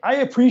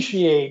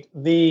appreciate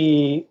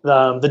the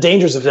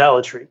dangers of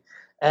zealotry,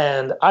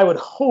 and I would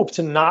hope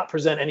to not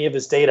present any of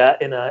this data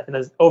in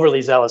an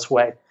overly zealous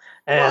way.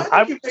 And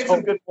I think you made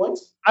some good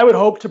points. I would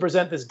hope to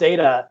present this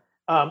data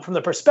from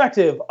the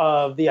perspective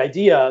of the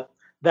idea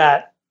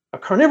that a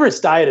carnivorous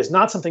diet is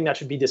not something that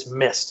should be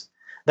dismissed,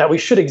 that we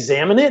should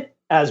examine it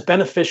as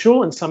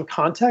beneficial in some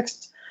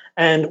contexts,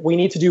 and we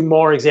need to do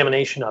more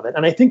examination of it.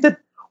 And I think that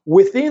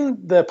within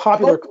the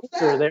popular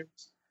culture, there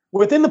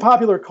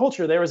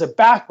is a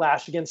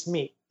backlash against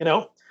meat.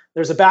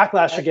 There's a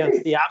backlash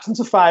against the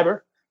absence of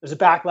fiber. There's a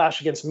backlash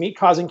against meat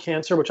causing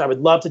cancer, which I would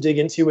love to dig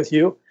into with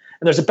you.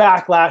 And there's a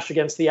backlash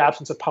against the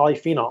absence of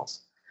polyphenols.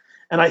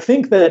 And I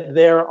think that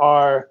there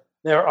are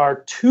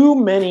too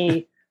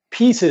many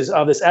pieces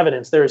of this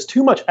evidence. There is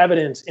too much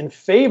evidence in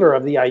favor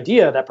of the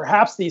idea that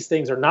perhaps these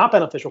things are not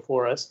beneficial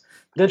for us,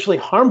 potentially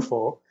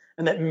harmful,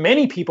 and that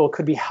many people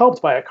could be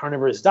helped by a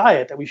carnivorous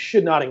diet, that we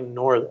should not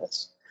ignore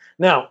this.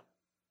 Now,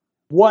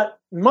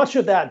 much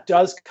of that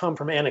does come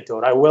from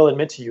anecdote. I will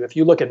admit to you, if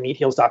you look at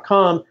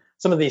meatheals.com,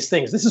 some of these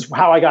things, this is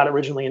how I got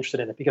originally interested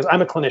in it, because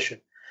I'm a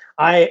clinician.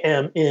 I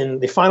am in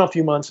the final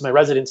few months of my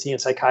residency in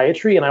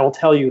psychiatry, and I will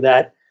tell you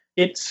that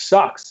it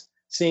sucks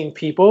seeing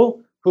people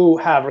who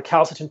have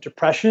recalcitrant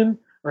depression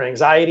or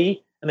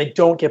anxiety, and they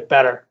don't get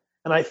better.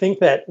 And I think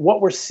that what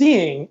we're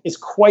seeing is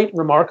quite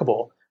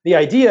remarkable. The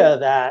idea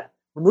that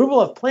removal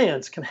of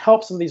plants can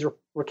help some of these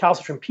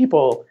recalcitrant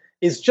people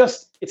is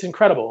it's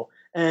incredible.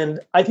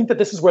 And I think that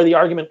this is where the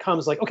argument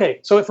comes, like,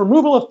 okay, so if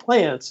removal of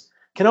plants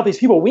can help these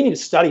people, we need to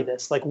study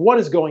this. Like, what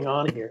is going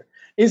on here?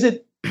 Is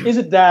it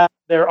that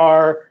there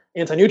are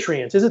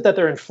anti-nutrients? Is it that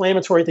there are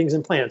inflammatory things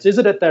in plants? Is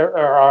it that there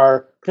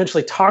are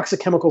potentially toxic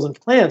chemicals in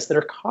plants that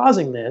are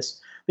causing this?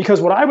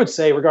 Because what I would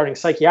say regarding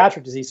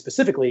psychiatric disease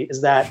specifically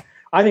is that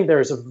I think there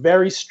is a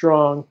very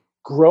strong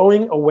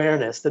growing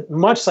awareness that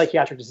much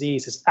psychiatric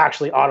disease is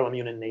actually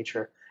autoimmune in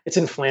nature. It's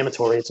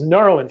inflammatory, it's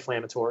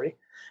neuroinflammatory,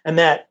 and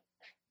that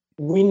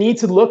we need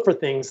to look for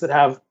things that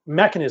have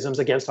mechanisms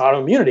against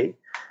autoimmunity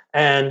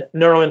and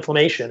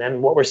neuroinflammation.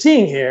 And what we're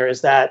seeing here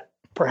is that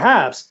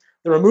perhaps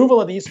the removal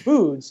of these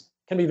foods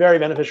can be very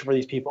beneficial for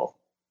these people.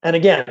 And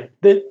again,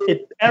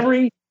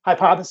 every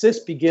hypothesis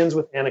begins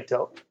with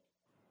anecdote.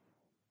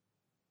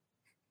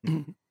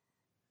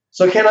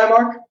 So can I,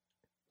 Mark?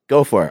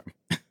 Go for it.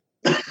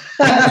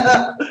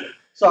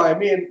 Sorry,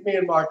 me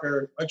and Mark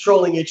are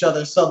trolling each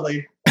other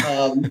subtly.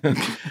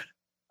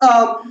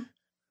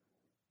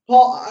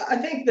 Paul, I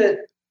think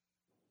that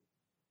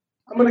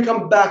I'm going to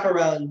come back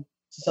around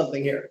to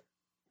something here.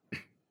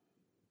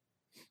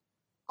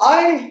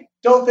 I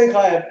don't think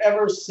I have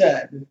ever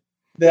said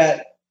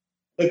that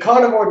the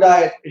carnivore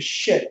diet is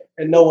shit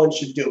and no one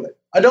should do it.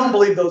 I don't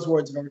believe those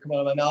words have ever come out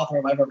of my mouth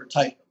or I've ever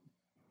typed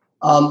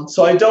them.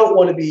 So I don't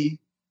want to be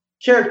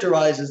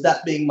characterized as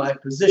that being my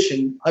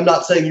position. I'm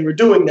not saying you were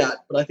doing that,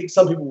 but I think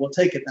some people will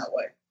take it that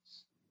way.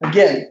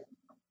 Again,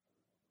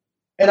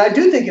 and I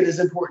do think it is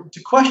important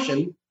to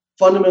question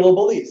fundamental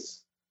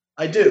beliefs.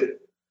 I do.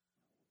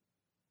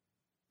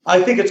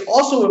 I think it's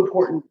also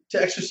important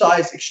to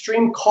exercise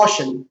extreme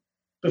caution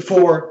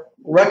before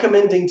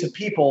recommending to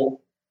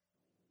people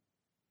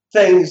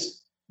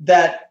things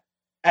that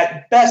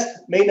at best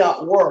may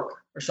not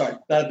work, or sorry,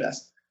 not at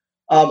best,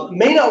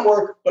 may not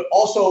work, but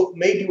also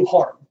may do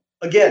harm.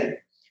 Again,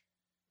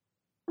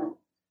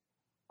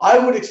 I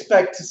would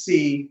expect to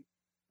see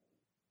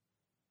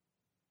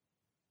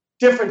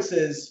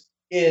differences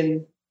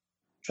in,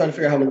 trying to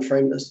figure out how I'm going to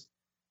frame this.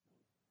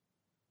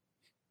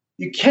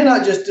 You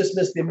cannot just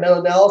dismiss the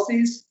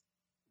meta-analyses.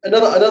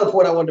 Another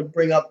point I wanted to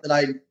bring up that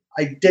I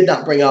did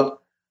not bring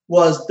up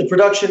was the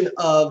production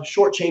of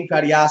short-chain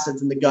fatty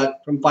acids in the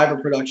gut from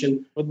fiber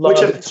production, which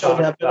have been shown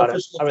to have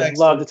beneficial effects. I would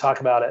love to talk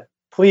about it.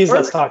 Please,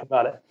 Perfect. Let's talk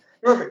about it.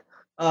 Perfect.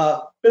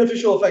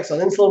 Beneficial effects on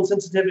insulin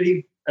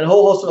sensitivity and a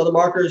whole host of other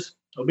markers,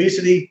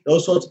 obesity,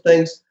 those sorts of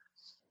things.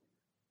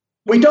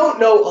 We don't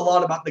know a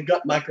lot about the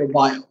gut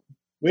microbiome.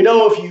 We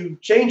know if you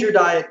change your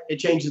diet, it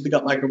changes the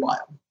gut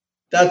microbiome.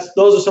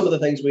 Those are some of the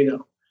things we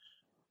know.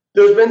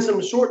 There's been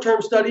some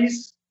short-term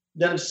studies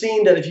that have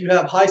seen that if you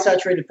have high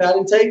saturated fat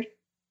intake,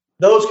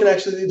 those can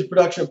actually lead to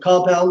production of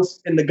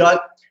compounds in the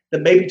gut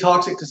that may be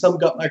toxic to some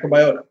gut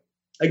microbiota.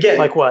 Again,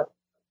 like what?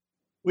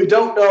 We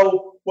don't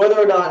know whether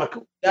or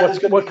not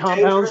what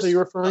compounds are you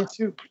referring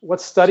to?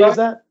 What study is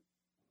that?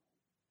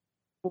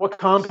 What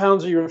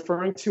compounds are you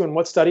referring to, and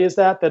what study is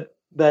that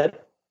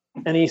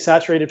any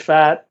saturated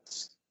fat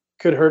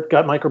could hurt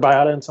gut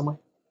microbiota in some way?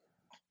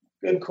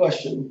 Good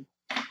question.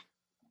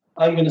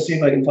 I'm going to see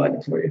if I can find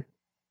it for you.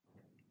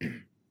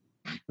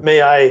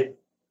 May I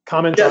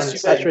comment on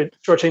saturated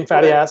short-chain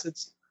fatty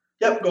acids?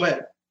 Yep, go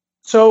ahead.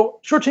 So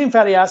short-chain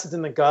fatty acids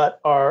in the gut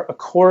are a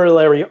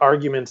corollary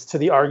argument to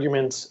the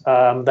argument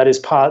that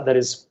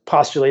is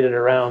postulated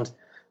around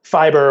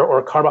fiber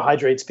or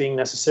carbohydrates being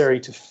necessary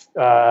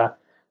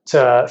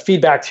to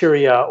feed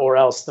bacteria, or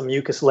else the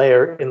mucus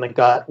layer in the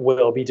gut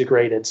will be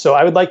degraded. So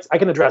I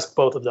can address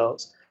both of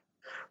those.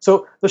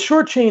 So the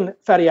short-chain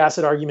fatty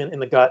acid argument in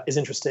the gut is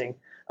interesting.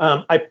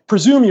 I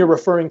presume you're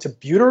referring to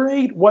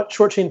butyrate. What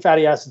short-chain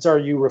fatty acids are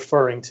you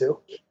referring to?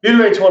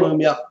 Butyrate's one of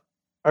them, yeah.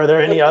 Are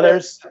there any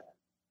others?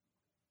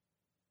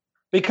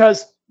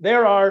 Because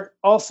there are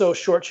also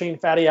short-chain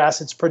fatty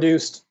acids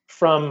produced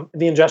from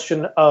the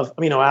ingestion of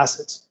amino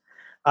acids.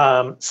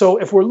 So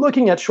if we're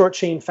looking at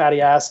short-chain fatty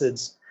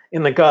acids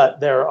in the gut,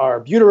 there are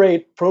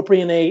butyrate,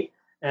 propionate,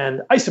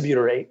 and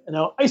isobutyrate.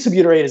 Now,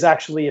 isobutyrate is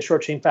actually a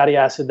short-chain fatty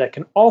acid that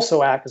can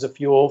also act as a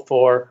fuel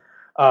for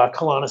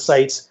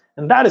colonocytes,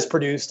 and that is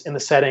produced in the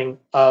setting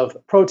of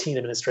protein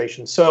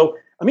administration. So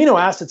amino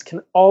acids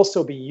can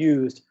also be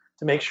used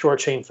to make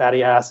short-chain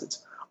fatty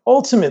acids.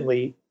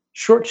 Ultimately,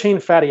 short-chain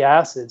fatty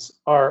acids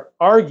are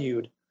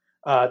argued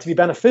to be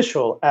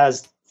beneficial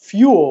as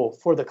fuel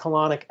for the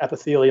colonic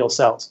epithelial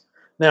cells.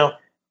 Now,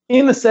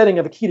 in the setting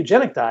of a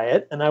ketogenic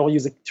diet, and I will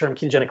use the term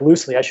ketogenic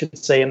loosely, I should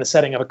say in the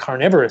setting of a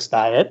carnivorous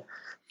diet,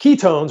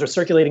 ketones are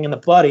circulating in the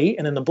body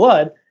and in the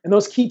blood, and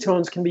those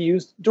ketones can be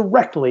used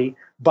directly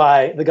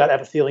by the gut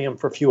epithelium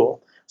for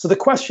fuel. So the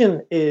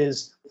question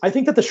is, I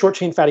think that the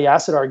short-chain fatty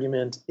acid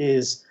argument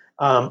is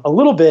a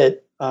little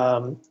bit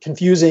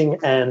confusing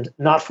and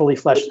not fully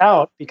fleshed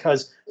out,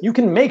 because you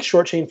can make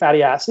short-chain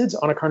fatty acids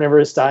on a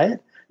carnivorous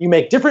diet. You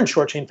make different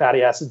short-chain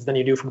fatty acids than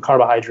you do from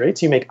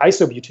carbohydrates. You make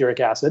isobutyric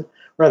acid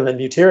rather than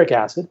butyric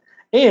acid.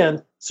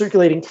 And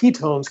circulating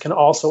ketones can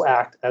also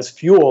act as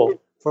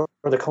fuel for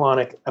the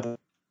colonic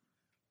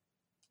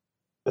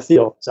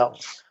epithelial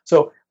cells.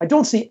 So I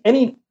don't see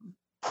any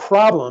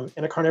problem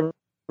in a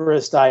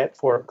carnivorous diet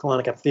for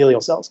colonic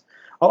epithelial cells.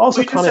 I'll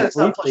also comment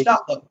briefly.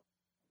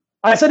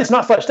 I said it's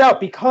not fleshed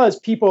out because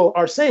people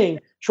are saying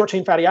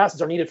short-chain fatty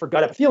acids are needed for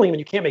gut epithelium and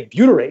you can't make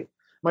butyrate.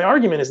 My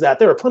argument is that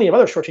there are plenty of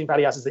other short-chain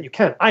fatty acids that you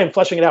can. I am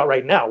fleshing it out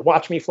right now.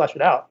 Watch me flesh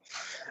it out.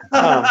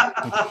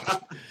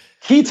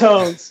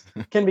 Ketones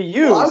can be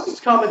used. Well, I was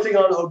just commenting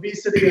on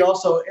obesity and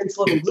also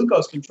insulin and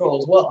glucose control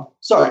as well.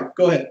 Sorry,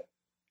 go ahead.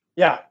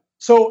 Yeah.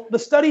 So the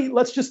study,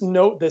 let's just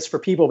note this for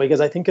people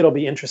because I think it'll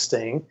be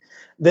interesting.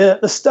 The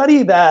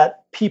study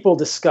that people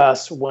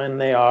discuss when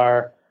they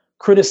are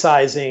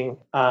criticizing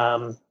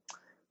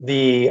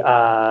the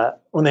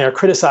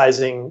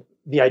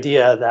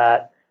idea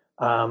that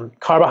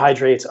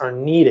carbohydrates are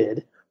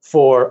needed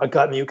for a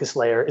gut mucus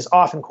layer is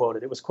often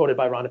quoted. It was quoted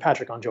by Rhonda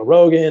Patrick on Joe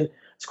Rogan.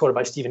 It's quoted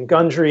by Stephen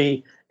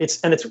Gundry.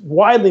 It's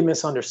widely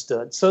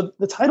misunderstood. So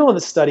the title of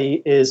the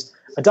study is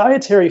 "A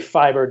Dietary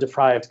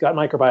Fiber-Deprived Gut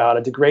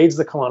Microbiota Degrades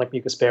the Colonic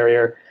Mucus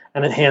Barrier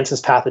and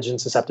Enhances Pathogen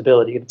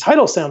Susceptibility." The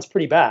title sounds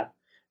pretty bad.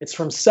 It's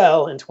from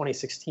Cell in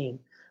 2016.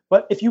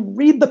 But if you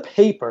read the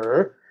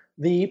paper,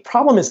 the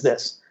problem is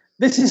this.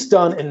 This is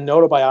done in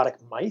gnotobiotic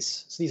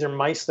mice. So these are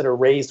mice that are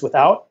raised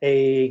without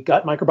a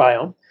gut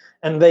microbiome,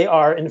 and they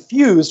are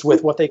infused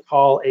with what they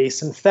call a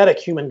synthetic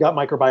human gut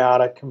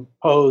microbiota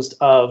composed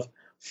of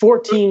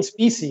 14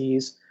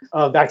 species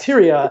of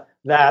bacteria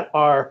that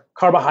are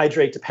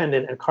carbohydrate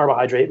dependent and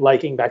carbohydrate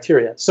liking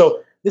bacteria.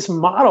 So this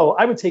model,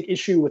 I would take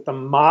issue with the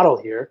model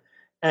here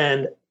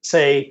and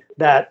say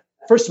that,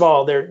 first of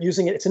all, they're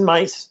using it, it's in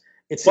mice.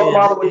 What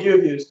model would you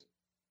have used?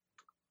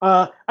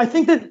 I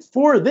think that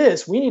for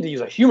this, we need to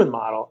use a human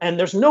model, and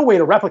there's no way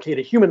to replicate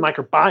a human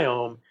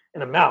microbiome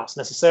in a mouse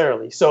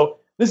necessarily. So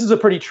this is a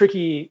pretty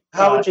tricky.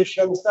 How would you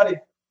show the study?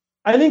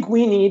 I think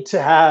we need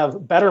to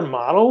have better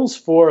models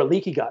for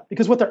leaky gut,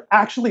 because what they're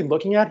actually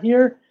looking at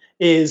here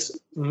is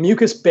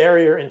mucus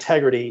barrier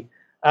integrity,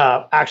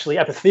 actually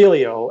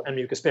epithelial and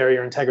mucus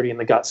barrier integrity in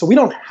the gut. So we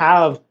don't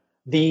have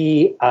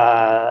the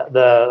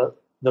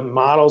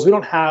models. We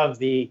don't have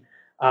the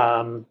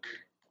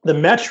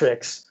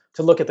metrics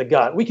to look at the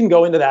gut. We can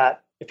go into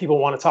that if people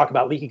want to talk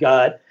about leaky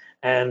gut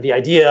and the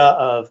idea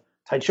of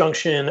tight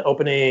junction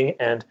opening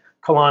and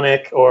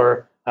colonic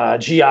or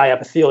GI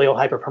epithelial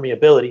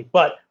hyperpermeability.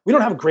 But we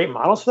don't have great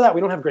models for that. We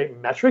don't have great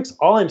metrics.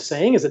 All I'm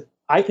saying is that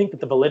I think that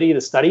the validity of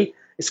the study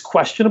is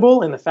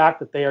questionable in the fact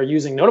that they are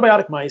using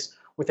gnotobiotic mice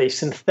with a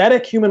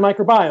synthetic human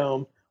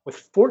microbiome with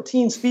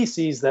 14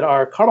 species that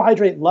are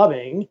carbohydrate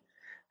loving.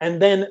 And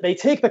then they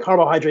take the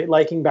carbohydrate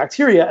liking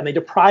bacteria and they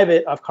deprive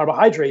it of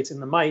carbohydrates in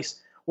the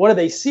mice. What do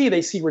they see?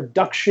 They see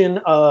reduction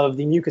of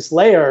the mucus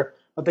layer,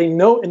 but they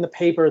note in the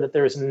paper that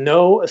there is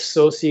no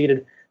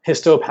associated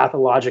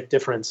histopathologic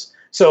difference.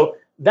 So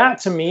that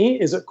to me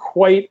is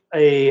quite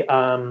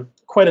an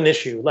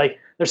issue. Like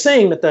they're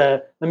saying that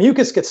the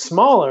mucus gets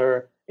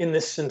smaller in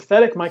this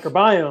synthetic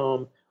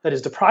microbiome that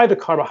is deprived of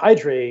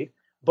carbohydrate,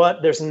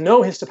 but there's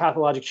no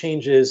histopathologic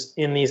changes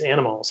in these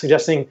animals,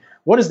 suggesting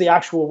what's the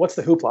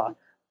hoopla?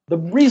 The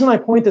reason I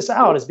point this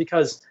out is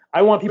because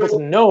I want people to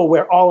know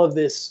where all of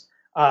this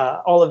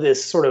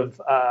sort of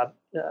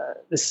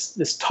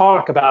this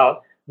talk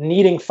about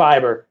needing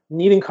fiber,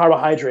 needing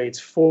carbohydrates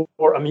for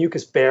a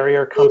mucus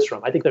barrier comes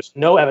from. I think there's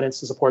no evidence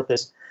to support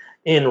this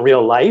in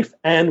real life.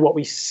 And what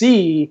we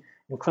see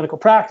in clinical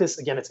practice,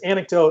 again, it's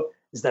anecdote,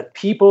 is that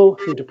people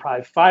who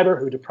deprive fiber,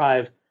 who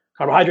deprive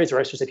carbohydrates, or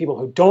I should say people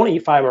who don't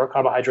eat fiber or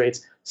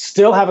carbohydrates,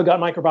 still have a gut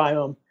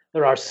microbiome.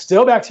 There are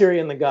still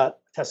bacteria in the gut.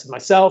 I tested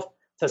myself,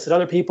 tested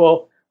other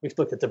people. We've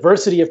looked at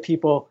diversity of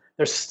people.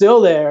 They're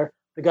still there.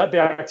 The gut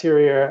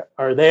bacteria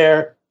are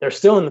there. They're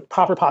still in the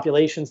proper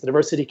populations. The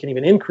diversity can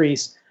even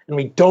increase. And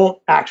we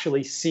don't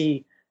actually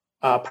see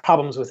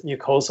problems with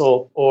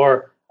mucosal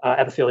or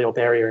epithelial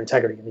barrier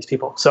integrity in these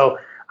people. So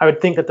I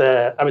would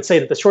say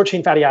that the short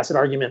chain fatty acid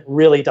argument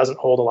really doesn't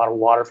hold a lot of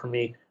water for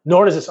me,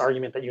 nor does this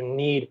argument that you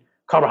need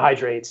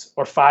carbohydrates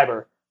or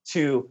fiber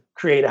to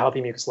create a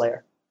healthy mucus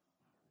layer.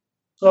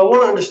 So I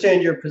want to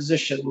understand your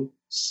position.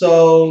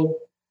 So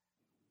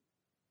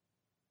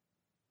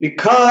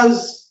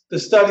because the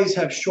studies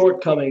have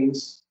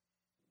shortcomings,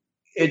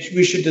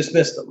 we should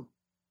dismiss them.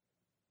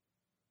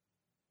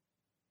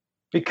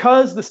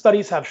 Because the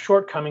studies have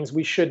shortcomings,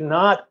 we should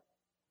not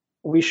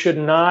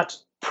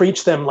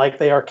preach them like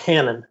they are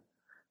canon,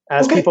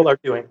 as people are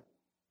doing.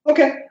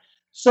 Okay.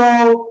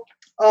 So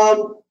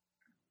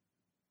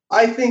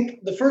I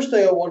think the first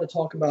thing I want to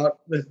talk about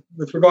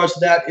with regards to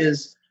that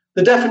is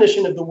the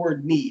definition of the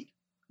word need.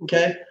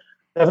 Okay.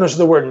 Definition of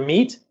the word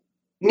meat?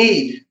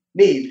 Need.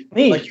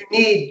 Like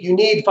you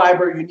need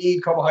fiber, you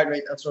need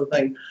carbohydrate, that sort of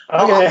thing.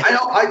 Okay.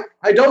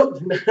 I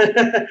don't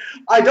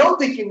I don't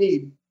think you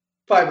need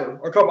fiber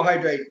or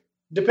carbohydrate,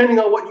 depending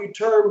on what you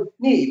term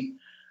need.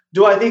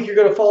 Do I think you're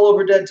going to fall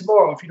over dead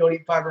tomorrow if you don't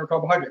eat fiber or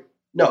carbohydrate?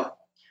 No.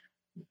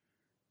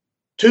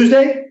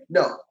 Tuesday?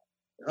 No.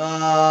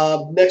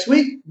 Next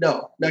week?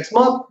 No. Next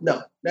month?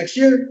 No. Next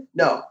year?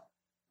 No.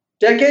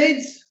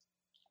 Decades?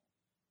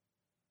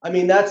 I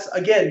mean, that's,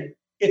 again,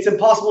 it's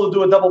impossible to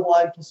do a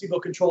double-blind,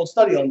 placebo-controlled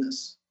study on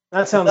this.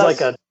 That sounds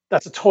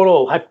that's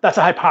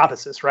a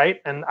hypothesis,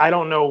 right? And I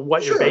don't know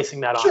what you're basing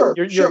that on. Sure.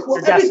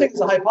 You're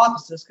everything's a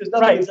hypothesis because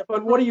nothing is.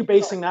 But what are you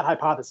basing that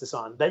hypothesis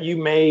on? What are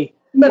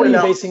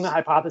you basing the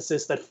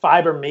hypothesis that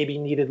fiber may be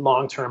needed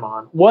long-term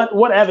on?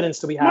 What evidence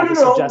do we have to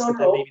suggest that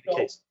may be the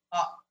case?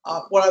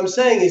 What I'm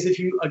saying is, if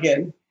you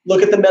again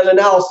look at the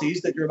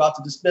meta-analyses that you're about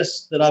to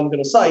dismiss, that I'm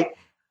going to cite,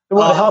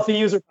 the healthy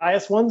user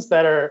bias ones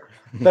that are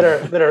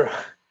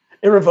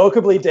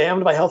irrevocably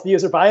damned by healthy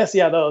user bias.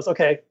 Yeah, those.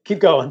 Okay, keep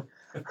going.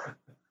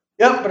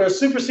 Yep, but are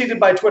superseded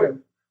by Twitter.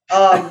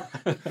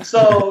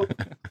 So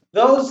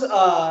those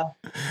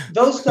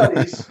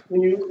studies,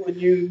 when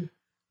you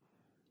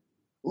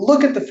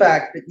look at the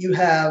fact that you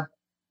have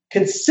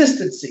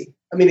consistency.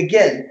 I mean,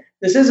 again,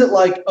 this isn't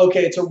like,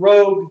 okay, it's a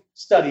rogue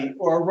study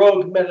or a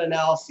rogue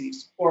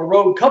meta-analysis or a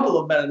rogue couple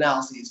of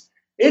meta-analyses.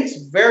 It's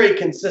very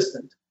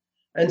consistent.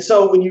 And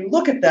so when you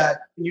look at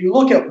that, and you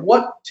look at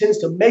what tends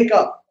to make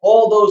up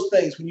all those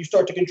things, when you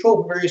start to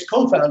control for various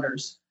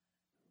co-founders,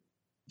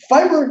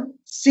 fiber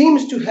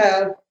seems to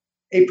have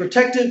a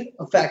protective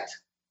effect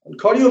on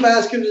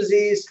cardiovascular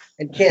disease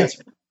and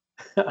cancer.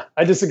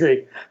 I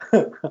disagree.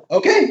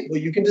 Okay, well,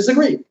 you can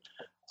disagree.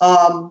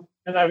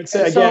 And I would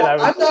say again,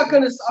 I'm not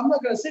going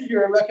to sit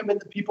here and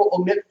recommend that people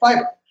omit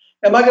fiber.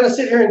 Am I going to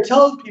sit here and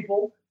tell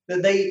people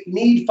that they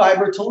need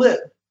fiber to live?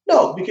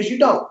 No, because you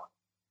don't.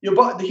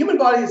 The human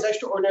body is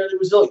extraordinarily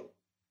resilient.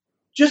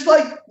 Just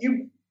like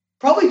you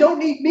probably don't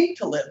need meat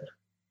to live.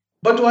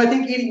 But do I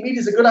think eating meat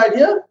is a good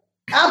idea?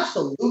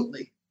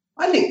 Absolutely.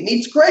 I think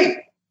meat's great.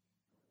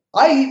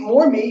 I eat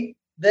more meat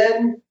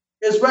than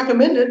is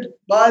recommended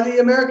by the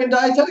American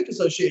Dietetic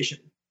Association.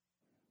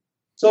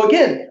 So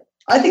again,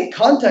 I think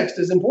context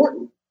is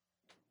important.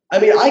 I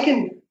mean, I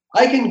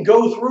can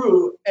go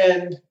through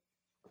and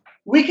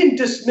we can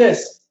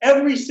dismiss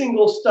every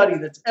single study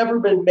that's ever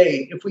been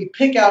made if we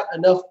pick out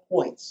enough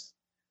points.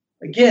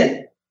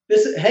 Again,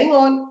 hang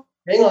on.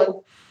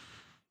 I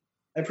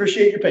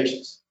appreciate your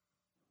patience.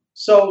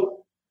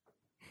 So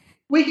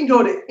we can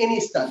go to any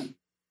study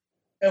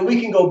and we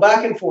can go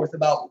back and forth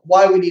about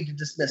why we need to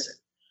dismiss it.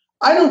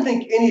 I don't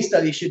think any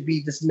study should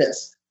be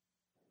dismissed.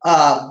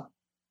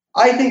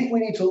 I think we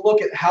need to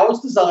look at how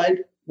it's designed,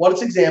 what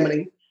it's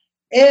examining,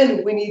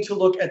 and we need to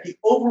look at the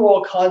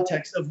overall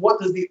context of what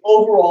does the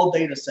overall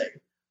data say,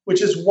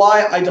 which is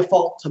why I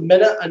default to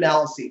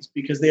meta-analyses,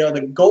 because they are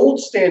the gold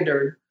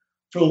standard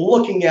for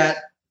looking at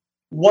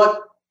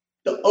what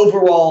the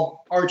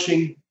overall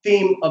arching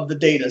theme of the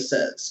data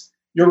says.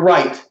 You're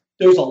right.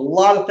 There's a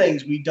lot of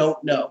things we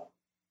don't know.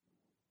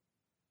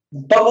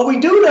 But what we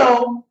do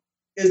know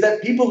is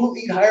that people who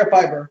eat higher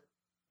fiber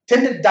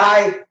tend to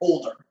die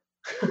older.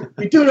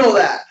 We do know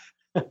that.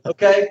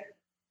 Okay?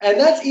 And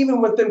that's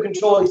even with them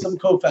controlling some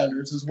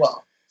co-founders as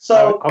well.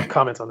 So I'll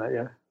comment on that,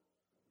 yeah.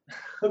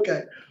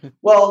 Okay.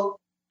 Well,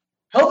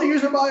 healthy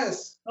user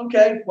bias.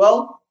 Okay.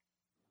 Well,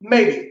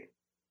 maybe.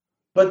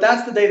 But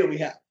that's the data we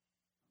have.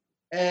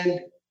 And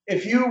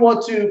if you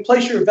want to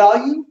place your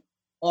value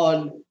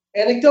on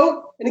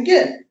anecdote, and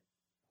again,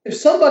 if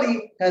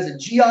somebody has a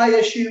GI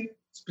issue,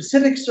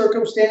 specific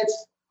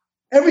circumstance,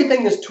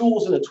 everything is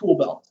tools in a tool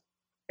belt.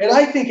 And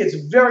I think it's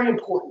very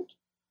important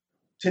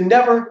to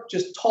never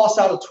just toss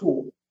out a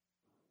tool.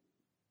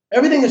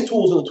 Everything is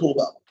tools in the tool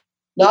belt.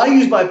 Now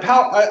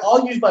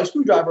I'll use my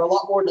screwdriver a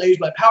lot more than I use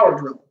my power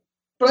drill.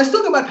 But I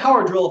still get my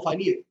power drill if I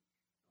need it.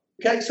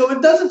 Okay, so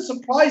it doesn't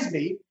surprise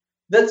me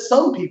that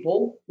some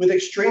people with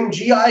extreme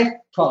GI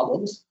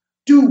problems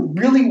do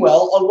really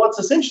well on what's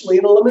essentially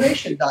an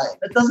elimination diet.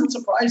 That doesn't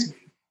surprise me.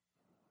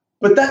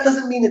 But that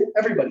doesn't mean that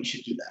everybody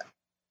should do that.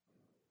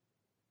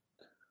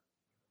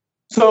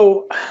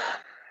 So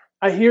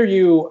I hear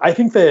you. I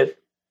think that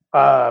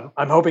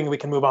I'm hoping we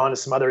can move on to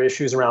some other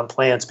issues around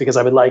plants, because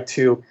I would like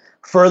to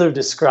further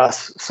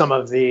discuss some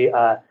of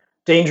the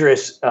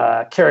dangerous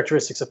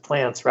characteristics of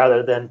plants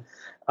rather than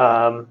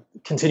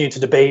continue to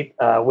debate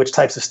which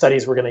types of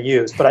studies we're going to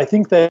use. But I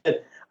think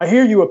that I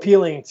hear you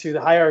appealing to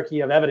the hierarchy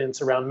of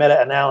evidence around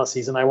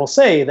meta-analyses, and I will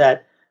say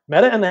that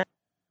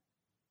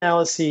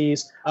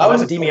meta-analyses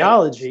of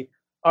epidemiology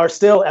are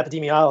still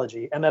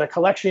epidemiology, and that a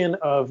collection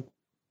of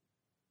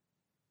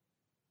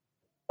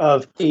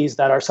these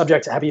that are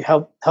subject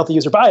to healthy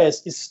user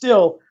bias is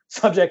still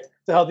subject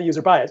to healthy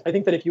user bias. I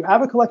think that if you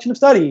have a collection of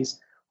studies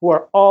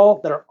that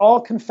are all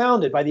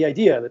confounded by the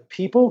idea that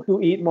people who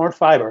eat more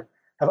fiber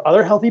have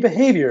other healthy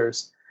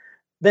behaviors,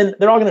 then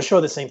they're all going to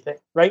show the same thing,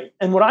 right?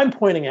 And what I'm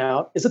pointing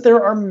out is that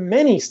there are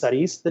many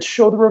studies that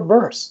show the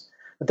reverse.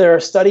 That there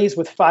are studies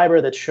with fiber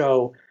that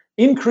show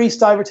increased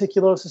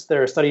diverticulosis.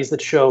 There are studies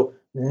that show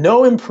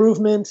no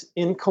improvement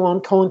in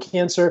colon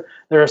cancer.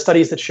 There are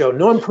studies that show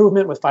no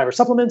improvement with fiber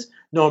supplements,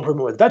 no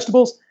improvement with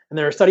vegetables. And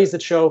there are studies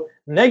that show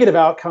negative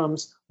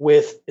outcomes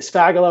with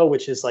asphagola,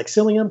 which is like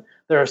psyllium.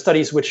 There are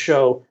studies which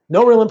show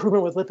no real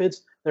improvement with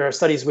lipids. There are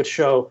studies which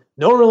show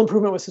no real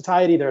improvement with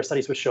satiety. There are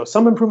studies which show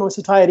some improvement with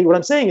satiety. What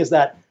I'm saying is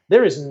that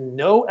there is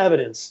no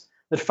evidence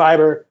that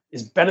fiber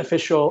is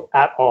beneficial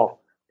at all.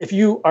 If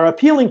you are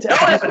appealing to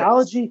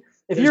epidemiology,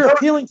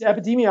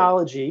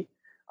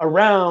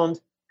 around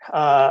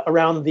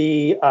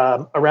the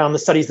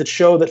studies that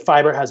show that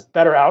fiber has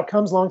better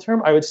outcomes long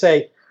term, I would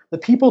say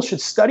that people should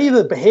study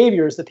the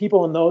behaviors that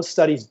people in those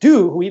studies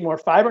do who eat more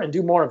fiber and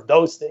do more of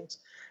those things.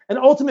 And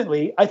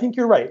ultimately, I think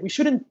you're right. We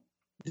shouldn't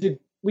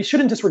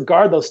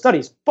disregard those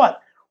studies.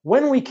 But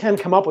when we can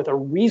come up with a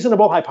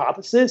reasonable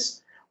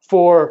hypothesis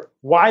for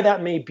why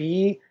that may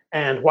be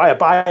and why a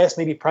bias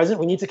may be present,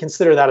 we need to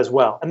consider that as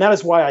well. And that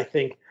is why I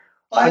think,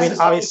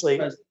 obviously,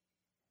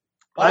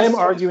 I'm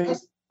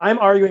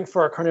arguing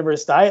for a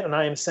carnivorous diet, and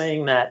I am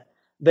saying that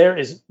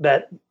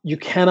you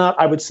cannot,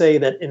 I would say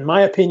that in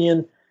my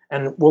opinion,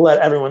 and we'll let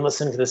everyone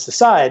listening to this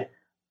decide,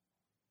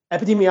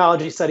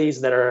 epidemiology studies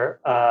that are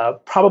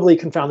probably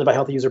confounded by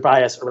healthy user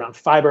bias around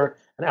fiber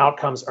and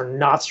outcomes are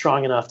not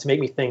strong enough to make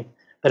me think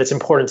that it's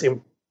important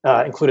to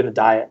include in the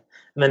diet.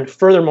 And then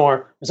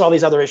furthermore, there's all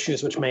these other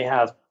issues which may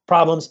have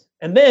problems.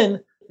 And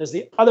then there's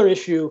the other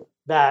issue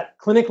that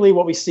clinically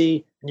what we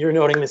see, and you're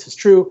noting this is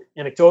true,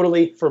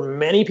 anecdotally, for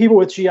many people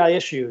with GI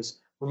issues,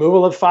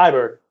 removal of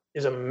fiber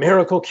is a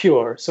miracle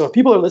cure. So if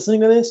people are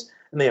listening to this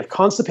and they have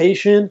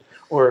constipation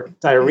or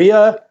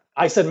diarrhea,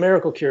 I said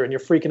miracle cure and you're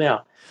freaking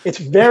out. It's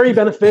very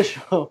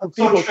beneficial. I'm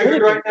so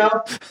triggered right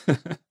now.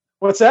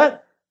 What's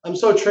that? I'm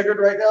so triggered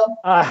right now.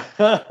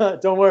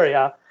 Don't worry.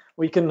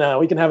 We can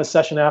have a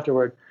session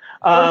afterward.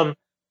 Clinically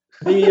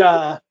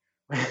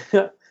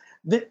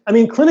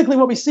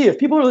what we see, if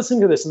people are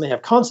listening to this and they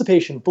have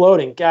constipation,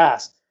 bloating,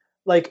 gas,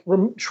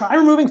 try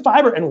removing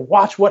fiber and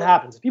watch what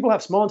happens. If people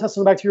have small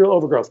intestinal bacterial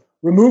overgrowth,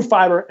 remove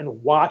fiber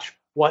and watch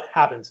what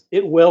happens.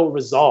 It will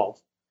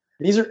resolve.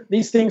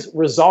 These things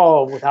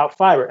resolve without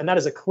fiber, and that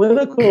is a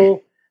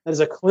clinical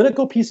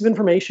piece of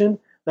information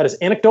that is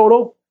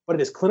anecdotal, but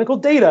it is clinical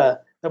data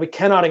that we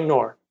cannot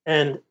ignore.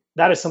 And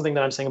that is something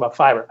that I'm saying about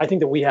fiber. I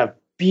think that we have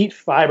beat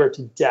fiber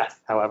to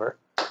death, however.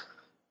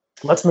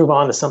 Let's move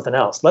on to something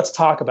else. Let's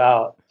talk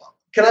about.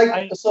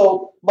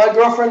 So my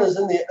girlfriend is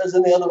in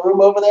the other room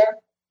over there,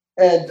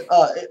 and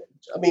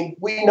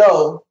we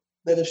know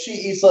that if she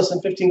eats less than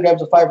 15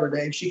 grams of fiber a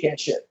day, she can't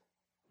shit.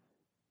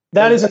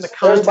 That is in the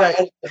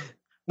context.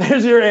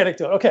 There's your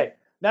anecdote. Okay.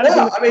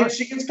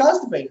 She gets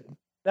constipated.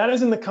 That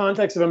is in the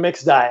context of a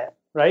mixed diet,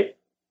 right?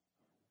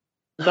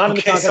 Not in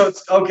the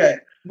context. Of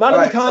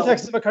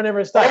a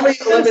carnivorous diet.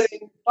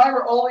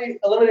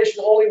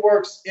 Elimination only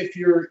works if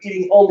you're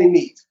eating only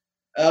meat.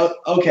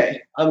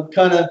 Okay. I'm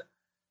kind of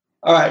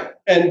all right.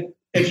 And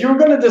if you were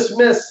going to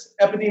dismiss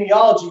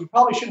epidemiology, you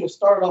probably shouldn't have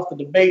started off the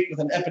debate with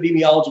an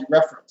epidemiology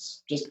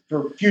reference, just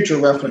for future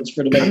reference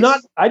for debate.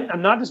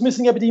 I'm not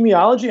dismissing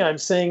epidemiology. I'm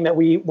saying that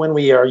when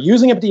we are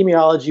using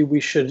epidemiology,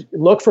 we should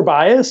look for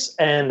bias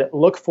and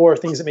look for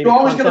things that may be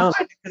confounded. You're always going to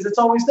find it because it's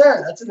always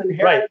there. That's an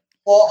inherent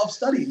law of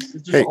studies.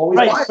 It's just always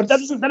bias. But that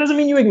doesn't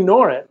mean you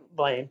ignore it,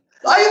 Layne.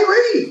 I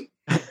agree.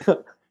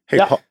 Hey,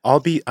 yeah. Paul,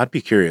 I'd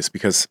be curious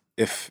because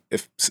if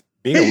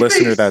being a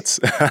listener, that's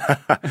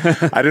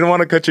I didn't want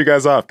to cut you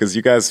guys off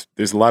because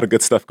there's a lot of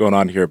good stuff going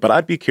on here. But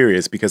I'd be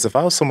curious because if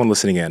I was someone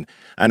listening in,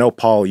 I know,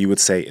 Paul, you would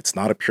say it's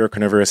not a pure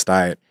carnivorous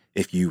diet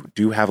if you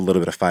do have a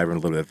little bit of fiber and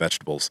a little bit of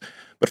vegetables.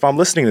 But if I'm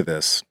listening to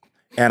this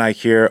and I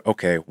hear,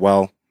 okay,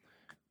 well,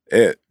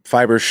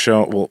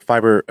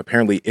 fiber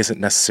apparently isn't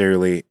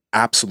necessarily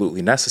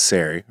absolutely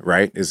necessary,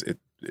 right? Is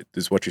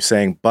what you're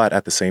saying, but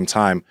at the same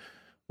time,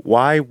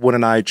 why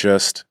wouldn't I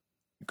just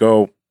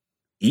go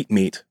eat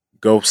meat,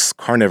 go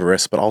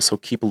carnivorous, but also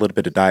keep a little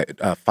bit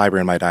of fiber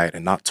in my diet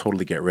and not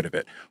totally get rid of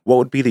it? What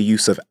would be the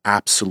use of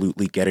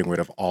absolutely getting rid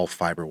of all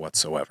fiber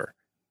whatsoever?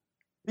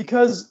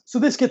 So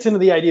this gets into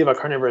the idea of a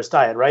carnivorous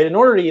diet, right? In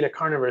order to eat a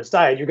carnivorous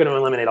diet, you're going to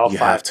eliminate all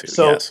fiber. Have to,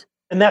 yes.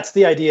 And that's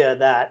the idea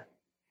that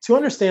to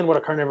understand what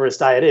a carnivorous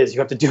diet is, you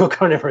have to do a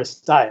carnivorous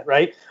diet,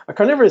 right? A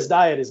carnivorous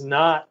diet is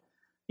not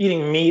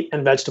eating meat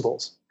and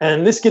vegetables.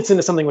 And this gets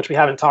into something which we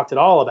haven't talked at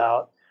all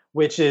about,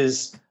 which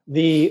is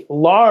the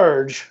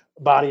large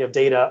body of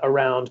data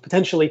around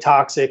potentially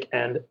toxic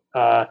and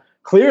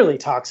clearly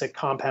toxic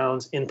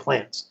compounds in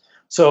plants.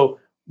 So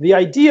the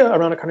idea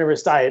around a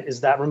carnivorous diet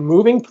is that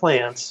removing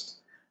plants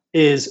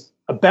is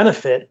a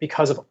benefit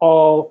because of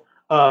all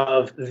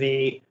of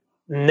the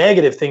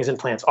negative things in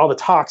plants, all the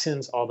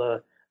toxins, all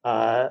the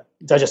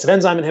digestive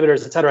enzyme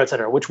inhibitors, et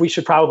cetera, which we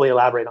should probably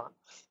elaborate on.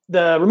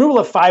 The removal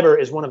of fiber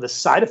is one of the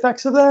side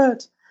effects of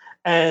that.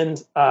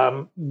 And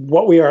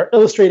what we are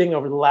illustrating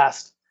over the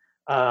last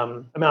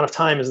amount of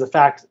time is the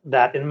fact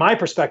that, in my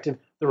perspective,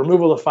 the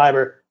removal of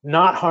fiber,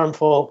 not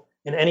harmful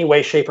in any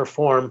way, shape, or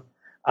form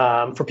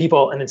for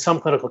people, and in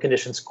some clinical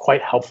conditions,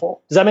 quite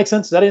helpful. Does that make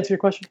sense? Does that answer your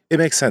question? It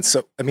makes sense.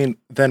 So, I mean,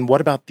 then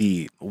what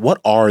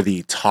are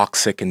the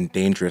toxic and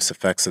dangerous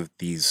effects of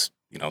these,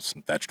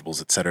 some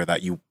vegetables, et cetera,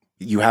 that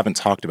you haven't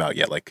talked about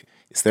yet? Like,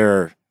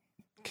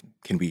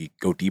 can we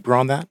go deeper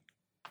on that?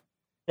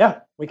 Yeah,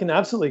 we can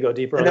absolutely go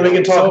deeper. And then we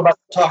can talk about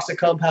toxic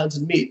compounds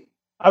in meat.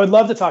 I would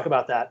love to talk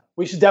about that.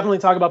 We should definitely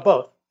talk about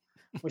both.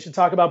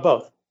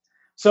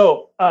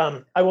 So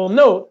I will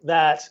note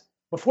that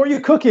before you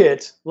cook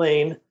it,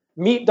 Layne,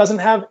 meat doesn't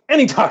have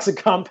any toxic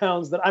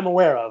compounds that I'm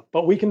aware of,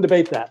 but we can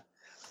debate that.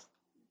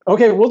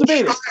 Okay, we'll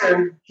debate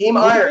it. Heme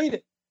iron.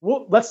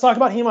 Let's talk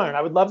about heme iron.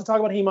 I would love to talk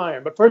about heme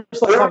iron, but first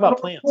let's talk about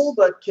plants.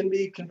 But can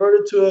be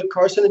converted to a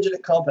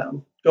carcinogenic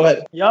compound. Go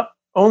ahead. Yep.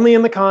 Only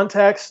in the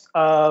context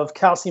of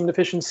calcium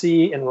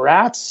deficiency in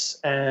rats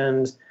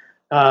and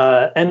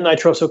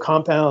N-nitroso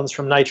compounds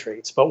from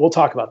nitrates, but we'll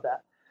talk about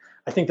that.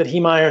 I think that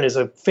heme iron is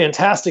a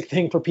fantastic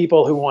thing for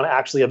people who want to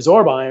actually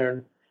absorb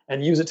iron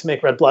and use it to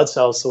make red blood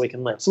cells so we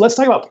can live. So let's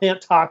talk about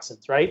plant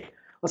toxins, right?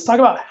 Let's talk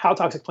about how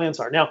toxic plants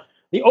are. Now,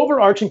 the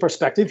overarching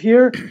perspective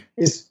here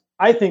is,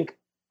 I think,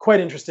 quite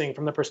interesting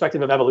from the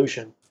perspective of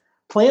evolution.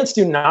 Plants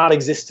do not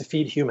exist to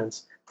feed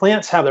humans.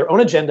 Plants have their own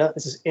agenda.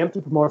 This is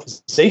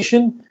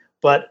anthropomorphization,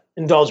 but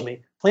indulge me.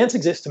 Plants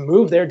exist to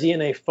move their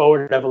DNA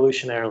forward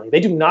evolutionarily. They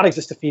do not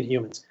exist to feed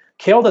humans.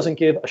 Kale doesn't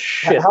give a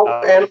shit. How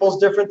are animals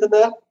different than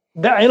that?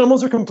 The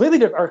animals are completely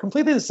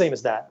the same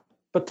as that.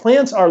 But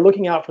plants are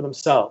looking out for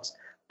themselves.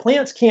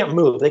 Plants can't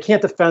move. They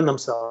can't defend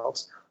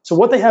themselves. So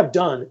what they have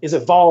done is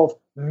evolve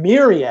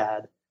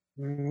myriad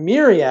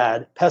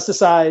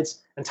pesticides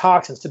and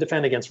toxins to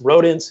defend against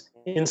rodents,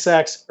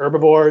 insects,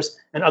 herbivores,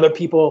 and other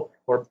people,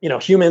 or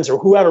humans, or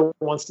whoever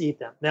wants to eat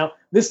them. Now,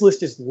 this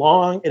list is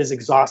long. It is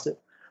exhaustive.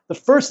 The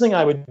first thing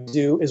I would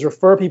do is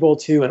refer people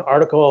to an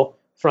article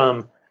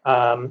from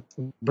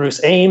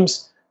Bruce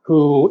Ames,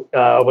 who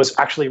was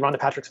actually Rhonda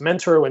Patrick's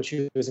mentor when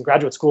she was in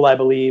graduate school, I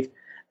believe.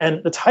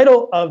 And the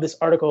title of this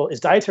article is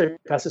Dietary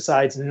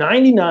Pesticides,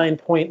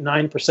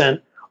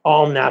 99.9%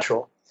 All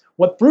Natural.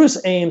 What Bruce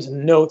Ames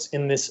notes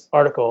in this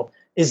article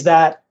is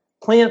that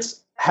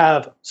plants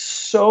have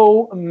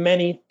so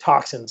many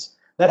toxins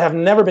that have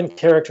never been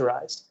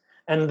characterized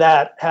and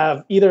that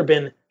have either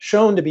been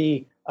shown to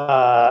be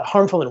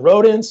harmful in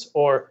rodents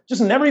or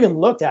just never even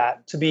looked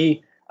at to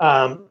be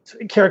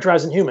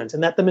characterized in humans,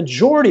 and that the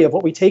majority of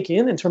what we take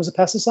in terms of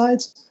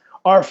pesticides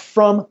are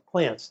from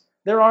plants.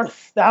 There are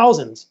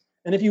thousands.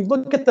 And if you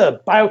look at the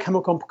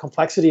biochemical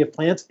complexity of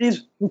plants, it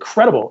is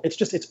incredible.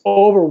 It's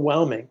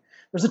overwhelming.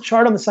 There's a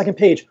chart on the second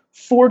page,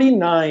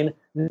 49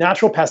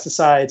 natural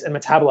pesticides and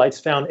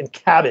metabolites found in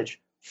cabbage,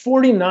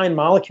 49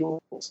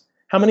 molecules.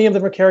 How many of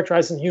them are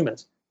characterized in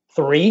humans?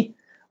 3.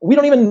 We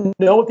don't even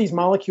know what these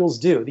molecules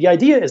do. The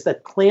idea is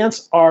that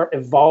plants are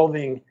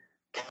evolving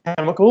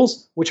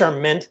chemicals which are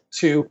meant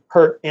to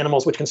hurt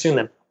animals which consume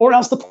them, or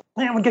else the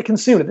plant would get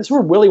consumed. If this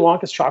were Willy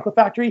Wonka's chocolate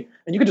factory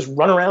and you could just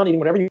run around eating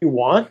whatever you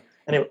want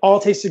and it all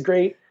tasted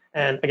great,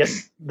 and I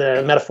guess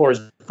the metaphor is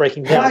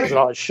breaking down because it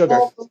all has sugar.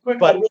 But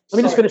let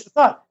me just finish the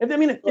thought.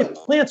 If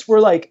plants were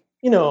like,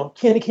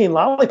 candy cane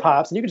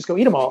lollipops and you could just go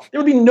eat them all, there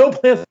would be no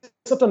plants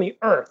left on the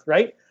earth,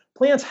 right?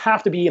 Plants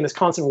have to be in this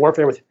constant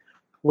warfare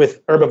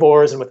with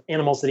herbivores and with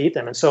animals that eat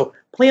them. And so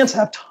plants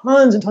have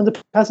tons and tons of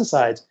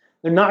pesticides.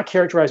 They're not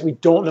characterized. We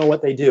don't know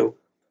what they do.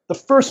 The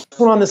first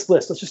one on this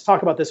list, let's just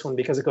talk about this one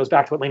because it goes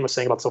back to what Layne was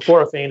saying about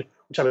sulforaphane,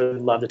 which I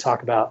would love to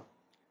talk about.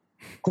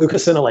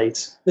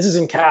 Glucosinolates. This is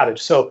in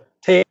cabbage. So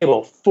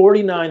table,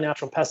 49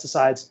 natural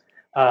pesticides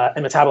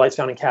and metabolites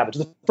found in cabbage.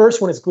 The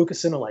first one is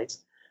glucosinolates.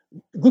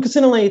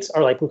 Glucosinolates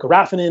are like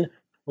glucoraphanin,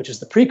 which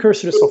is the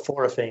precursor to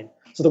sulforaphane.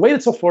 So the way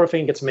that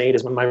sulforaphane gets made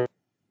is when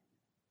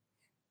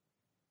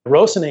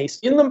myrosinase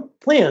in the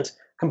plant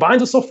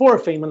combines with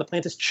sulforaphane when the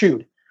plant is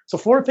chewed.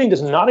 Sulforaphane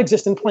does not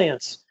exist in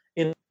plants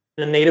in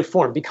a native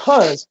form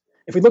because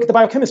if we look at the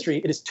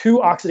biochemistry, it is too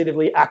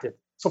oxidatively active.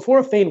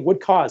 Sulforaphane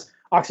would cause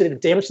oxidative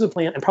damage to the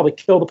plant and probably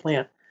kill the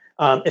plant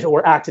if it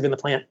were active in the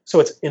plant. So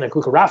it's in a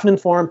glucoraphanin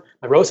form,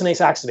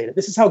 myrosinase activated.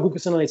 This is how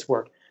glucosinolates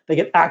work. They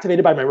get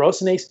activated by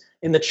myrosinase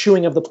in the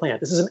chewing of the plant.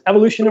 This is an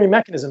evolutionary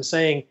mechanism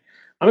saying,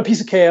 I'm a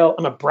piece of kale,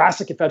 I'm a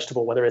brassica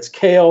vegetable, whether it's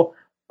kale,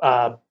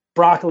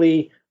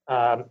 broccoli,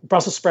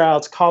 Brussels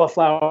sprouts,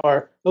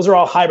 cauliflower, those are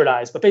all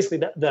hybridized. But basically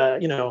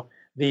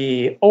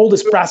the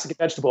oldest brassica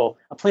vegetable,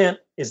 a plant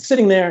is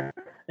sitting there,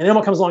 an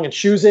animal comes along and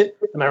chews it,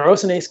 the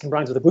myrosinase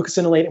combines with the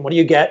glucosinolate, and what do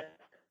you get?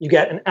 You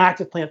get an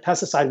active plant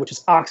pesticide, which is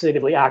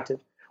oxidatively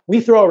active.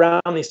 We throw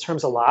around these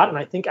terms a lot, and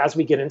I think as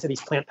we get into these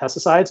plant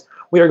pesticides,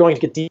 we are going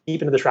to get deep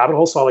into this rabbit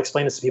hole, so I'll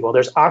explain this to people.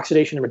 There's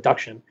oxidation and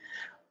reduction.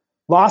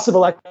 Loss of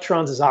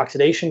electrons is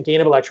oxidation,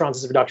 gain of electrons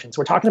is reduction.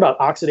 So we're talking about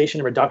oxidation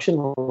and reduction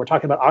when we're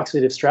talking about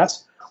oxidative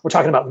stress. We're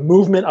talking about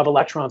movement of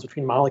electrons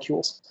between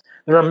molecules.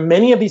 There are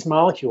many of these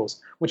molecules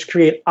which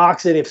create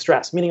oxidative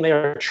stress, meaning they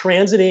are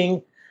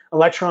transiting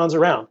electrons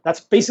around.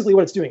 That's basically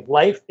what it's doing.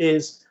 Life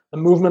is the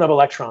movement of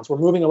electrons. We're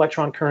moving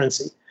electron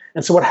currency.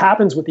 And so what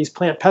happens with these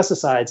plant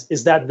pesticides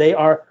is that they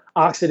are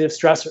oxidative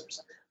stressors.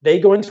 They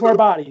go into our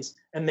bodies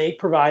and they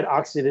provide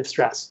oxidative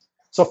stress.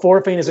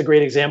 Sulforaphane is a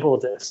great example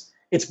of this.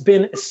 It's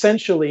been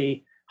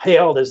essentially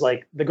hailed as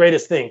like the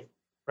greatest thing,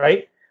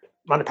 right?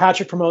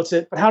 Montpatrick promotes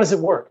it, but how does it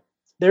work?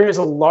 There is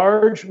a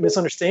large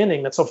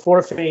misunderstanding that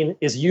sulforaphane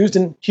is used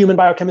in human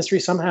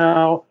biochemistry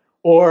somehow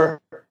or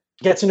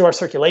gets into our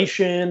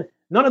circulation.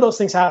 None of those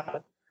things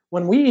happen.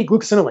 When we eat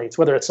glucosinolates,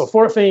 whether it's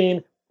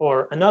sulforaphane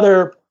or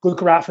another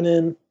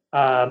glucoraphanin,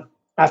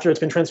 after it's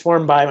been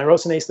transformed by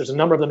myrosinase, there's a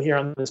number of them here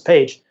on this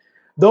page,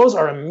 those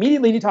are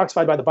immediately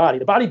detoxified by the body.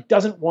 The body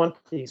doesn't want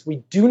these. We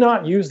do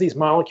not use these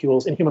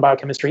molecules in human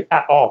biochemistry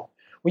at all.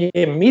 We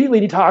immediately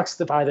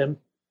detoxify them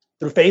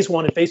through phase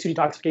 1 and phase 2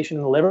 detoxification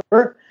in the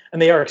liver,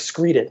 and they are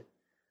excreted.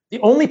 The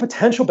only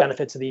potential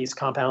benefit to these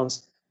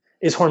compounds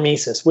is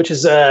hormesis, which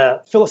is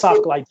a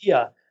philosophical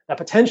idea that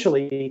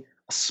potentially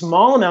a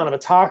small amount of a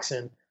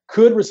toxin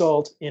could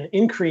result in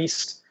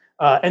increased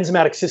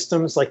enzymatic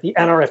systems like the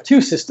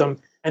NRF2 system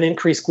and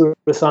increased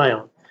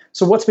glutathione.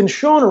 So what's been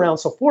shown around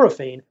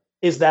sulforaphane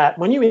is that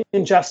when you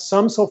ingest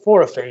some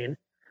sulforaphane,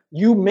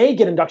 you may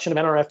get induction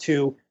of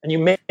NRF2 and you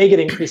may get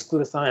increased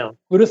glutathione.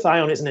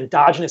 Glutathione is an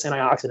endogenous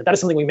antioxidant. That is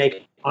something we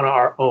make on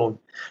our own.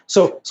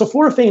 So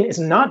sulforaphane is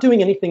not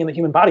doing anything in the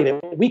human body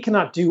that we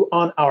cannot do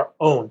on our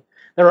own.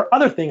 There are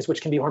other things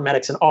which can be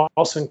hormetics and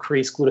also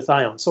increase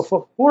glutathione. So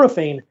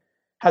sulforaphane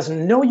has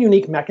no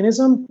unique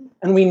mechanism,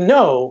 and we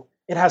know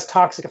it has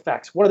toxic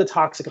effects. What are the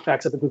toxic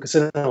effects of the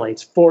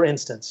glucosinolates? For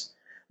instance,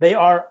 they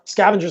are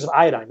scavengers of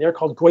iodine. They're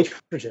called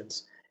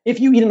goitrogens. If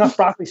you eat enough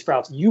broccoli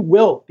sprouts, you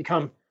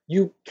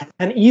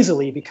can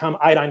easily become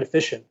iodine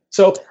deficient.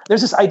 So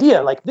there's this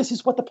idea, like this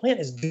is what the plant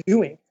is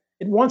doing.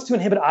 It wants to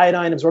inhibit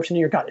iodine absorption in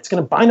your gut. It's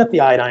going to bind up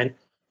the iodine.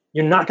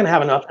 You're not going to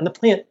have enough, and the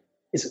plant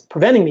is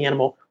preventing the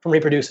animal from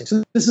reproducing.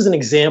 So this is an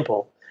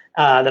example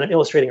that I'm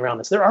illustrating around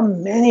this. There are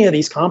many of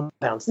these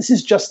compounds. This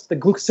is just the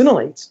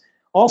glucosinolates.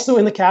 Also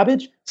in the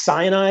cabbage,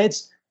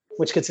 cyanides,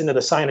 which gets into the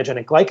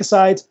cyanogenic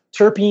glycosides,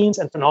 terpenes,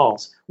 and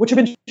phenols, which have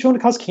been shown to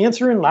cause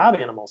cancer in lab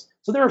animals.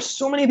 So there are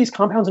so many of these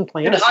compounds in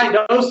plants. In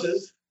high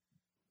doses.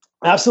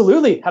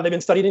 Absolutely. Have they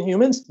been studied in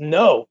humans?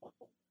 No.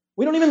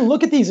 We don't even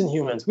look at these in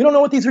humans. We don't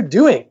know what these are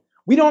doing.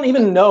 We don't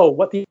even know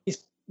what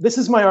this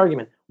is my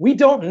argument. We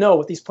don't know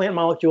what these plant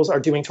molecules are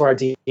doing to our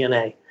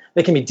DNA.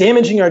 They can be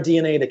damaging our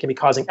DNA. They can be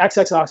causing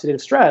XX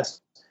oxidative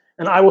stress.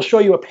 And I will show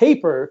you a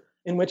paper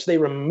in which they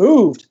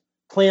removed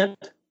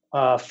plant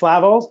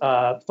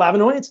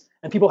flavonoids,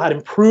 and people had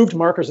improved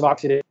markers of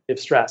oxidative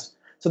stress.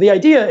 So the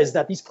idea is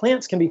that these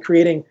plants can be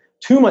creating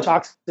too much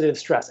oxidative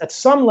stress at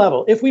some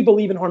level, if we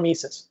believe in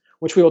hormesis,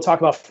 which we will talk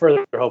about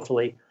further,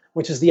 hopefully,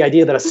 which is the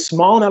idea that a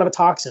small amount of a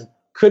toxin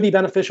could be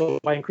beneficial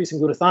by increasing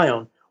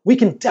glutathione. We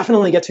can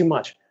definitely get too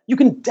much. You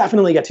can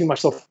definitely get too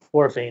much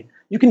sulforaphane.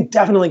 You can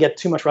definitely get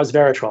too much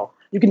resveratrol.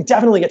 You can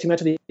definitely get too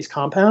much of these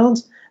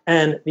compounds.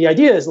 And the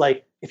idea is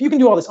like, if you can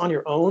do all this on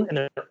your own, and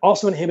they're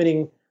also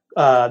inhibiting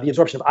the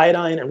absorption of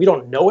iodine, and we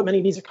don't know what many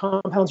of these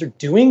compounds are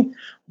doing,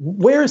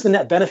 where is the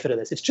net benefit of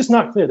this? It's just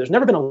not clear. There's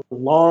never been a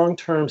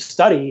long-term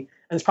study,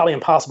 and it's probably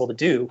impossible to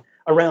do,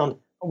 around,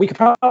 we could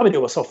probably do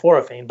it with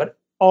sulforaphane, but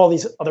all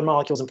these other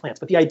molecules in plants.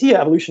 But the idea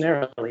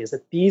evolutionarily is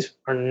that these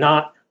are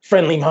not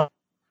friendly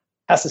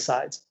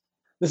pesticides.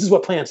 This is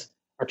what plants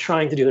are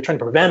trying to do. They're trying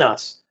to prevent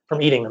us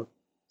from eating them.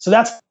 So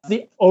that's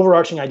the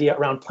overarching idea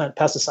around plant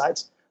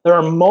pesticides. There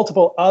are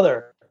multiple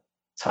other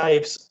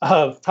types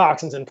of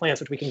toxins in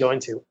plants which we can go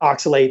into.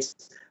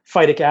 Oxalates,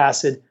 phytic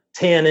acid,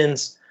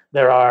 tannins.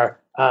 There are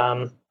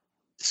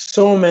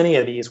so many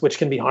of these which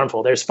can be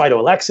harmful. There's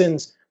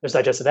phytoalexins, there's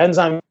digestive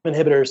enzyme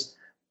inhibitors,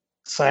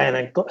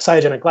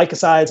 cyanogenic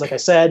glycosides, like I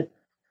said.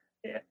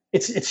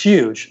 It's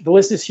huge. The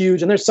list is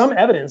huge, and there's some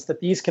evidence that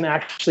these can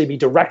actually be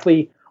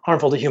directly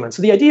harmful to humans.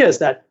 So the idea is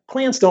that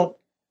plants don't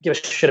give a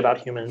shit about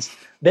humans.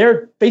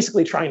 They're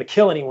basically trying to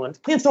kill anyone.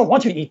 Plants don't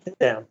want you to eat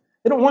them.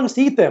 They don't want us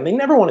to eat them. They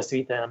never want us to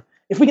eat them.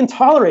 If we can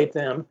tolerate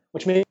them,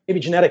 which may be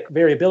genetic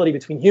variability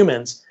between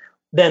humans,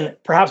 then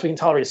perhaps we can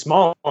tolerate a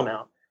small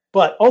amount.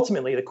 But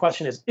ultimately, the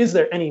question is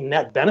there any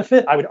net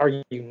benefit? I would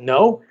argue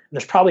no. And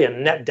there's probably a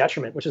net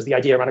detriment, which is the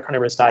idea around a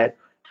carnivorous diet.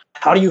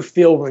 How do you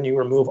feel when you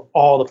remove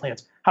all the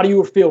plants? How do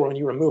you feel when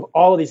you remove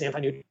all of these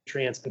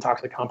anti-nutrients and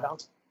toxic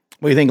compounds?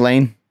 What do you think,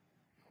 Layne?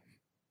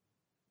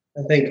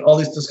 I think all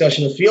this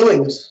discussion of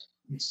feelings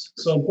is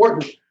so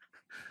important.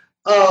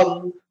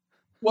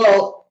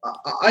 Well,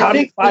 I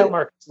think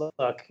biomarkers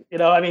look. You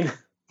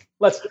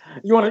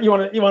want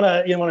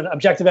an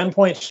objective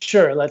endpoint?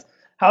 Sure.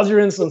 How's your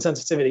insulin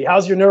sensitivity?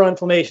 How's your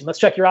neuroinflammation? Let's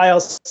check your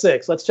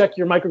IL-6. Let's check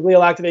your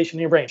microglial activation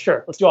in your brain.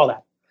 Sure, let's do all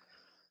that.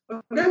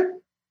 Okay.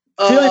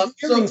 Feel your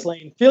feelings,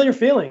 Layne. Feel your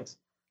feelings.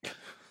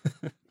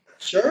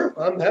 Sure,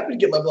 I'm happy to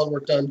get my blood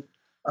work done.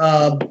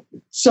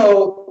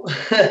 So,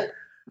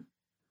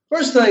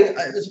 first thing,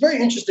 it's a very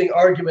interesting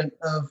argument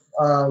of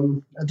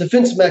a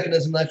defense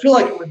mechanism. I feel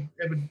like it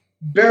would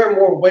bear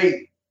more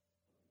weight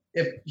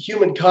if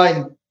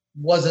humankind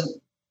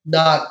wasn't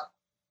not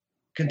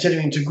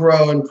continuing to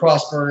grow and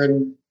prosper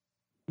and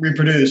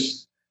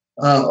reproduce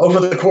over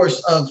the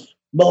course of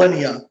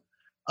millennia.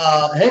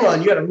 Hang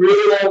on, you had a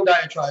really long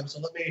diatribe, so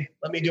let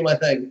me do my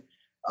thing.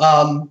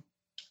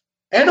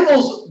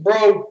 Animals,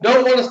 bro,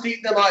 don't want us to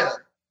eat them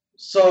either.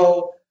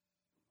 So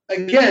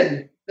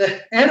again,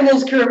 the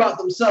animals care about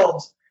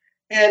themselves.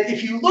 And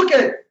if you look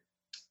at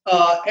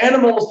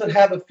animals that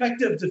have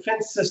effective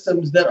defense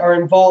systems that are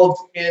involved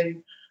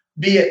in,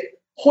 be it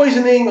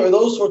poisoning or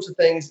those sorts of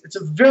things, it's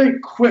a very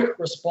quick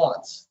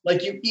response.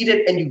 Like you eat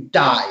it and you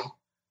die.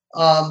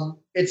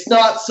 It's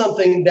not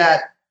something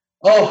that,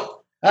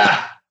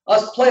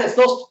 us plants,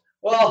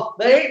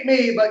 they ate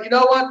me, but you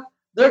know what?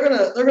 They're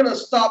gonna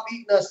stop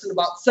eating us in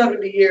about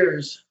 70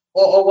 years.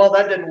 Oh, well,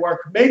 that didn't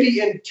work. Maybe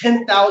in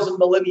 10,000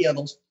 millennia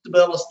they'll be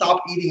able to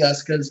stop eating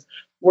us because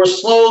we're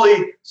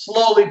slowly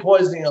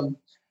poisoning them.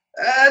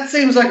 That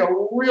seems like a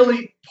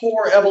really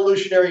poor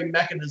evolutionary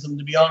mechanism,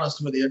 to be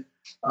honest with you.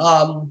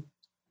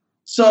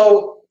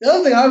 So the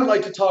other thing I would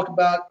like to talk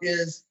about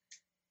is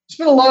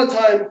spend a lot of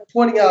time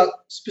pointing out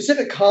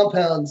specific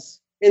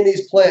compounds in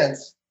these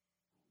plants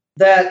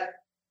that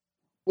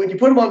when you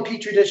put them on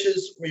petri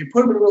dishes or you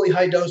put them in really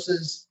high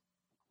doses,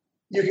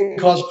 you can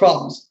cause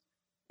problems.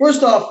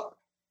 First off,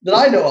 that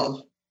I know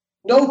of,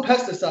 no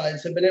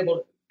pesticides have been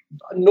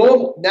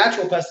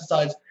natural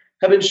pesticides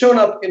have been shown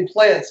up in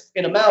plants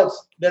in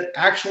amounts that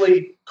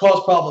actually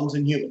cause problems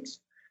in humans.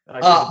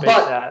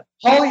 But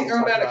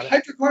polyaromatic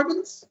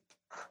hydrocarbons,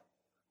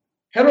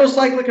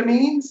 heterocyclic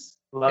amines,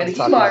 and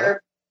heme iron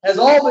has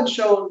all been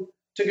shown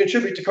to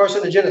contribute to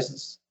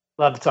carcinogenesis.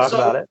 Love to talk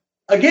about it.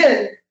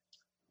 Again,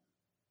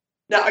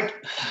 now,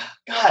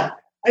 I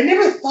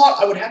never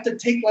thought I would have to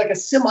take like a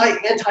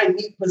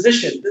semi-anti-meat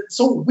position. It's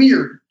so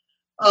weird.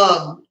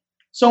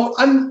 So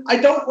I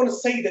don't want to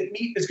say that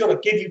meat is going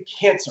to give you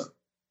cancer.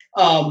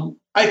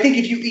 I think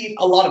if you eat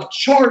a lot of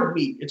charred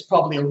meat, it's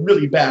probably a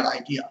really bad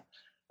idea.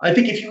 I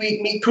think if you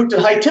eat meat cooked at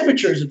high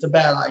temperatures, it's a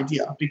bad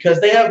idea because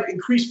they have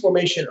increased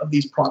formation of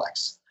these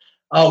products,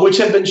 which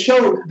have been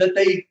shown that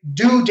they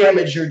do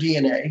damage your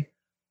DNA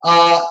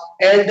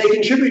and they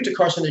contribute to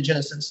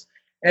carcinogenesis.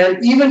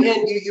 And even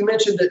you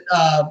mentioned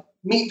that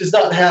meat does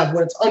not have,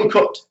 when it's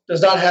uncooked,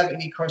 does not have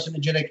any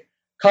carcinogenic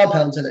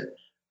compounds in it.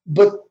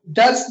 But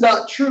that's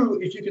not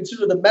true if you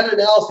consider the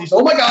meta-analyses.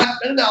 Oh my God,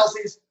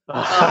 meta-analyses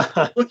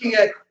looking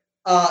at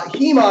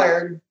heme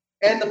iron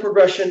and the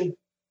progression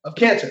of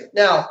cancer.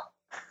 Now,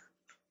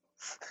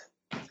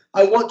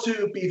 I want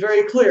to be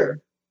very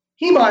clear.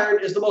 Heme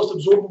iron is the most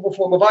absorbable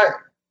form of iron.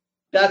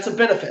 That's a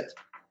benefit.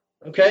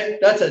 Okay?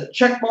 That's a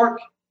check mark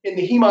in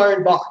the heme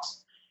iron box.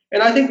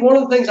 And I think one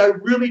of the things I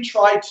really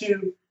try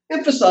to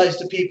emphasize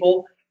to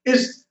people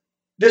is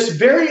this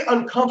very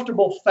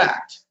uncomfortable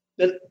fact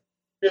that,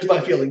 here's my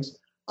feelings,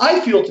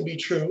 I feel to be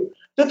true,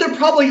 that there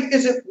probably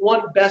isn't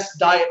one best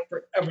diet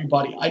for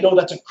everybody. I know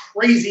that's a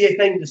crazy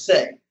thing to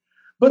say,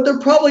 but there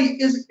probably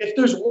is. If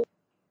there's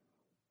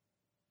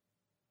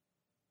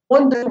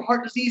one diet for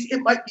heart disease,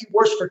 it might be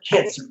worse for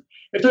cancer.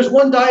 If there's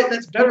one diet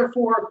that's better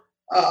for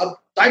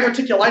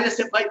diverticulitis,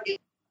 it might be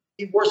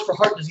worse for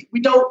heart disease. We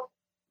don't.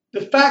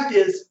 The fact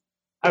is,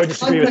 I would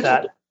disagree with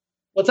that.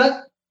 What's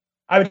that?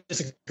 I would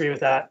disagree with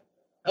that.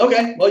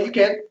 Okay, well, you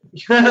can.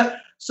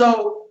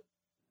 So,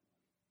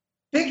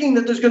 thinking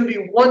that there's going to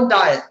be one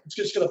diet that's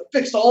just going to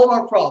fix all of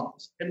our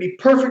problems and be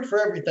perfect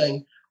for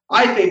everything,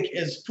 I think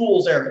is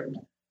fool's errand.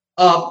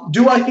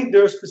 Do I think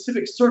there are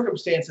specific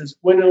circumstances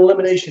when an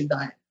elimination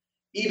diet,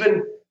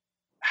 even,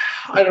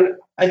 I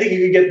think you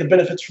could get the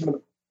benefits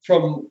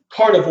from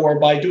carnivore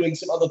by doing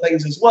some other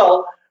things as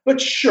well.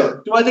 But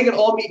sure, do I think an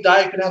all-meat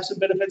diet could have some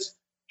benefits?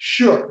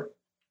 Sure.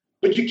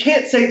 But you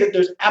can't say that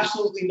there's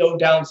absolutely no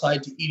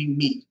downside to eating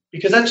meat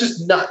because that's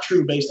just not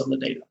true based on the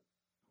data.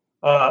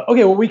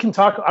 Okay, well, we can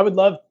talk.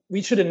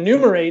 We should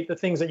enumerate the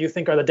things that you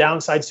think are the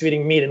downsides to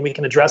eating meat, and we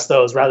can address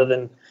those rather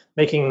than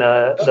making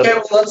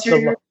let's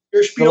hear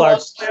your spiel on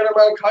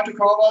polyaromatic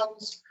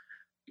hydrocarbons,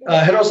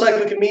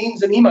 heterocyclic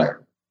amines, and heme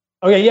iron.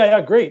 Okay, yeah,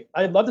 great.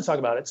 I'd love to talk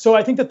about it. So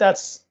I think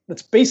that's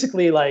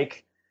basically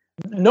like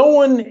no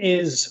one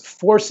is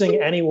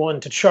forcing anyone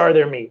to char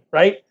their meat,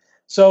 right?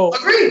 So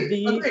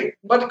Agreed.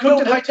 But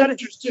cooked at high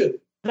temperatures too.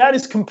 That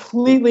is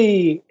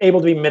completely able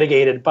to be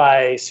mitigated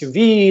by sous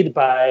vide,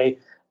 by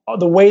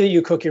the way that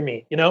you cook your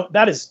meat.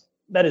 That is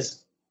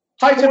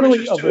high totally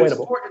temperatures too.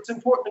 avoidable. It's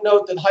important to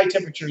note that high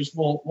temperatures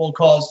will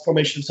cause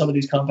formation of some of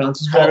these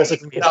compounds as well.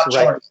 Without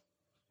charring.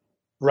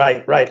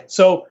 Right.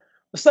 So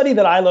the study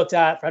that I looked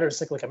at for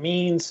heterocyclic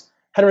amines,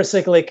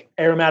 heterocyclic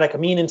aromatic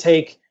amine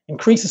intake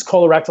increases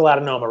colorectal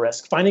adenoma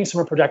risk. Findings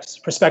from a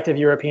prospective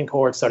European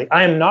cohort study.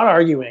 I am not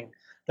arguing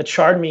that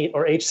charred meat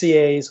or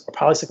HCAs or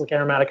polycyclic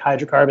aromatic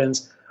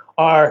hydrocarbons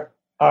are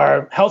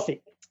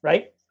healthy,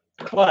 right?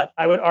 But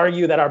I would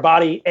argue that our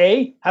body,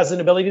 A, has an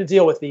ability to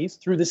deal with these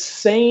through the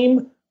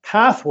same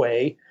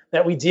pathway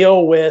that we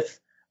deal with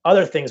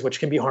other things, which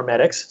can be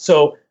hormetics.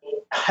 So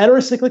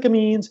heterocyclic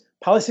amines,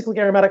 polycyclic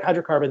aromatic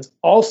hydrocarbons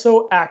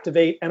also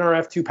activate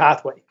NRF2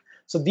 pathway.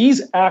 So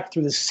these act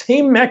through the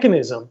same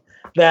mechanism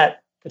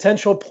that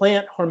potential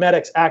plant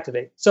hormetics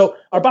activate. So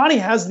our body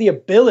has the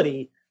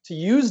ability to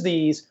use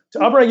these to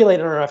upregulate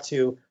NRF2,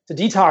 to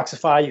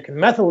detoxify. You can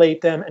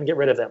methylate them and get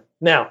rid of them.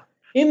 Now,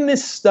 in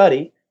this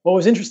study, what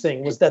was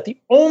interesting was that the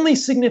only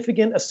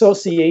significant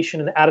association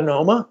in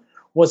adenoma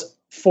was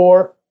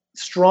for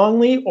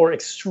strongly or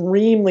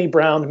extremely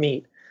browned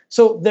meat.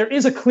 So there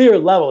is a clear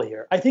level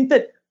here. I think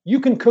that you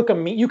can cook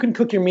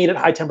your meat at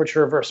high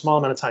temperature for a small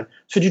amount of time.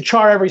 Should you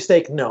char every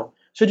steak? No.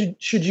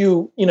 Should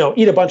you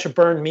eat a bunch of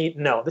burned meat?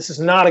 No. This is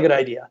not a good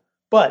idea.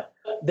 But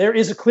there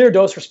is a clear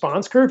dose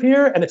response curve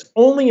here, and it's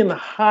only in the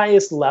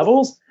highest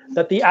levels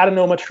that the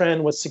adenoma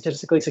trend was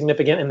statistically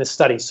significant in this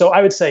study. So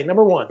I would say,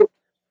 number one,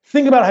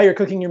 think about how you're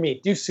cooking your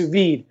meat. Do sous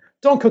vide.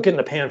 Don't cook it in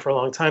the pan for a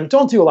long time.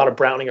 Don't do a lot of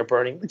browning or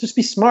burning. Just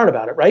be smart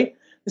about it, right?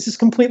 This is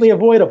completely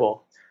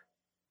avoidable.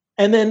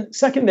 And then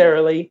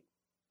secondarily,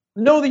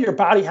 know that your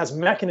body has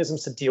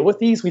mechanisms to deal with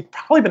these. We've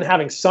probably been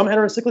having some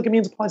heterocyclic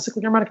amines and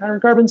polycyclic aromatic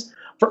hydrocarbons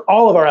for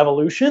all of our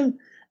evolution.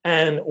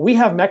 And we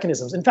have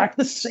mechanisms, in fact,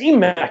 the same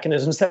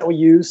mechanisms that we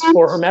use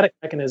for hermetic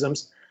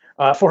mechanisms,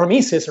 for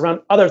hormesis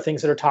around other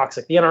things that are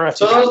toxic, the NRF2.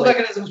 So those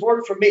mechanisms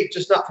work for meat,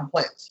 just not for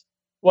plants.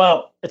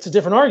 Well, it's a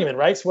different argument,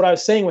 right? So what I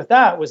was saying with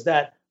that was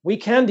that we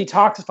can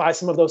detoxify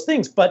some of those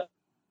things, but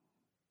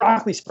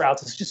broccoli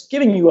sprouts is just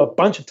giving you a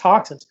bunch of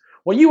toxins.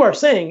 What you are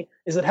saying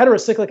is that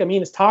heterocyclic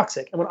amine is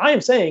toxic. And what I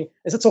am saying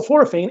is that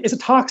sulforaphane is a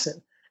toxin,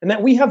 and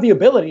that we have the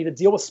ability to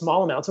deal with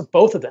small amounts of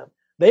both of them.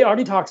 They are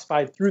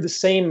detoxified through the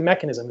same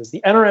mechanism as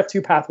the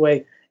NRF2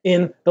 pathway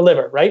in the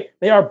liver, right?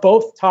 They are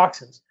both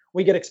toxins.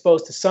 We get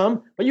exposed to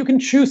some, but you can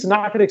choose to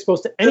not get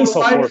exposed to any sulforaphane.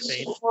 Why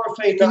does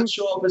sulforaphane not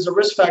show up as a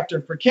risk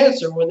factor for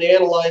cancer when they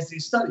analyze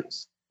these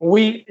studies?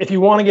 If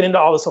you want to get into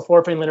all the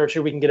sulforaphane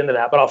literature, we can get into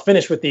that, but I'll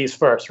finish with these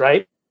first,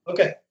 right?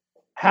 Okay.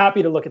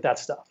 Happy to look at that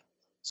stuff.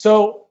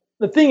 So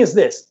the thing is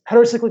this: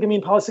 heterocyclic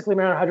amine, polycyclic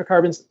aromatic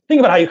hydrocarbons. Think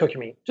about how you cook your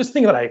meat. Just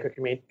think about how you cook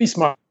your meat. Be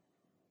smart.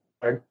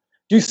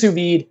 Do sous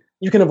vide.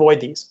 You can avoid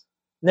these.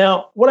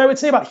 Now, what I would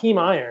say about heme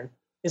iron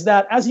is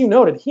that, as you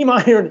noted, heme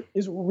iron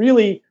is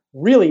really,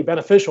 really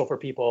beneficial for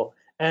people.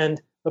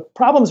 And the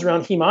problems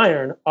around heme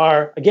iron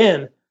are,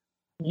 again,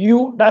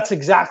 that's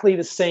exactly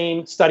the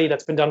same study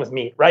that's been done with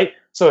meat, right?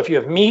 So if you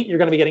have meat, you're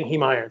going to be getting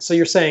heme iron. So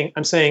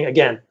I'm saying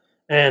again,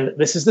 and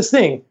this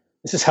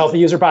is healthy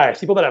user bias.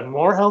 People that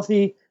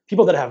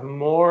have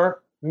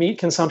more meat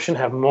consumption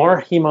have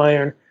more heme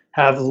iron,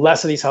 have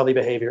less of these healthy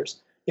behaviors.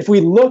 If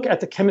we look at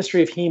the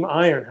chemistry of heme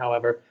iron,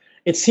 however,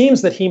 it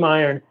seems that heme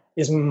iron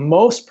is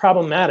most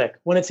problematic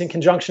when it's in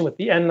conjunction with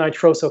the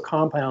N-nitroso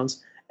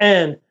compounds.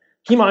 And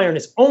heme iron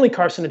is only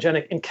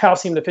carcinogenic in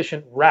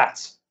calcium-deficient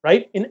rats,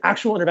 right? In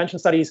actual intervention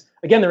studies,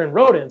 again, they're in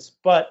rodents,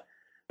 but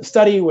the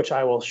study, which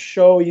I will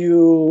show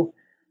you,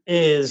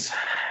 is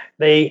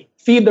they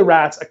feed the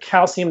rats a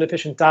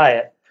calcium-deficient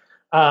diet.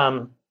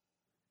 And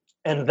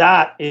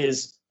that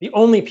is the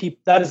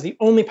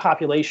only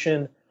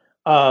population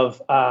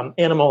of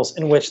animals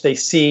in which they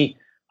see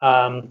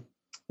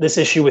this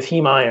issue with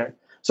heme iron.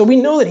 So we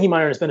know that heme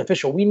iron is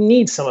beneficial. We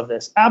need some of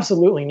this,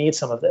 absolutely need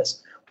some of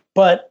this.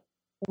 But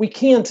we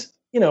can't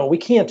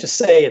just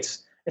say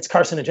it's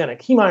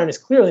carcinogenic. Heme iron is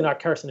clearly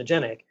not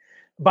carcinogenic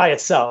by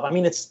itself. I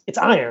mean, it's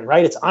iron,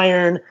 right? It's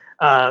iron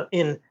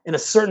in a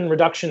certain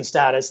reduction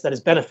status that is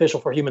beneficial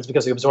for humans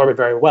because we absorb it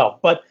very well.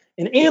 But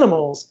in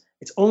animals,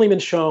 it's only been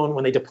shown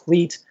when they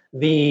deplete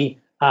the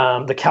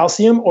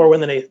calcium or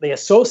when they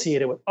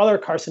associate it with other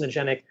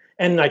carcinogenic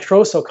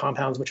N-nitroso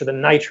compounds, which are the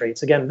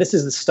nitrates. Again, this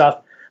is the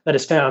stuff that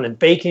is found in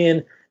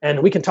bacon,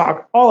 and we can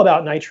talk all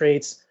about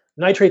nitrates.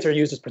 Nitrates are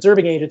used as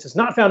preserving agents. It's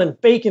not found in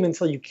bacon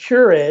until you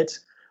cure it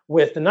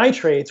with the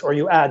nitrates or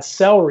you add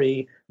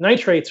celery.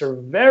 Nitrates are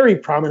very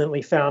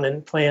prominently found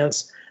in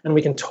plants, and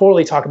we can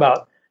totally talk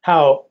about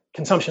how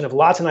consumption of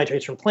lots of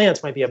nitrates from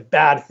plants might be a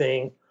bad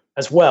thing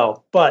as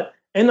well. But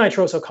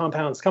N-nitroso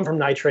compounds come from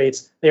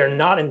nitrates. They are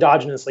not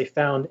endogenously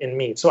found in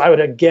meat. So I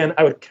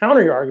would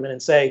counter your argument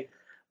and say,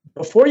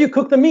 before you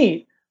cook the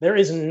meat, there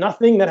is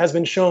nothing that has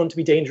been shown to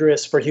be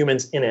dangerous for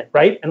humans in it,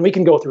 right? And we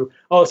can go through,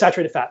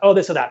 saturated fat,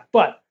 this or that.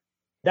 But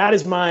that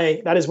is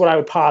what I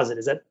would posit,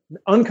 is that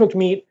uncooked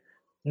meat,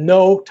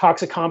 no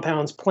toxic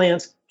compounds,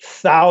 plants,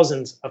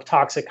 thousands of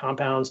toxic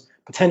compounds,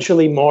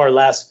 potentially more or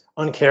less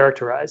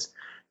uncharacterized.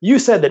 You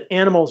said that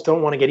animals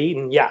don't want to get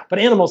eaten. Yeah, but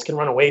animals can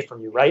run away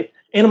from you, right?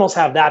 Animals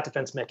have that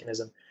defense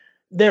mechanism.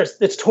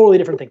 It's totally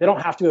different thing. They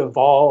don't have to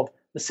evolve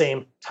the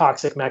same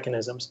toxic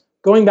mechanisms.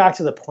 Going back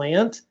to the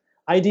plant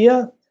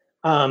idea,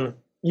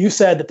 you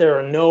said that there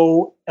are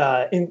no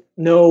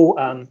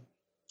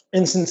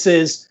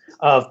instances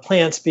of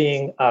plants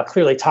being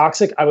clearly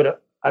toxic. I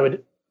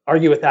would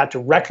argue with that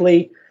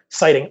directly,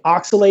 citing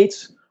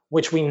oxalates,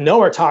 which we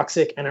know are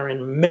toxic and are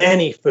in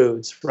many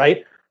foods,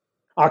 right?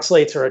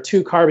 Oxalates are a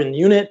 2-carbon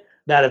unit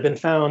that have been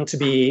found to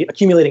be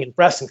accumulating in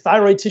breast and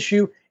thyroid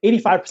tissue.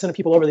 85% of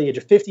people over the age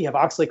of 50 have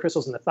oxalate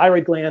crystals in the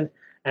thyroid gland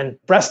and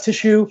breast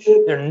tissue.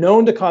 They're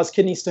known to cause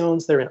kidney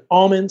stones. They're in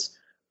almonds,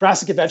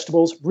 brassica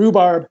vegetables,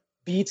 rhubarb,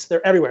 beets.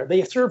 They're everywhere.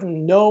 They serve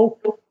no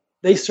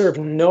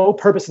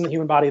purpose in the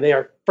human body. They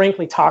are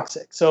frankly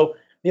toxic. So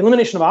the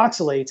elimination of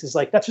oxalates is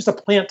that's just a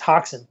plant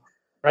toxin,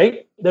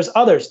 right? There's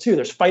others too.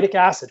 There's phytic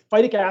acid.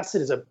 Phytic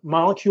acid is a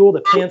molecule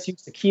that plants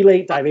use to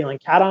chelate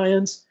divalent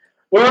cations.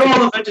 Where are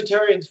all the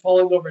vegetarians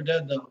falling over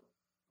dead, though?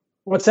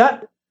 What's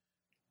that?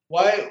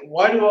 Why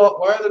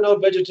are there no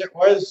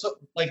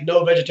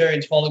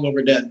vegetarians falling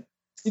over dead?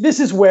 See, this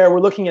is where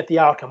we're looking at the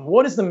outcome.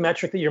 What is the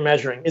metric that you're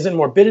measuring? Is it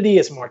morbidity?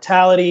 Is it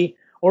mortality?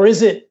 Or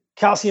is it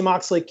calcium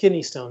oxalate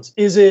kidney stones?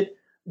 Is it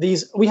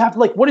these? We have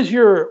what is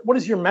your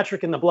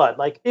metric in the blood?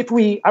 I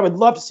would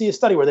love to see a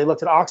study where they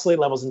looked at oxalate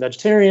levels in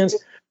vegetarians,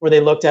 where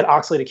they looked at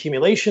oxalate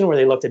accumulation, where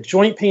they looked at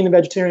joint pain in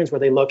vegetarians, where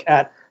they look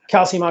at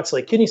calcium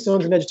oxalate kidney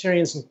stones in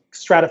vegetarians and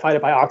stratified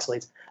it by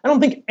oxalates. I don't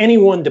think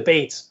anyone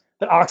debates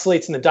that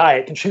oxalates in the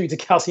diet contribute to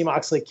calcium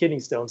oxalate kidney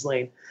stones,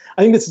 Layne.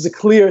 I think this is a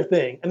clear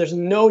thing, and there's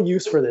no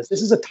use for this.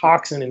 This is a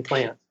toxin in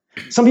plants.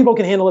 Some people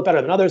can handle it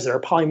better than others. There are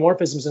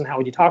polymorphisms in how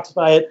we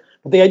detoxify it.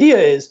 But the idea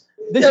is,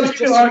 this is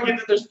just argue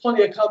that there's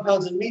plenty of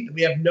compounds in meat that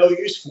we have no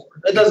use for.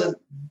 That doesn't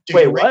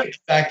degrade the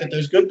fact that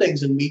there's good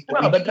things in meat.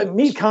 But the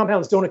meat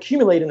compounds don't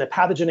accumulate in a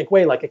pathogenic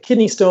way, like a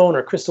kidney stone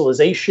or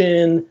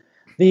crystallization.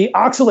 The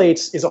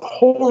oxalates is a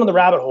hole in the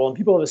rabbit hole, and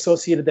people have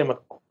associated them with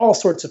all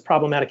sorts of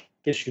problematic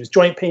issues.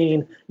 Joint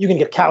pain, you can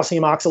get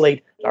calcium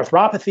oxalate,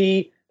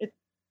 arthropathy.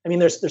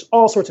 There's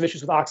all sorts of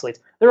issues with oxalates.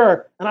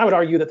 And I would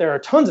argue that there are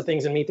tons of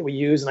things in meat that we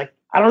use, and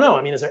I don't know.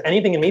 Is there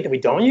anything in meat that we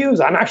don't use?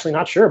 I'm actually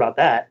not sure about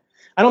that.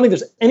 I don't think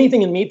there's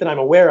anything in meat that I'm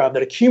aware of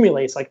that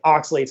accumulates like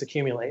oxalates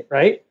accumulate,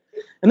 right?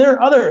 And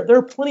there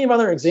are plenty of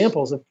other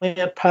examples of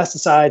plant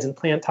pesticides and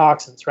plant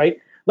toxins, right?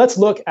 Let's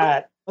look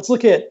at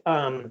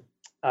cyanogenic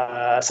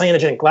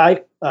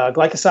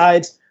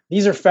glycosides.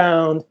 These are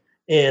found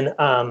in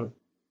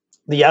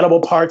the edible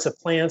parts of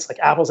plants like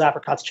apples,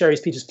 apricots, cherries,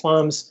 peaches,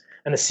 plums,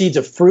 and the seeds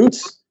of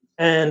fruits.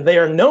 And they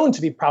are known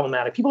to be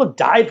problematic. People have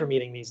died from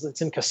eating these.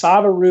 It's in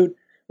cassava root.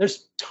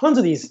 There's tons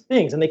of these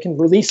things, and they can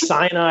release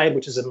cyanide,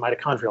 which is a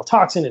mitochondrial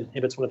toxin. It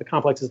inhibits one of the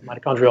complexes of the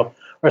mitochondrial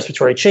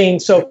respiratory chain.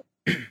 So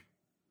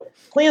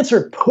plants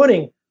are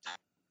putting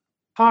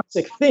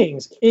toxic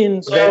things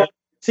in their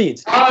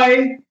seeds.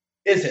 Why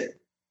is it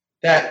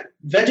that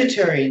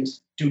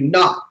vegetarians do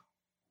not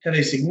have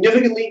a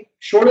significantly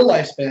shorter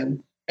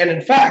lifespan, and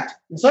in fact,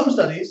 in some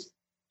studies,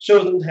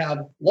 show them to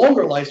have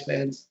longer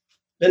lifespans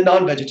than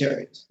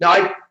non-vegetarians?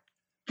 Now,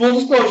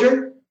 full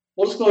disclosure,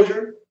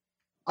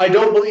 I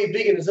don't believe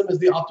veganism is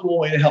the optimal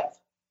way to health.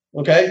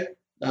 Okay?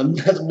 I'm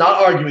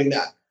not arguing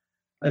that.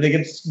 I think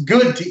it's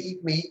good to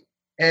eat meat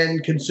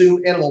and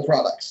consume animal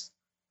products.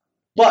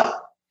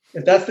 But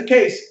if that's the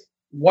case,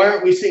 why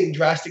aren't we seeing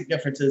drastic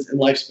differences in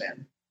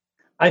lifespan?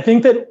 I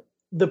think that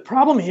the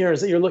problem here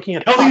is that you're looking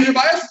at health user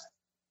bias.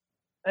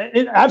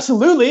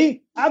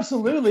 Absolutely.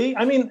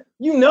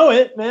 You know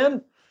it,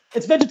 man.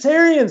 It's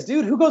vegetarians,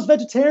 dude. Who goes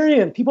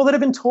vegetarian? People that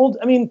have been told,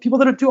 people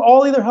that do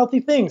all the other healthy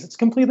things. It's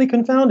completely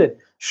confounded.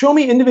 Show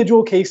me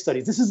individual case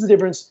studies. This is the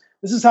difference.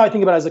 This is how I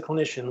think about it as a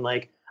clinician.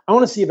 I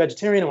want to see a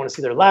vegetarian. I want to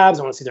see their labs.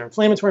 I want to see their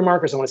inflammatory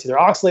markers. I want to see their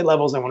oxalate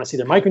levels. I want to see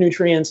their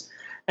micronutrients.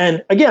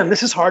 And again,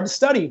 this is hard to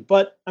study,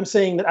 but I'm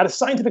saying that at a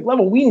scientific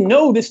level, we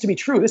know this to be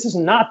true. This is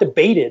not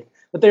debated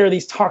that there are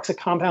these toxic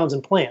compounds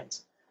in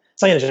plants,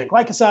 cyanogenic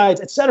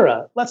glycosides,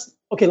 etc. Let's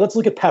look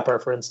at pepper,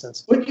 for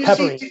instance. But you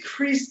see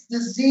decreased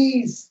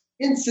disease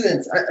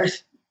incidence.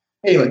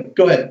 Anyway,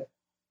 go ahead.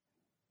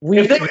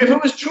 If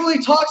it was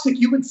truly toxic,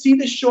 you would see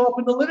this show up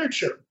in the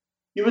literature.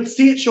 You would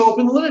see it show up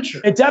in the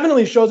literature. It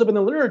definitely shows up in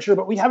the literature,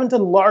 but we haven't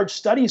done large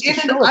studies to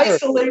show it.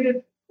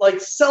 Isolated,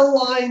 cell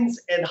lines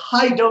and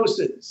high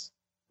doses.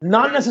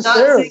 Not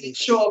necessarily. Not seeing it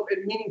show up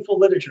in meaningful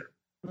literature.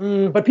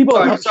 But people.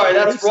 Sorry,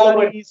 that's wrong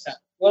way to put that.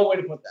 Wrong way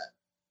to put that.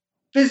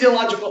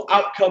 Physiological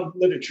outcome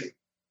literature.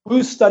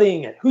 Who's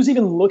studying it? Who's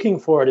even looking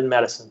for it in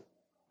medicine?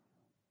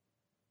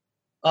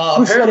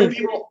 Apparently,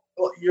 people.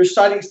 Well, you're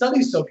citing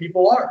studies, so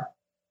people are.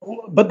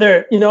 But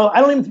they're,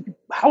 I don't even.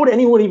 How would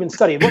anyone even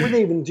study it? What would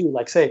they even do?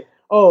 Say,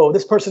 oh,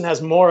 this person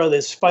has more of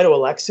this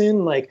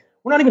phytoalexin.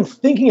 we're not even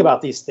thinking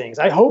about these things.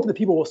 I hope that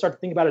people will start to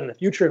think about it in the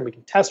future, and we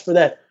can test for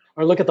that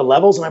or look at the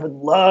levels. And I would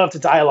love to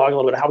dialogue a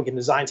little bit how we can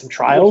design some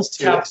trials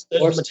to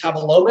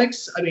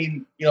metabolomics. I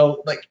mean,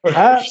 like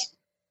perhaps.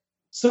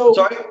 So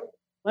sorry.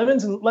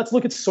 Lemons, and let's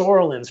look at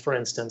sorolins, for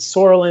instance.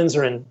 Sorolins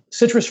are in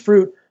citrus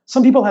fruit.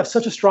 Some people have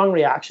such a strong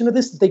reaction to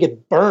this that they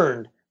get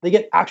burned. They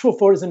get actual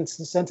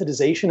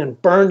photosensitization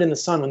and burned in the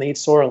sun when they eat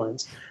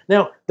sorolins.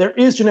 Now, there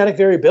is genetic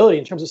variability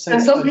in terms of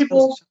sensitivity. And some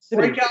people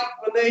break out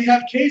when they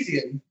have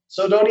casein,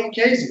 so don't eat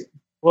casein.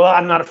 Well,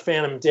 I'm not a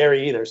fan of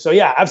dairy either. So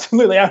yeah,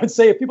 absolutely. I would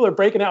say if people are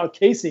breaking out with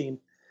casein,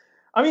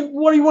 I mean,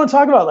 what do you want to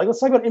talk about? Like, let's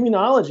talk about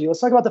immunology. Let's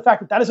talk about the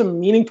fact that that is a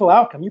meaningful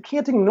outcome. You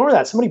can't ignore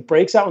that. Somebody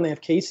breaks out when they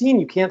have casein.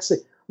 You can't say,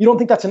 you don't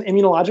think that's an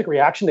immunologic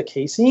reaction to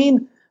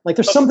casein? Like,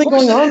 there's something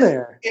going on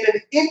there. In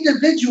an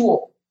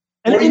individual.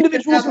 And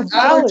individuals are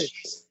valid.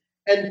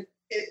 And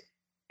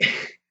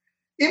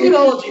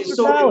immunology is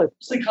so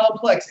enormously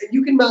complex, and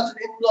you can mount an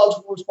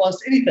immunological response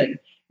to anything.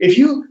 If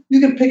you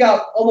can pick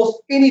out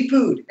almost any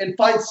food and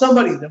find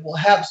somebody that will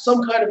have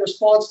some kind of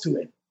response to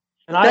it.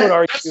 And I would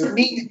argue that doesn't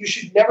mean that you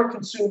should never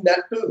consume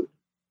that food.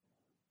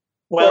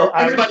 Well,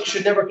 everybody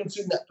should never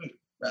consume that food.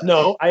 Rather.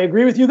 No, I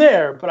agree with you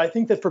there, but I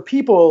think that for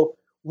people,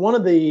 one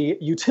of the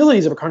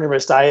utilities of a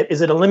carnivorous diet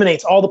is it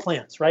eliminates all the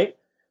plants, right?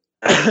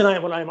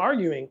 And what I'm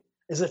arguing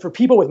is that for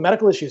people with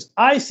medical issues,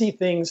 I see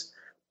things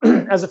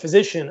as a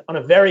physician on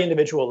a very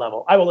individual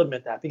level. I will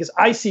admit that, because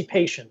I see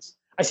patients,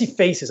 I see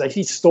faces, I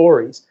see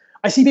stories.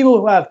 I see people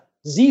who have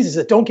diseases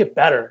that don't get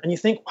better, and you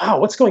think, wow,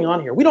 what's going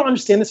on here? We don't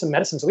understand this in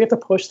medicine, so we have to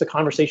push the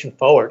conversation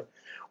forward.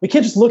 We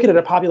can't just look at it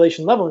at a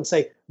population level and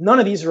say, none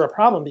of these are a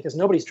problem because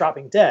nobody's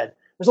dropping dead.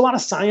 There's a lot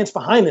of science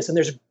behind this, and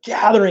there's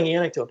gathering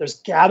anecdote. There's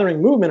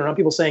gathering movement around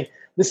people saying,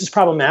 this is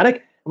problematic.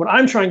 And what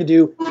I'm trying to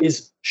do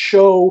is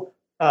show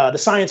the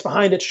science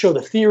behind it, show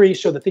the theory,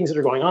 show the things that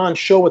are going on,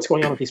 show what's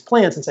going on with these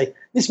plants, and say,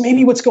 this may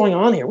be what's going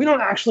on here. We don't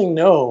actually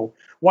know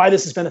why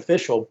this is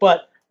beneficial,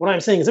 but what I'm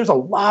saying is there's a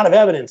lot of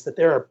evidence that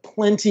there are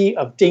plenty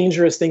of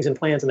dangerous things in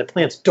plants and that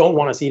plants don't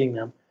want us eating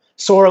them.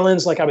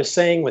 Sorolins, like I was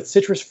saying, with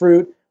citrus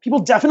fruit, people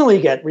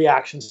definitely get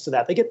reactions to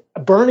that. They get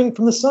burning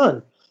from the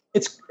sun.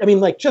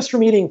 Like just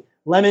from eating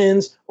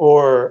lemons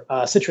or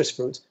citrus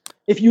fruits.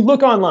 If you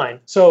look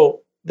online,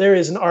 so there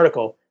is an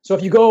article. So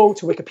if you go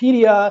to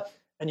Wikipedia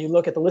and you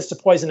look at the list of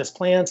poisonous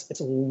plants,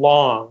 it's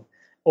long.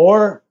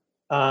 Or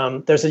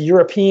there's a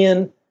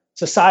European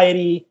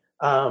society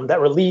that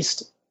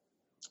released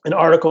an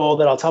article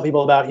that I'll tell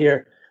people about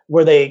here,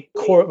 where they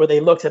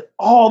looked at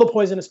all the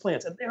poisonous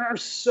plants, and there are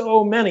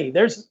so many.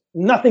 There's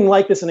nothing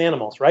like this in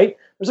animals, right?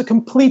 There's a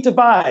complete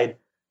divide,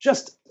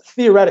 just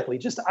theoretically,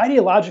 just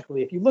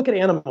ideologically. If you look at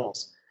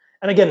animals,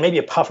 and again, maybe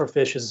a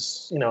pufferfish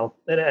is,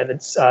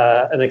 it's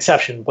an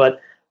exception, but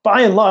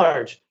by and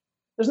large,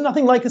 there's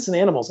nothing like this in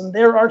animals, and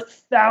there are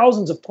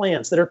thousands of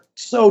plants that are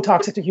so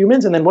toxic to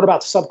humans. And then what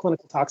about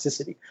subclinical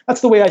toxicity? That's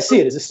the way I see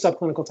it. Is this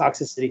subclinical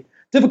toxicity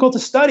difficult to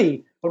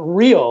study, but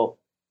real?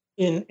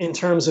 In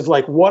terms of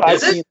like what I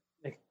see.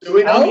 Do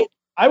we know?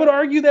 I would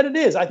argue that it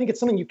is. I think it's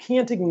something you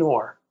can't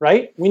ignore,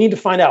 right? We need to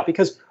find out,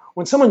 because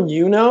when someone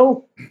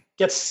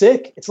gets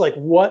sick, it's like,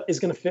 what is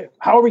going to fix?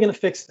 How are we going to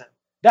fix them?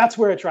 That's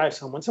where it drives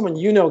home. When someone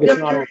gets an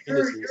autoimmune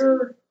disease.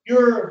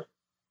 Your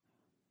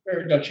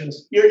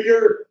reductions.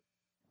 You're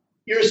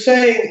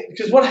saying,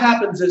 because what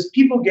happens is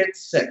people get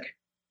sick,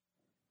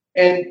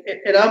 and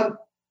I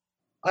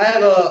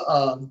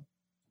have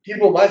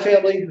people in my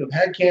family who have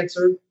had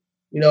cancer.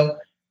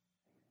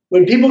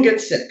 When people get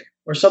sick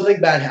or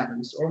something bad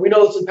happens, or we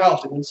know it's in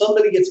powerlifting, when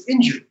somebody gets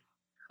injured,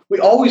 we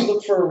always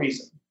look for a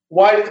reason.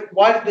 Why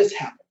did this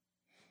happen?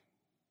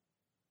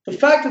 The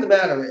fact of the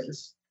matter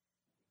is,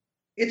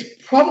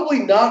 it's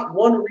probably not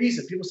one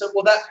reason. People say,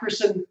 well, that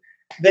person,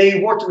 they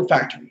worked in a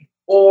factory,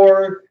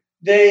 or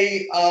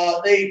they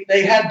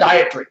had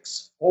diet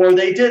drinks, or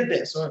they did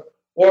this,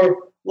 or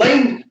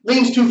Layne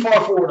leans too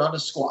far forward on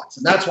his squats,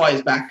 and that's why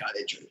his back got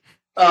injured.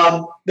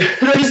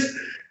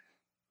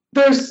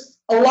 There's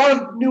a lot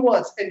of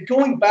nuance, and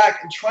going back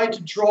and trying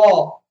to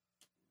draw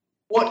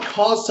what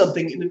caused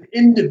something in an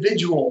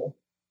individual,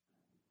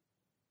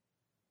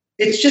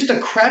 it's just a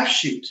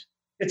crapshoot.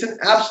 It's an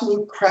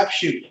absolute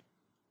crapshoot.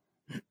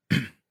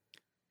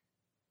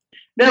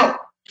 Now,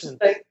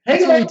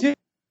 that's what we do.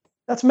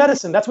 That's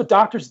medicine. That's what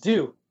doctors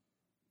do.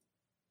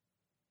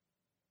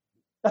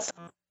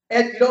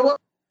 And you know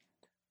what?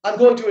 I'm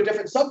going to a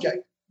different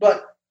subject,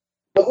 but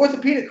the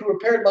orthopedic who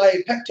repaired my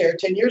pec tear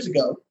 10 years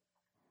ago,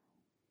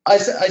 I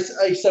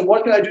said,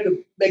 what can I do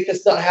to make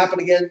this not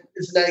happen again?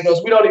 This and that. He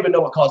goes, we don't even know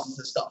what causes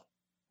this stuff.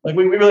 Like,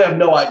 we really have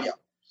no idea.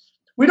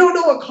 We don't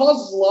know what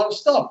causes a lot of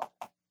stuff.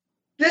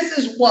 This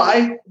is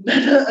why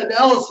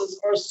meta-analysis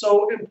are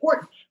so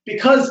important,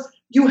 because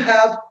you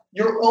have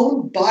your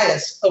own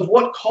bias of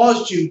what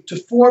caused you to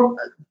form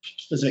a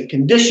specific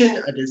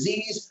condition, a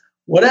disease,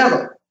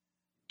 whatever.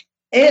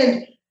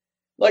 And,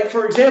 like,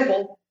 for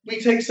example,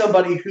 we take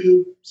somebody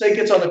who, say,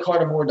 gets on a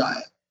carnivore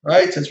diet,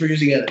 right, since we're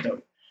using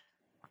anecdote.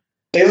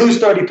 They lose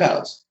 30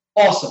 pounds.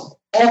 Awesome.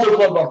 All their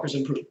blood markers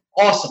improve.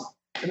 Awesome.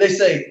 And they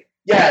say,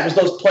 yeah, it was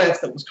those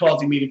plants that was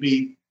causing me to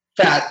be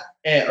fat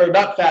or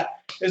not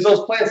fat, is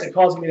those plants that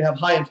cause me to have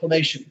high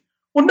inflammation.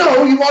 Well,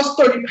 no, you lost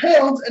 30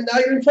 pounds and now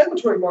your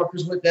inflammatory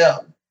markers went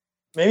down.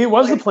 Maybe it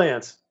was the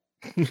plants.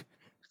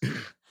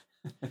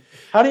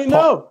 How do you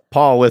know?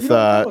 Paul, with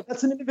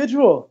that's an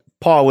individual.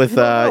 Paul, with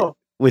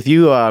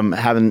you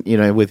having,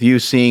 with you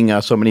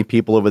seeing so many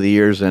people over the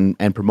years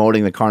and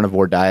promoting the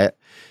carnivore diet,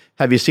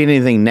 have you seen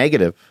anything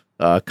negative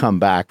come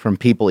back from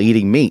people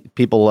eating meat?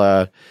 People,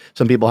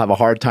 some people have a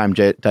hard time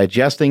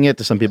digesting it.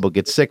 Some people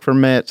get sick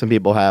from it. Some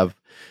people have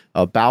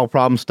bowel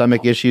problems,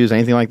 stomach issues,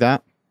 anything like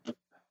that.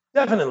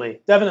 Definitely.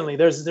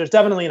 There's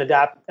definitely an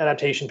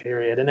adaptation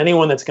period, and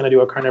anyone that's going to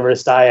do a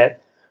carnivorous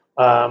diet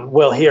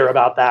will hear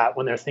about that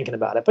when they're thinking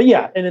about it. But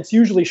yeah, and it's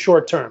usually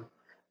short term.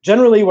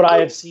 Generally, what I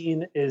have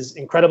seen is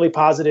incredibly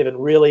positive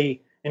and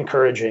really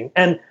encouraging.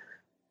 And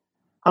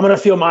I'm going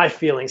to feel my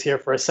feelings here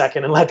for a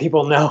second and let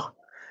people know.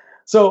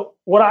 So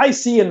what I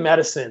see in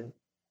medicine,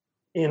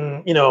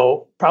 in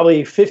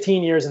probably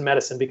 15 years in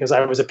medicine, because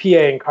I was a PA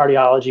in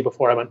cardiology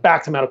before I went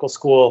back to medical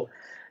school,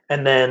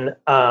 and then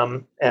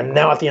and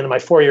now at the end of my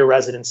 4-year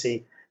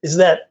residency, is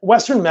that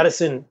Western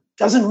medicine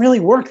doesn't really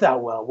work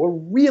that well. We're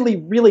really,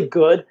 really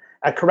good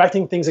at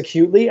correcting things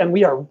acutely, and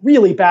we are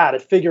really bad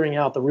at figuring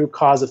out the root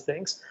cause of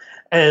things.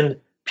 And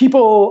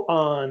people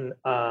on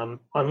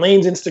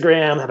Layne's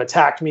Instagram have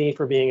attacked me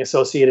for being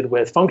associated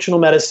with functional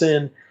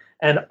medicine.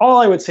 And all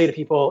I would say to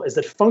people is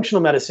that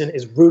functional medicine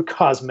is root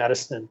cause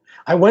medicine.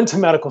 I went to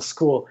medical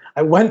school.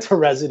 I went to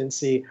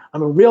residency.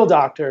 I'm a real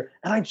doctor.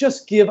 And I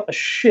just give a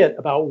shit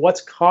about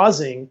what's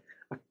causing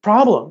a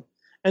problem.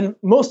 And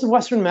most of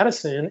Western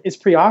medicine is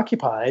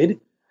preoccupied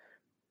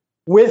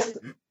with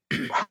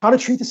how to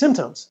treat the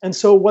symptoms. And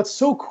so what's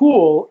so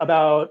cool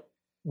about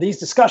these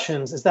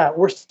discussions is that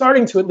we're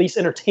starting to at least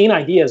entertain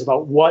ideas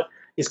about what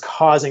is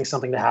causing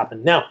something to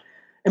happen. Now,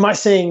 am I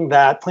saying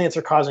that plants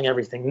are causing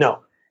everything? No.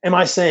 Am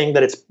I saying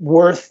that it's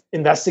worth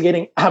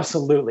investigating?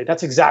 Absolutely.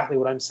 That's exactly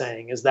what I'm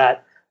saying, is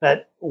that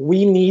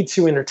we need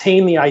to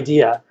entertain the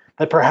idea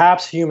that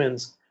perhaps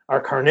humans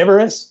are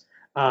carnivorous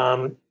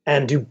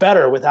and do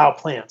better without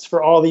plants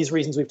for all these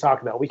reasons we've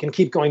talked about. We can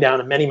keep going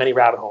down in many, many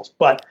rabbit holes.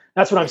 But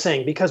that's what I'm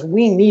saying, because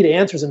we need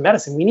answers in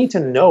medicine. We need to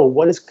know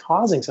what is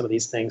causing some of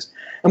these things.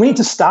 And we need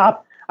to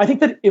stop. I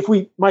think that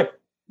my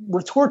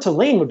retort to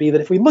Layne would be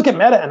that if we look at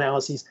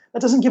meta-analyses,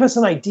 that doesn't give us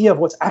an idea of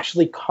what's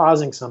actually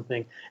causing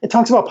something. It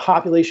talks about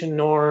population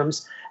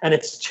norms, and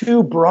it's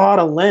too broad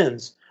a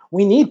lens.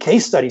 We need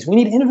case studies. We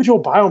need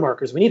individual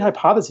biomarkers. We need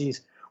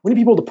hypotheses. We need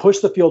people to push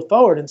the field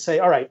forward and say,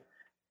 all right,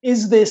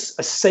 is this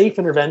a safe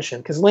intervention?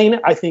 Because Layne,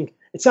 I think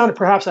it sounded,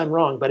 perhaps I'm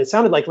wrong, but it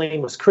sounded like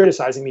Layne was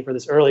criticizing me for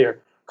this earlier,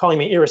 calling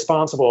me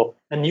irresponsible.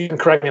 And you can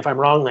correct me if I'm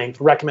wrong, Layne,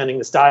 for recommending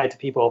this diet to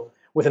people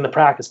within the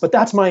practice. But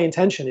that's my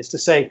intention, is to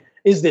say,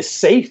 is this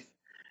safe?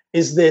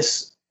 Is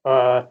this,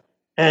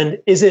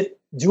 and is it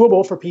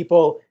doable for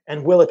people,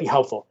 and will it be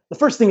helpful? The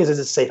first thing is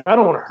it safe? I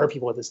don't want to hurt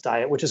people with this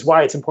diet, which is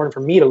why it's important for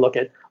me to look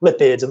at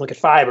lipids and look at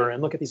fiber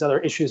and look at these other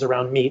issues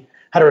around meat,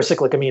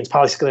 heterocyclic amines,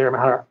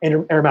 polycyclic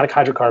aromatic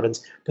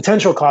hydrocarbons,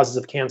 potential causes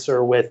of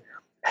cancer with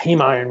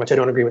heme iron, which I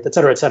don't agree with, et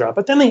cetera, et cetera.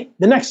 But then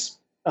the next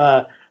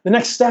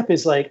step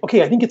is like,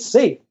 okay, I think it's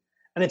safe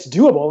and it's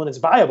doable and it's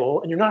viable,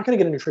 and you're not going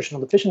to get a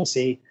nutritional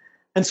deficiency.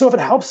 And so if it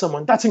helps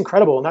someone, that's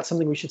incredible. And that's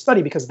something we should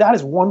study, because that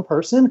is one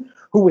person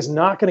who is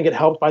not going to get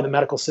helped by the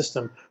medical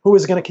system, who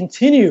is going to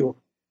continue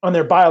on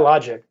their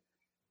biologic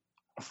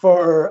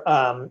for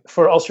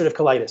ulcerative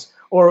colitis,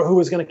 or who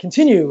is going to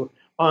continue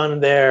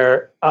on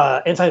their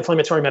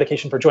anti-inflammatory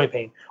medication for joint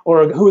pain,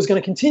 or who is going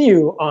to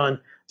continue on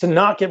to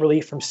not get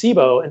relief from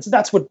SIBO. And so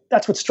that's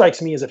what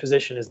strikes me as a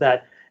physician, is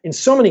that in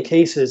so many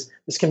cases,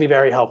 this can be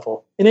very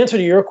helpful. In answer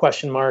to your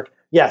question, Mark,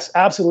 yes,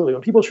 absolutely.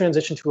 When people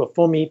transition to a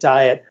full meat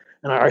diet,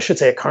 and I should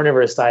say a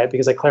carnivorous diet,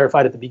 because I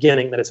clarified at the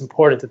beginning that it's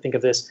important to think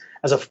of this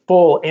as a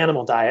full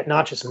animal diet,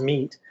 not just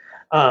meat,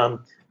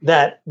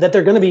 that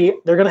they're going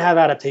to have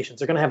adaptations.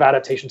 They're going to have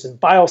adaptations in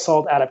bile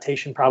salt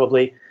adaptation,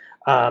 probably,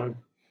 and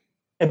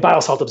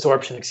bile salt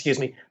absorption,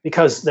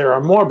 because there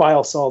are more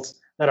bile salts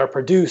that are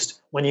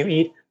produced when you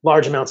eat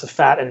large amounts of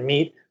fat and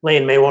meat.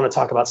 Layne may want to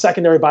talk about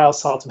secondary bile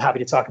salts. I'm happy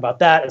to talk about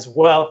that as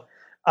well.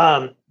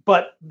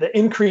 But the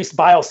increased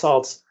bile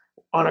salts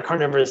on a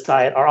carnivorous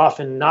diet are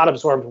often not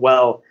absorbed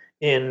well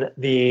in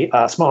the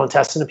small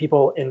intestine of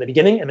people in the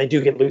beginning, and they do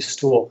get loose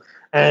stool.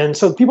 And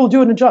so people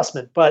do an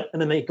adjustment,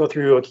 and then they go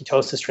through a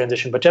ketosis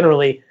transition. But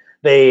generally,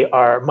 they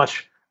are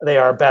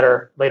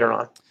better later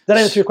on. Does that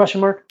answer your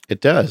question, Mark? It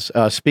does.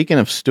 Speaking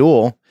of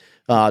stool,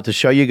 to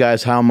show you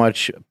guys how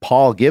much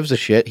Paul gives a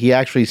shit, he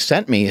actually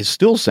sent me his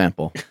stool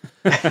sample.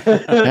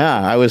 Yeah,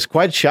 I was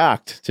quite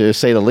shocked, to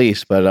say the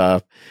least.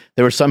 But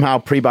there were somehow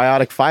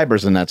prebiotic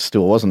fibers in that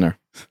stool, wasn't there?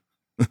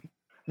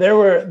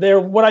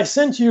 What I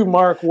sent you,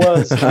 Mark,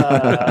 was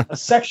a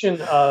section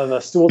of a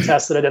stool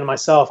test that I did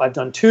myself. I've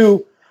done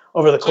 2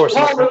 over the course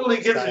of Paul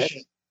literally gives a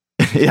shit.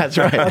 Yeah, that's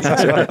right.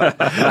 That's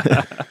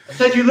right.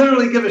 Said you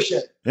literally give a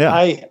shit. Yeah.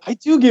 I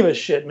do give a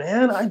shit,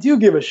 man. I do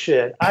give a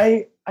shit.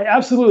 I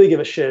absolutely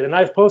give a shit. And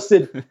I've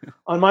posted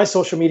on my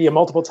social media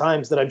multiple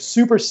times that I'm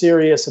super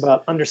serious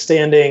about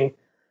understanding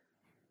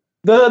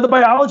the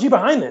biology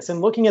behind this,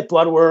 and looking at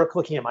blood work,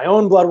 looking at my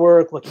own blood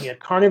work, looking at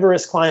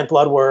carnivorous client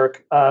blood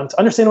work, to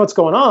understand what's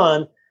going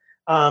on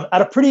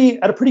at a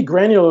pretty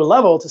granular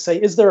level, to say,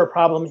 is there a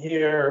problem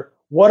here?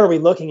 What are we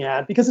looking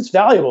at? Because it's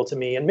valuable to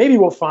me, and maybe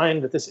we'll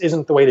find that this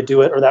isn't the way to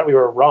do it, or that we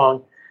were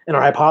wrong in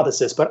our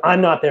hypothesis. But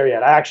I'm not there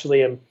yet. I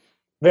actually am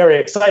very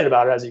excited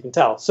about it, as you can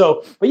tell.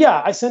 So, but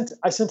yeah, I sent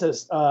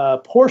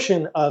a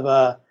portion of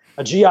a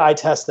GI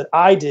test that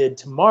I did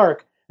to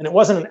Mark, and it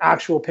wasn't an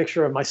actual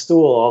picture of my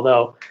stool,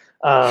 although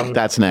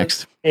that's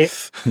next.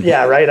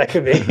 Yeah, right. That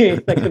could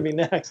be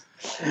next.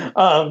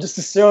 Just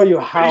to show you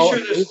how.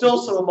 Pretty sure there's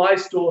still some of my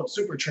stool at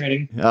super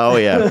training. Oh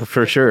yeah,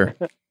 for sure.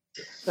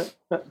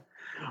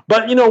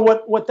 But you know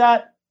what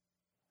that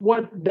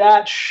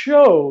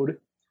showed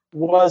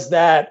was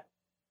that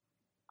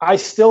I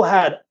still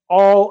had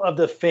all of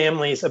the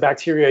families of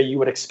bacteria you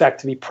would expect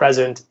to be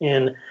present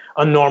in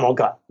a normal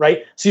gut,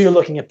 right? So you're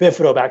looking at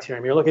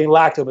bifidobacterium, you're looking at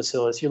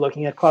lactobacillus, you're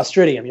looking at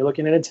Clostridium, you're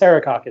looking at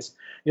Enterococcus,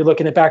 you're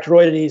looking at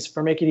Bacteroidetes,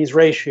 Firmicutes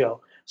ratio.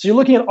 So you're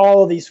looking at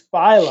all of these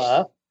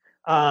phyla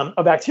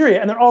of bacteria,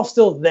 and they're all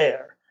still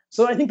there.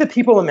 So I think that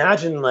people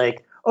imagine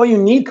like, oh, you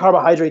need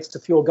carbohydrates to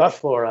fuel gut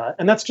flora,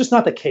 and that's just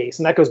not the case.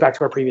 And that goes back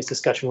to our previous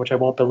discussion, which I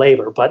won't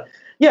belabor. But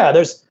yeah,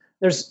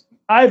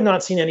 I've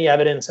not seen any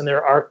evidence, and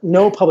there are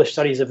no published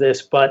studies of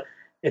this. But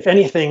if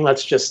anything,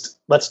 let's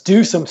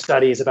do some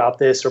studies about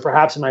this, or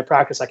perhaps in my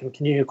practice, I can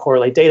continue to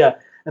correlate data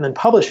and then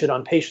publish it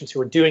on patients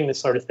who are doing this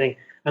sort of thing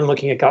and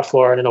looking at gut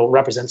flora, and it'll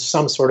represent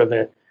some sort of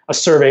a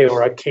survey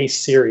or a case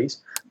series.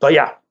 But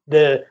yeah,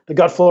 the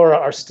gut flora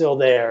are still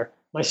there.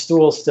 My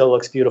stool still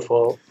looks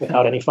beautiful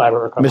without any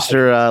fiber or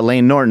carbohydrate. Mr.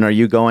 Layne Norton, are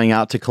you going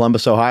out to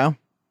Columbus, Ohio?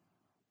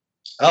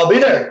 I'll be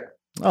there.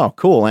 Oh,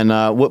 cool. And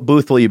what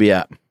booth will you be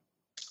at?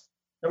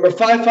 Number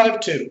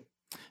 552.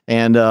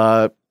 And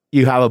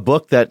you have a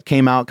book that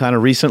came out kind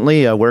of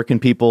recently. Where can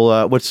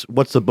people?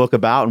 What's the book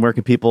about, and where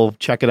can people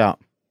check it out?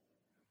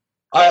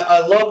 I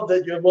love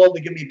that you're willing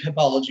to give me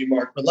pimpology,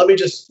 Mark. But let me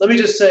just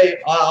say,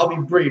 I'll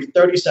be brief,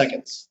 30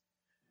 seconds.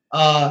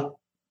 I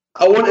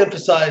want to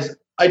emphasize,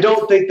 I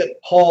don't think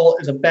that Paul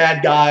is a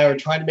bad guy or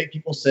trying to make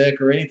people sick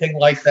or anything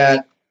like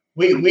that.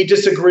 We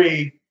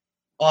disagree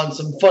on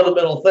some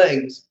fundamental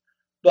things,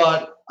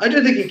 but I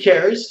do think he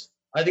cares.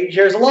 I think he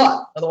cares a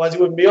lot. Otherwise, he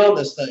wouldn't be on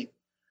this thing.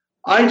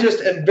 I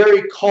just am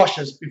very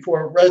cautious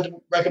before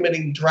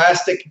recommending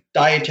drastic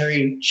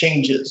dietary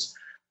changes.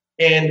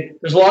 And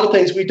there's a lot of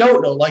things we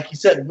don't know, like he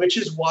said, which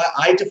is why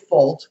I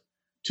default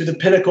to the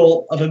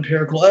pinnacle of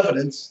empirical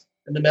evidence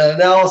and the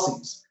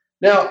meta-analyses.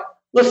 Now,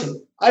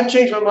 listen, I've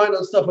changed my mind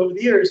on stuff over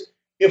the years.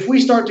 If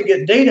we start to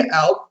get data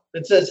out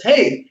that says,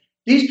 hey,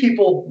 these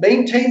people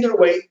maintain their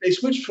weight, they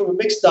switched from a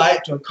mixed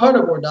diet to a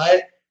carnivore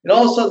diet, and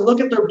all of a sudden look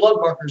at their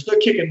blood markers, they're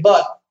kicking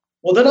butt.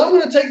 Well, then I'm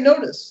going to take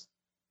notice.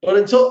 But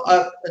until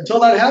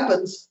that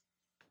happens,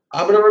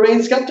 I'm going to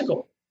remain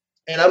skeptical,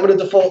 and I'm going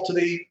to default to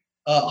the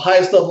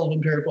highest level of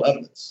empirical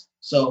evidence.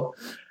 So,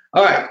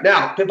 all right,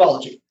 now,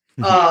 pimpology.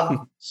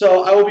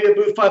 So I will be at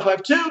booth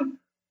 552.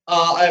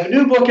 I have a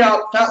new book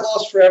out, Fat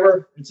Loss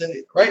Forever.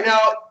 Right now,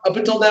 up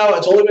until now,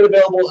 it's only been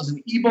available as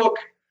an ebook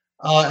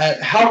at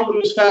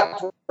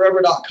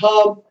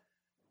howtolosefatforever.com.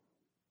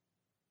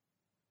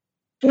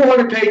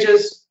 400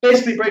 pages,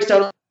 basically breaks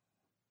down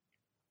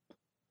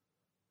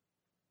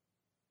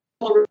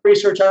all the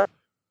research on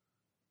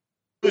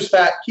lose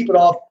fat, keep it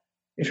off.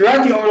 If you're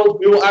at the Arnold,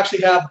 we will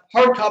actually have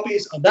hard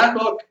copies of that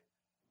book,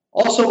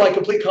 also my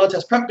complete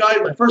contest prep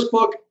guide, my first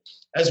book,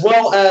 as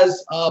well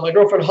as my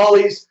girlfriend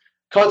Holly's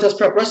contest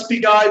prep recipe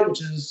guide,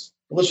 which is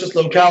delicious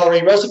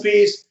low-calorie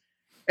recipes,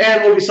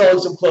 and we'll be selling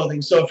some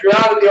clothing. So if you're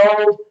out at the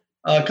Arnold,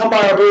 come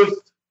by our booth,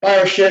 buy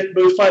our shit,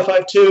 booth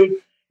 552.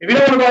 If you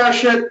don't want to buy our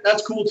shit,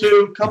 that's cool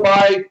too. Come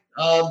by,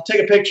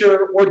 take a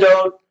picture or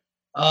don't.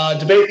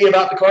 Debate me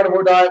about the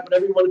carnivore diet,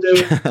 whatever you want to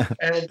do.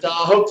 And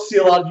hope to see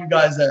a lot of you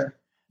guys there.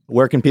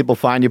 Where can people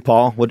find you,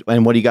 Paul? What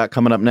do you got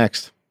coming up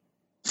next?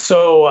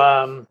 So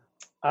I'm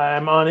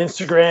on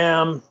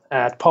Instagram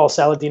at Paul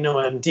Saladino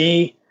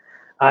MD.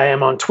 I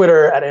am on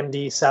Twitter at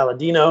MD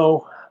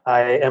Saladino.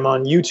 I am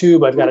on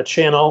YouTube. I've got a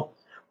channel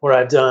where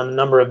I've done a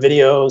number of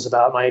videos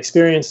about my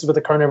experiences with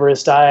the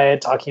carnivorous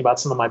diet, talking about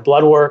some of my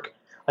blood work.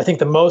 I think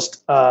the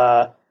most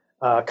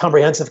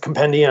comprehensive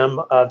compendium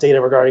of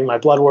data regarding my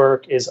blood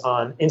work is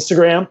on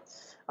Instagram.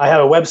 I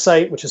have a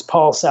website, which is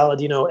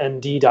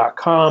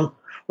paulsaladinomd.com.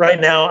 Right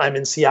now, I'm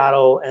in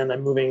Seattle, and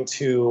I'm moving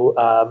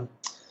to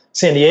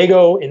San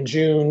Diego in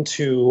June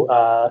to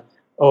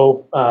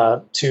move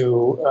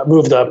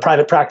the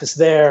private practice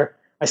there.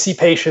 I see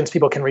patients.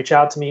 People can reach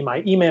out to me.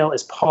 My email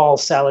is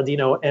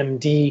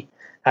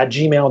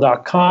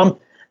paulsaladinomd@gmail.com.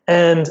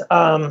 And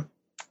I'm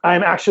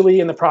actually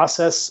in the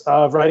process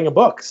of writing a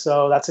book.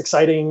 So that's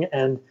exciting,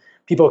 and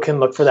people can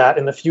look for that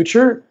in the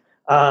future.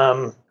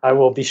 I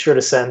will be sure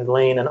to send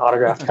Layne an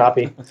autographed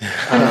copy.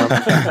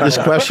 This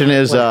question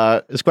is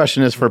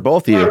for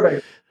both of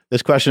you.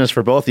 This question is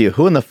for both of you.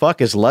 Who in the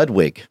fuck is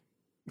Ludwig?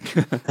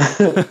 Do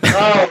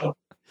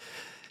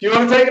you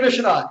want to take it or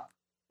should I?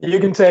 You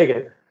can take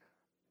it.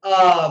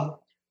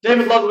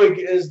 David Ludwig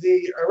is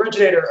the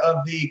originator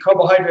of the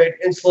carbohydrate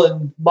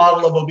insulin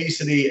model of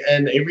obesity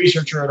and a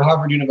researcher at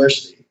Harvard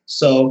University.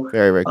 So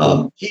Very, very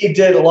cool. he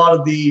did a lot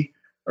of the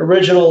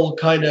original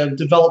kind of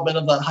development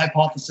of that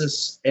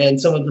hypothesis and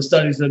some of the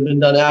studies that have been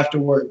done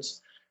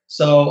afterwards.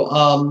 So,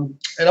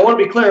 and I want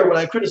to be clear, when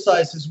I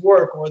criticize his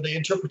work or the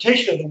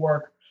interpretation of the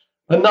work,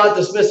 I'm not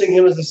dismissing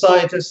him as a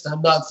scientist.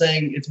 I'm not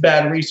saying it's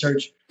bad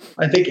research.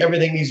 I think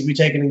everything needs to be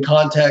taken in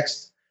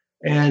context.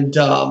 And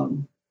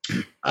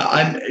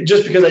I'm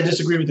just because I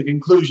disagree with the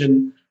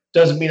conclusion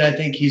doesn't mean I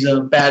think he's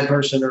a bad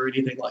person or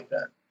anything like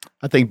that.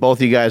 I think both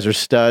of you guys are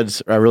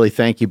studs. I really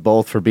thank you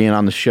both for being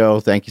on the show.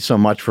 Thank you so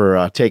much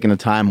for taking the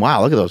time.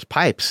 Wow, look at those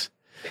pipes.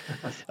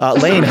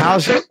 Layne,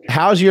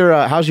 how's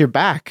your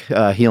back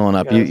healing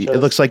up? It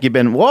looks like you've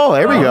been. Whoa,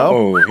 there we go.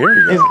 Oh, here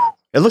we go.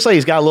 It looks like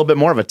he's got a little bit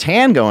more of a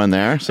tan going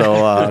there.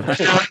 So I'm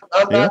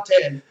not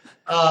tan,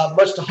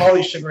 much to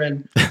Holly's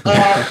chagrin.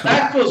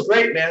 Back feels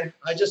great, man.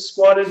 I just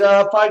squatted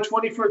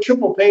 520 for a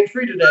triple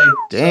pain-free today.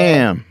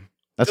 Damn,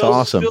 that's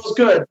awesome. Feels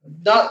good.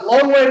 Not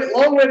long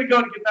way to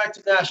go to get back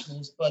to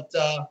nationals, but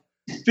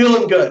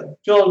feeling good.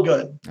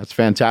 That's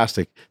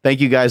fantastic.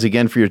 Thank you guys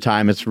again for your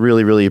time. It's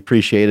really, really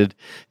appreciated,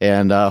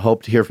 and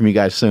hope to hear from you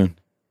guys soon.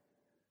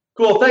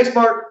 Cool. Thanks,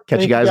 Mark.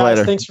 Catch you guys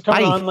later. Thanks for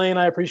coming Bye. on, Layne.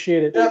 I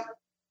appreciate it. Yep.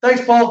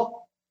 Thanks, Paul.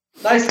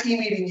 Nice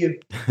meeting you.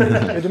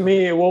 Good to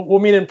meet you. We'll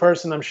meet in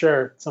person, I'm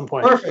sure, at some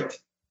point. Perfect.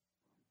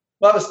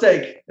 We'll have a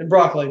steak and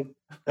broccoli.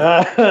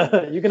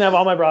 You can have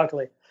all my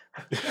broccoli.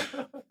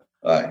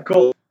 All right,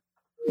 cool.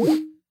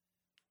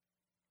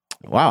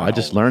 Wow, I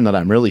just learned that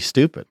I'm really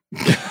stupid.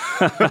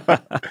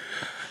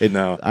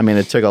 No. I mean,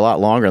 it took a lot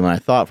longer than I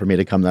thought for me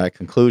to come to that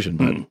conclusion,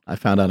 but I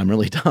found out I'm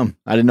really dumb.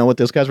 I didn't know what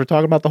those guys were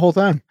talking about the whole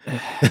time.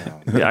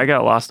 Yeah, I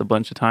got lost a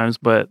bunch of times,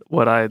 but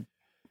what I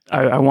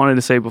wanted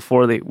to say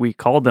before we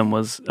called them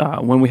was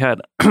when we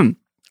had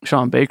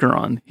Sean Baker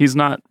on, he's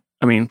not,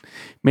 I mean,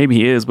 maybe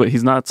he is, but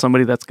he's not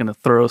somebody that's going to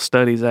throw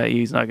studies at you.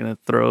 He's not going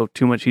to throw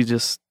too much. He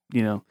just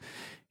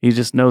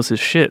knows his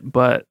shit.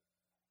 But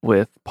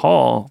with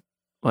Paul,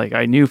 like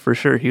I knew for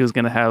sure he was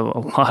going to have a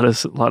lot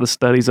of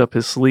studies up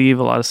his sleeve,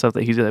 a lot of stuff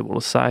that he's able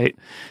to cite.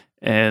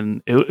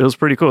 And it was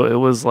pretty cool. It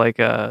was like,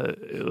 I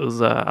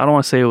don't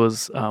want to say it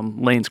was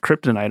Layne's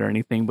kryptonite or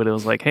anything, but it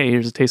was like, hey,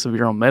 here's a taste of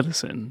your own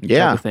medicine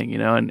type of thing,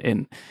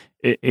 and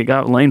it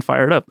got Layne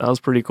fired up. That was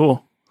pretty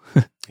cool.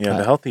 Yeah,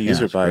 the healthy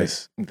user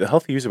bias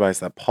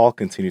that Paul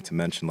continued to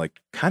mention, like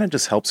kind of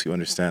just helps you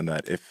understand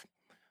that if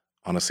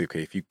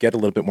you get a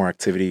little bit more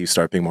activity, you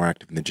start being more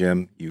active in the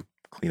gym, you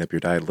clean up your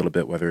diet a little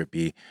bit, whether it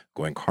be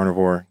going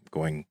carnivore,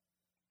 going,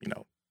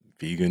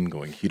 vegan,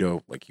 going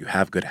keto, like you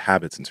have good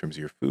habits in terms of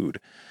your food,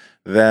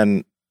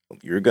 then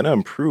you're going to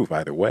improve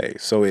either way.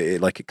 So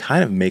it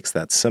kind of makes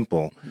that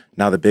simple.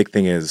 Now, the big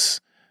thing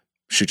is,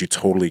 should you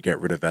totally get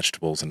rid of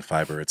vegetables and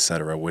fiber, et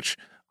cetera, which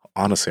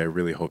honestly, I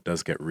really hope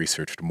does get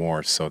researched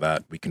more so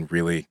that we can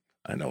really,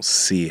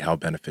 see how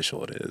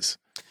beneficial it is.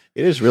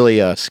 It is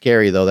really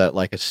scary though that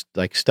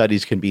like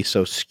studies can be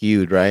so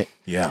skewed, right?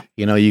 Yeah.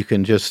 You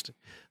can just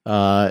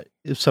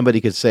if somebody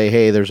could say,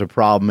 hey, there's a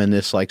problem in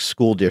this like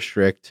school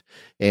district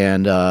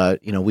and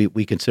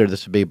we consider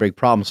this to be a big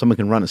problem. Someone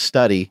can run a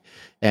study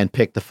and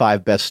pick the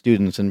 5 best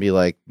students and be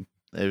like,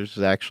 there's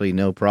actually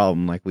no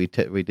problem. Like we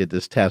did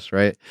this test,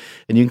 right?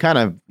 And you can kind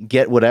of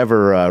get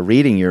whatever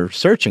reading you're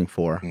searching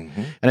for.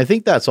 Mm-hmm. And I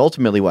think that's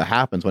ultimately what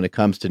happens when it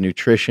comes to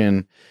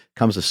nutrition,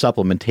 comes to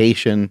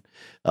supplementation.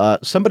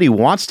 Somebody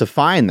wants to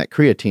find that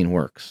creatine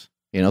works.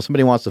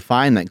 Somebody wants to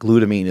find that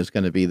glutamine is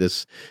going to be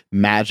this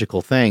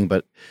magical thing,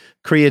 but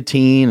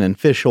creatine and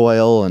fish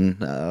oil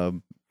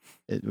and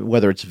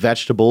whether it's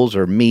vegetables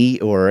or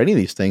meat or any of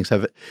these things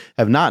have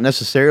not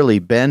necessarily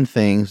been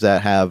things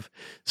that have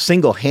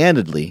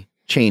single-handedly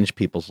changed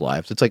people's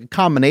lives. It's like a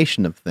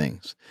combination of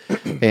things.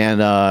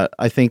 And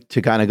I think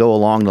to kind of go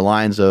along the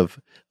lines of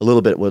a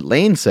little bit what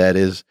Layne said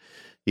is,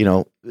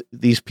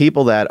 these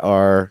people that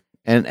are,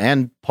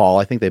 and Paul,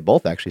 I think they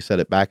both actually said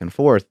it back and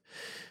forth,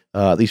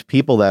 these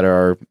people that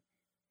are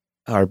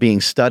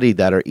being studied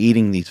that are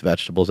eating these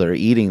vegetables, that are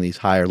eating these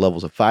higher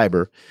levels of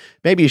fiber,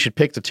 maybe you should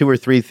pick the two or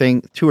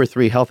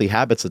three healthy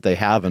habits that they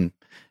have and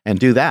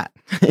do that.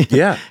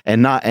 Yeah.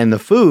 And the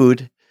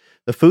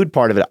food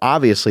part of it,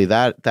 obviously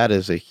that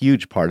is a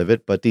huge part of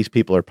it, but these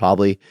people are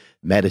probably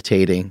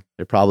meditating.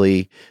 They're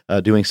probably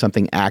doing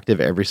something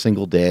active every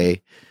single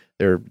day.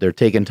 They're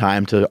taking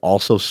time to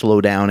also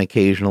slow down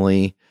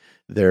occasionally.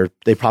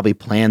 They probably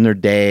plan their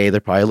day. They're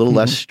probably a little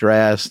less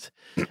stressed.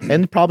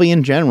 And probably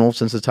in general,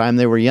 since the time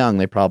they were young,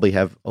 they probably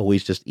have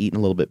always just eaten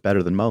a little bit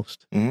better than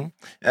most. Mm-hmm.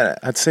 And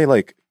I'd say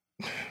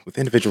with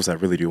individuals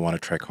that really do want to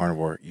try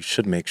carnivore, you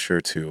should make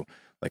sure to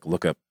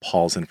look up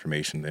Paul's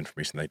information, the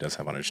information that he does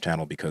have on his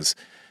channel, because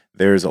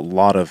there's a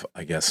lot of,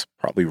 I guess,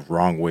 probably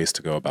wrong ways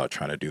to go about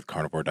trying to do the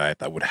carnivore diet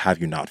that would have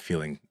you not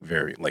feeling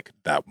very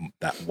that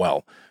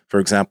well.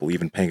 For example,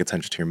 even paying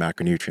attention to your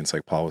macronutrients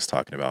like Paul was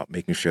talking about,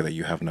 making sure that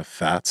you have enough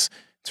fats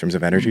in terms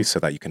of energy so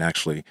that you can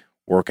actually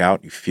work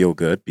out, you feel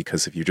good,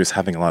 because if you're just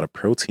having a lot of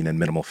protein and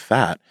minimal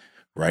fat,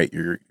 right,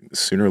 you're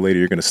sooner or later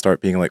you're going to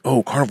start being like,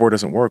 oh, carnivore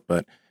doesn't work,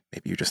 but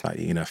maybe you're just not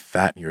eating enough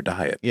fat in your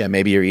diet. Yeah,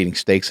 maybe you're eating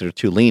steaks that are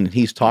too lean. And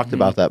he's talked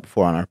about that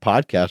before on our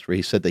podcast, where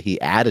he said that he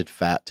added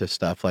fat to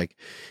stuff. Like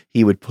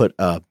he would put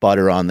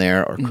butter on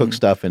there or cook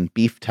stuff in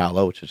beef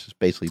tallow, which is just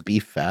basically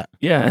beef fat.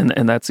 Yeah,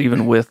 and that's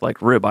even with like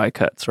ribeye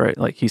cuts, right?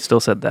 Like he still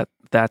said that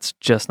that's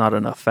just not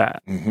enough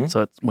fat.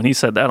 So when he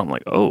said that, I'm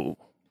like, oh,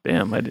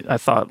 damn. I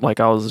thought like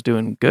I was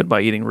doing good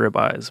by eating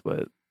ribeyes,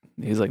 but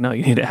he's like, no,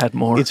 you need to add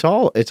more. It's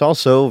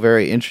also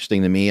very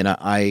interesting to me. And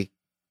I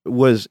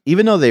was,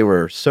 even though they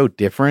were so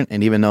different,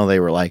 and even though they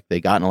were like,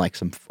 they got into like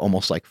some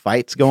almost like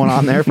fights going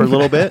on there for a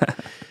little bit,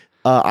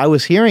 I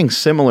was hearing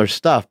similar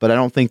stuff, but I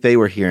don't think they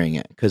were hearing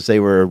it because they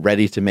were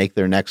ready to make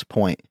their next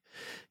point.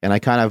 And I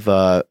kind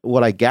of,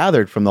 what I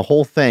gathered from the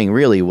whole thing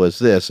really was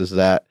this, is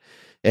that,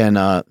 and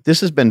this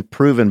has been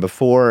proven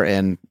before,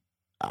 and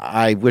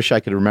I wish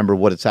I could remember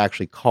what it's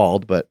actually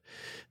called, but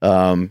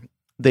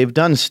they've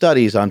done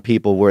studies on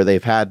people where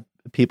they've had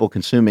people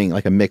consuming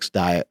like a mixed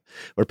diet,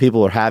 where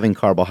people are having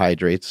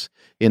carbohydrates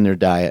in their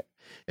diet.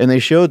 And they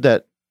showed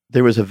that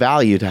there was a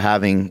value to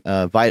having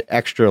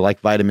extra like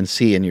vitamin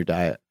C in your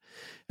diet.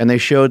 And they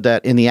showed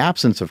that in the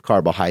absence of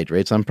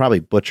carbohydrates, I'm probably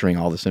butchering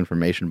all this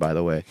information, by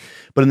the way,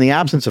 but in the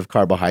absence of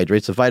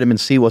carbohydrates, the vitamin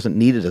C wasn't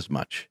needed as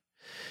much.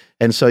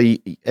 And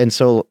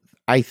so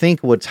I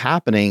think what's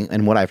happening,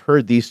 and what I've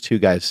heard these two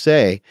guys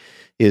say,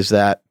 is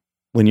that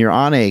when you're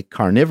on a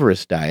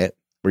carnivorous diet,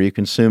 where you're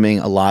consuming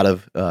a lot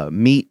of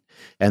meat,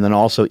 and then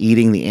also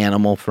eating the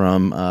animal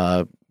from,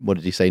 what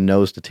did he say,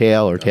 nose to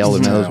tail or tail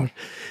to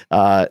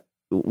nose?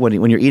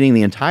 When you're eating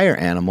the entire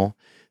animal,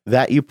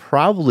 that you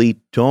probably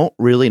don't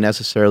really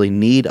necessarily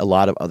need a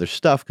lot of other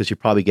stuff because you're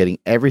probably getting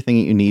everything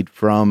that you need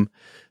from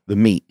the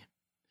meat.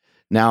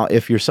 Now,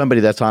 if you're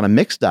somebody that's on a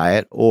mixed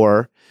diet,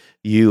 or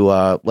you,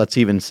 let's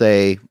even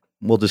say,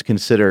 we'll just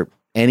consider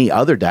any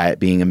other diet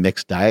being a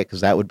mixed diet,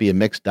 because that would be a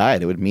mixed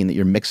diet. It would mean that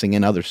you're mixing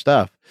in other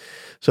stuff.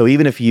 So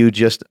even if you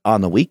just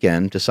on the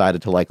weekend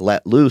decided to like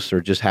let loose or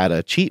just had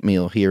a cheat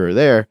meal here or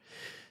there,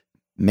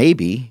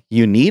 maybe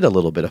you need a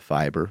little bit of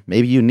fiber.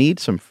 Maybe you need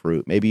some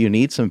fruit. Maybe you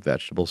need some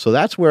vegetables. So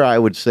that's where I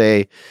would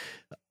say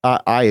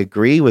I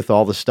agree with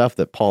all the stuff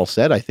that Paul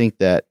said. I think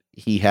that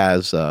he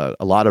has a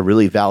lot of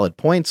really valid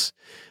points.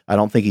 I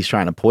don't think he's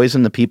trying to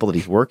poison the people that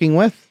he's working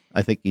with.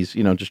 I think he's,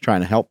 just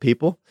trying to help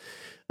people.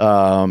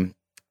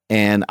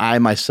 And I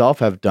myself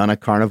have done a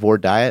carnivore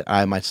diet.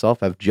 I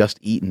myself have just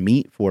eaten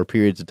meat for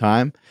periods of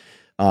time.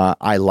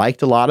 I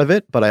liked a lot of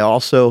it, but I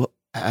also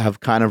have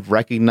kind of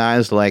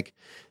recognized like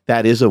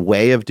that is a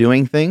way of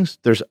doing things.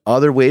 There's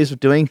other ways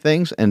of doing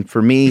things. And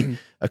for me,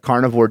 a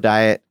carnivore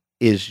diet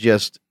is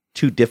just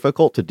too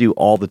difficult to do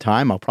all the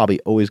time. I'll probably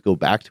always go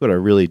back to it. I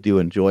really do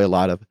enjoy a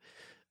lot of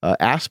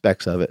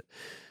aspects of it.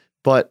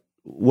 But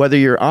whether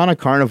you're on a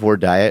carnivore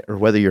diet or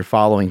whether you're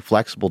following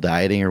flexible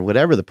dieting or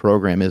whatever the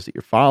program is that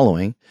you're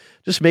following,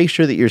 just make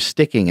sure that you're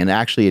sticking and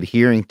actually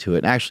adhering to it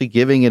and actually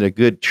giving it a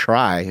good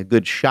try, a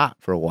good shot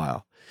for a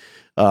while.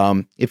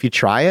 If you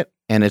try it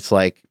and it's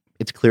like,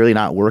 it's clearly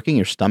not working,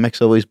 your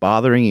stomach's always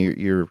bothering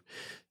you,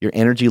 your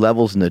energy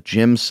levels in the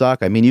gym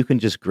suck. I mean, you can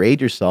just grade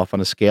yourself on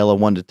a scale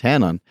of 1 to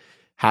 10 on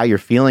how you're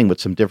feeling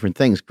with some different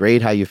things.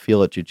 Grade how you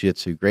feel at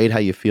jiu-jitsu, grade how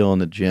you feel in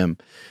the gym.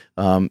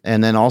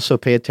 And then also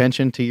pay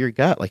attention to your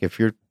gut. Like if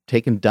you're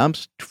taking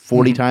dumps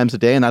 40 times a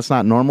day and that's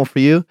not normal for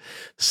you,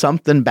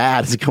 something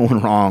bad is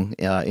going wrong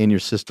in your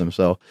system.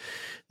 So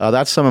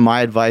that's some of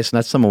my advice, and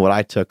that's some of what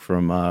I took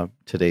from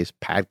today's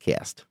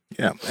podcast.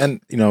 Yeah.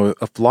 And, a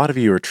lot of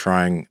you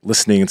are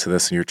listening to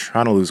this and you're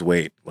trying to lose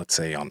weight, let's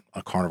say on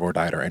a carnivore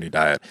diet or any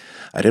diet.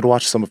 I did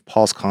watch some of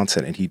Paul's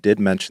content, and he did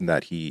mention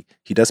that he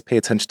does pay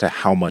attention to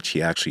how much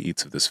he actually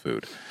eats of this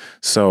food.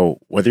 So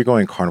whether you're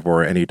going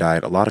carnivore or any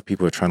diet, a lot of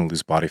people are trying to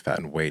lose body fat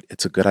and weight.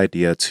 It's a good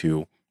idea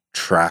to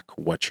track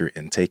what your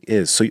intake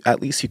is. So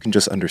at least you can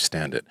just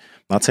understand it.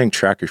 I'm not saying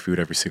track your food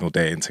every single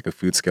day and take a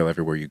food scale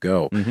everywhere you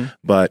go,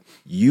 but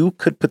you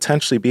could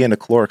potentially be in a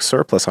caloric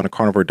surplus on a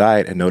carnivore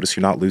diet and notice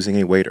you're not losing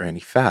any weight or any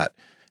fat.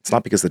 It's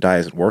not because the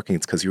diet isn't working.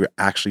 It's because you're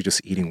actually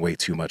just eating way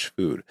too much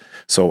food.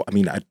 So,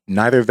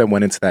 neither of them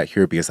went into that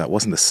here because that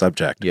wasn't the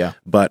subject. Yeah.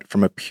 But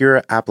from a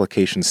pure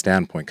application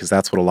standpoint, because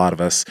that's what a lot of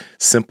us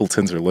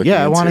simpletons are looking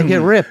into. I want to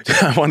get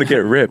ripped. I want to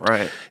get ripped.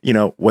 Right.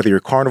 Whether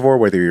you're carnivore,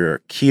 whether you're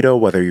keto,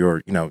 whether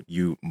you're,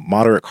 you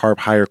moderate carb,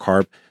 higher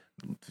carb,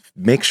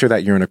 make sure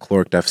that you're in a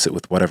caloric deficit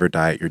with whatever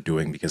diet you're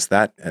doing, because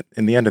that,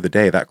 in the end of the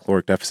day, that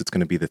caloric deficit is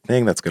going to be the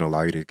thing that's going to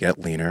allow you to get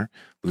leaner,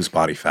 lose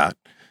body fat,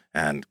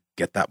 and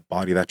get that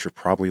body that you're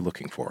probably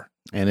looking for.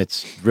 And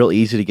it's real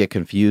easy to get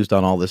confused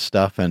on all this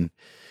stuff. And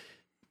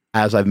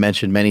as I've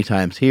mentioned many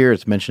times here,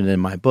 it's mentioned in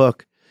my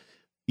book,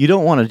 you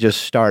don't want to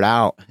just start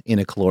out in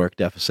a caloric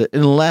deficit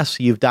unless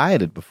you've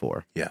dieted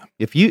before. Yeah.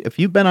 If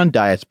you've been on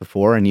diets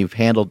before and you've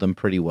handled them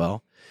pretty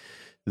well,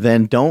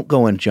 then don't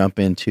go and jump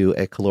into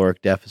a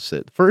caloric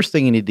deficit. The first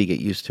thing you need to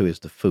get used to is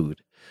the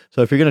food.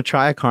 So if you're going to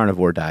try a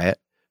carnivore diet,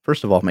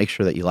 first of all, make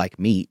sure that you like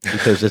meat,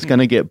 because it's going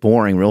to get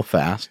boring real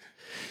fast.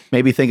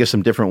 Maybe think of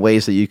some different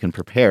ways that you can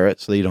prepare it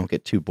so that you don't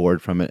get too bored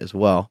from it as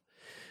well.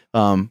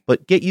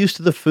 But get used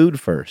to the food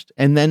first,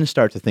 and then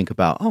start to think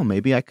about, oh,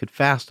 maybe I could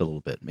fast a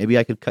little bit. Maybe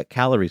I could cut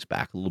calories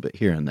back a little bit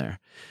here and there.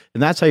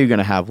 And that's how you're going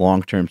to have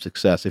long-term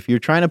success. If you're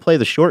trying to play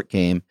the short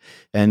game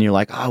and you're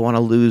like, oh, I want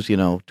to lose,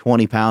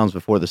 20 pounds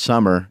before the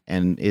summer,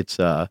 and it's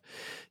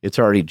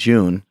already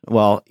June.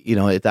 Well,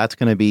 that's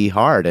going to be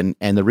hard, and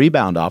the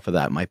rebound off of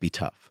that might be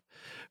tough,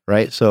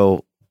 right?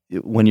 So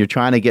when you're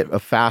trying to get a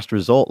fast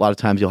result, a lot of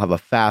times you'll have a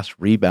fast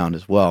rebound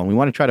as well. And we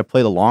want to try to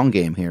play the long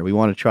game here. We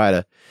want to try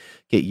to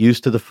get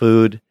used to the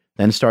food,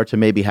 then start to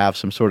maybe have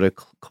some sort of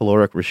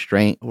caloric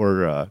restraint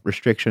or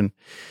restriction.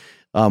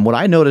 What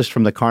I noticed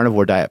from the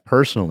carnivore diet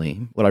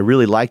personally, what I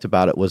really liked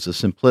about it was the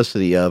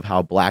simplicity of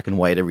how black and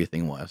white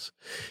everything was.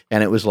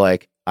 And it was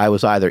like I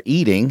was either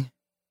eating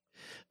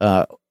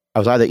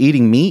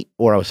meat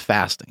or I was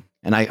fasting.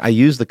 And I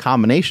used the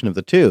combination of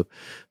the two.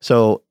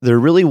 So there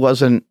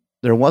wasn't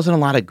a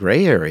lot of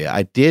gray area.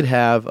 I did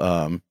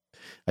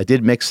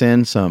mix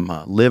in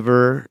some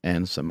liver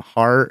and some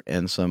heart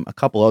and a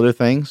couple other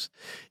things,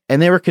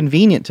 and they were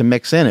convenient to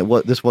mix in.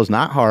 This was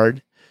not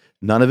hard.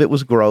 None of it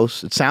was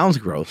gross. It sounds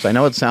gross. I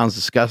know it sounds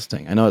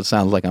disgusting. I know it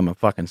sounds like I'm a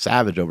fucking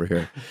savage over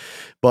here,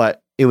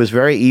 but it was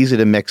very easy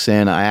to mix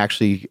in. I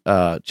actually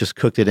just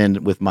cooked it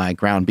in with my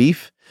ground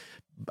beef.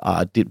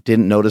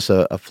 Didn't notice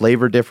a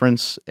flavor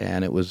difference,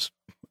 and I was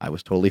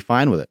totally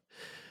fine with it.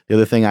 The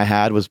other thing I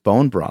had was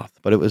bone broth,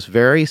 but it was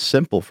very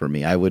simple for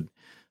me. I would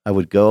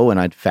go and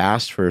I'd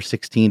fast for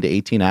 16 to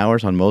 18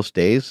 hours on most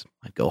days.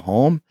 I'd go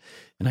home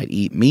and I'd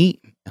eat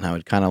meat, and I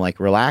would kind of like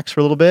relax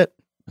for a little bit,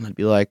 and I'd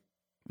be like,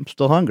 I'm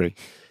still hungry.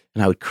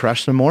 And I would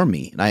crush some more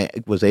meat. And I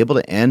was able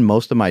to end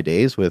most of my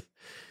days with,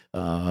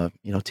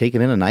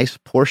 taking in a nice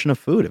portion of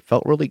food. It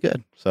felt really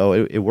good. So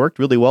it worked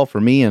really well for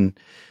me, and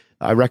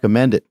I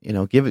recommend it.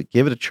 Give it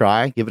a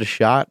try, give it a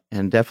shot,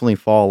 and definitely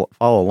follow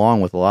along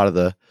with a lot of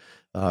the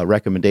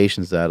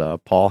recommendations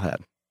that Paul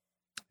had.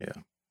 Yeah.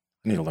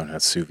 I need to learn how to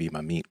sous vide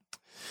my meat.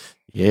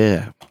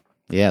 Yeah.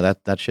 Yeah,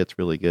 that shit's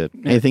really good.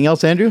 Anything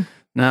else, Andrew?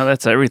 No,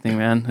 that's everything,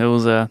 man. It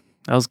was that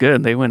was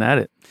good. They went at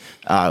it.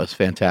 It was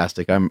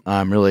fantastic.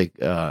 I'm really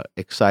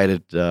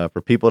excited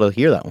for people to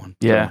hear that one.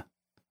 Yeah. So.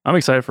 I'm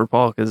excited for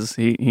Paul because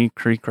he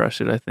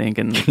crushed it, I think,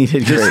 and he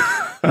did great.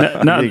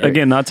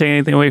 Not taking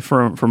anything away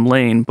from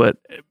Layne, but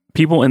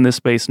people in this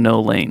space know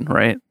Layne,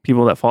 right?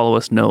 People that follow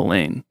us know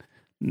Layne.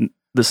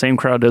 The same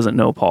crowd doesn't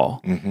know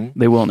Paul. Mm-hmm.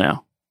 They will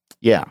now.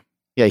 Yeah.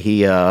 Yeah,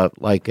 he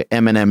like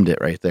Eminem'd it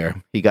right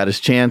there. He got his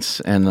chance,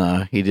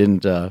 and he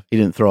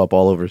didn't throw up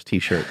all over his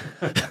t-shirt.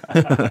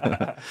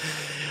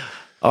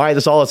 All right,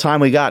 that's all the time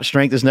we got.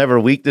 Strength is never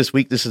weakness.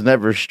 Weakness is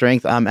never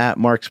strength. I'm at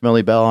Mark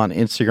Smelly Bell on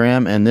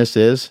Instagram, and this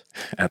is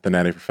at the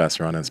Natty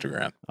Professor on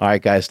Instagram. All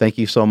right, guys. Thank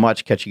you so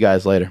much. Catch you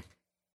guys later.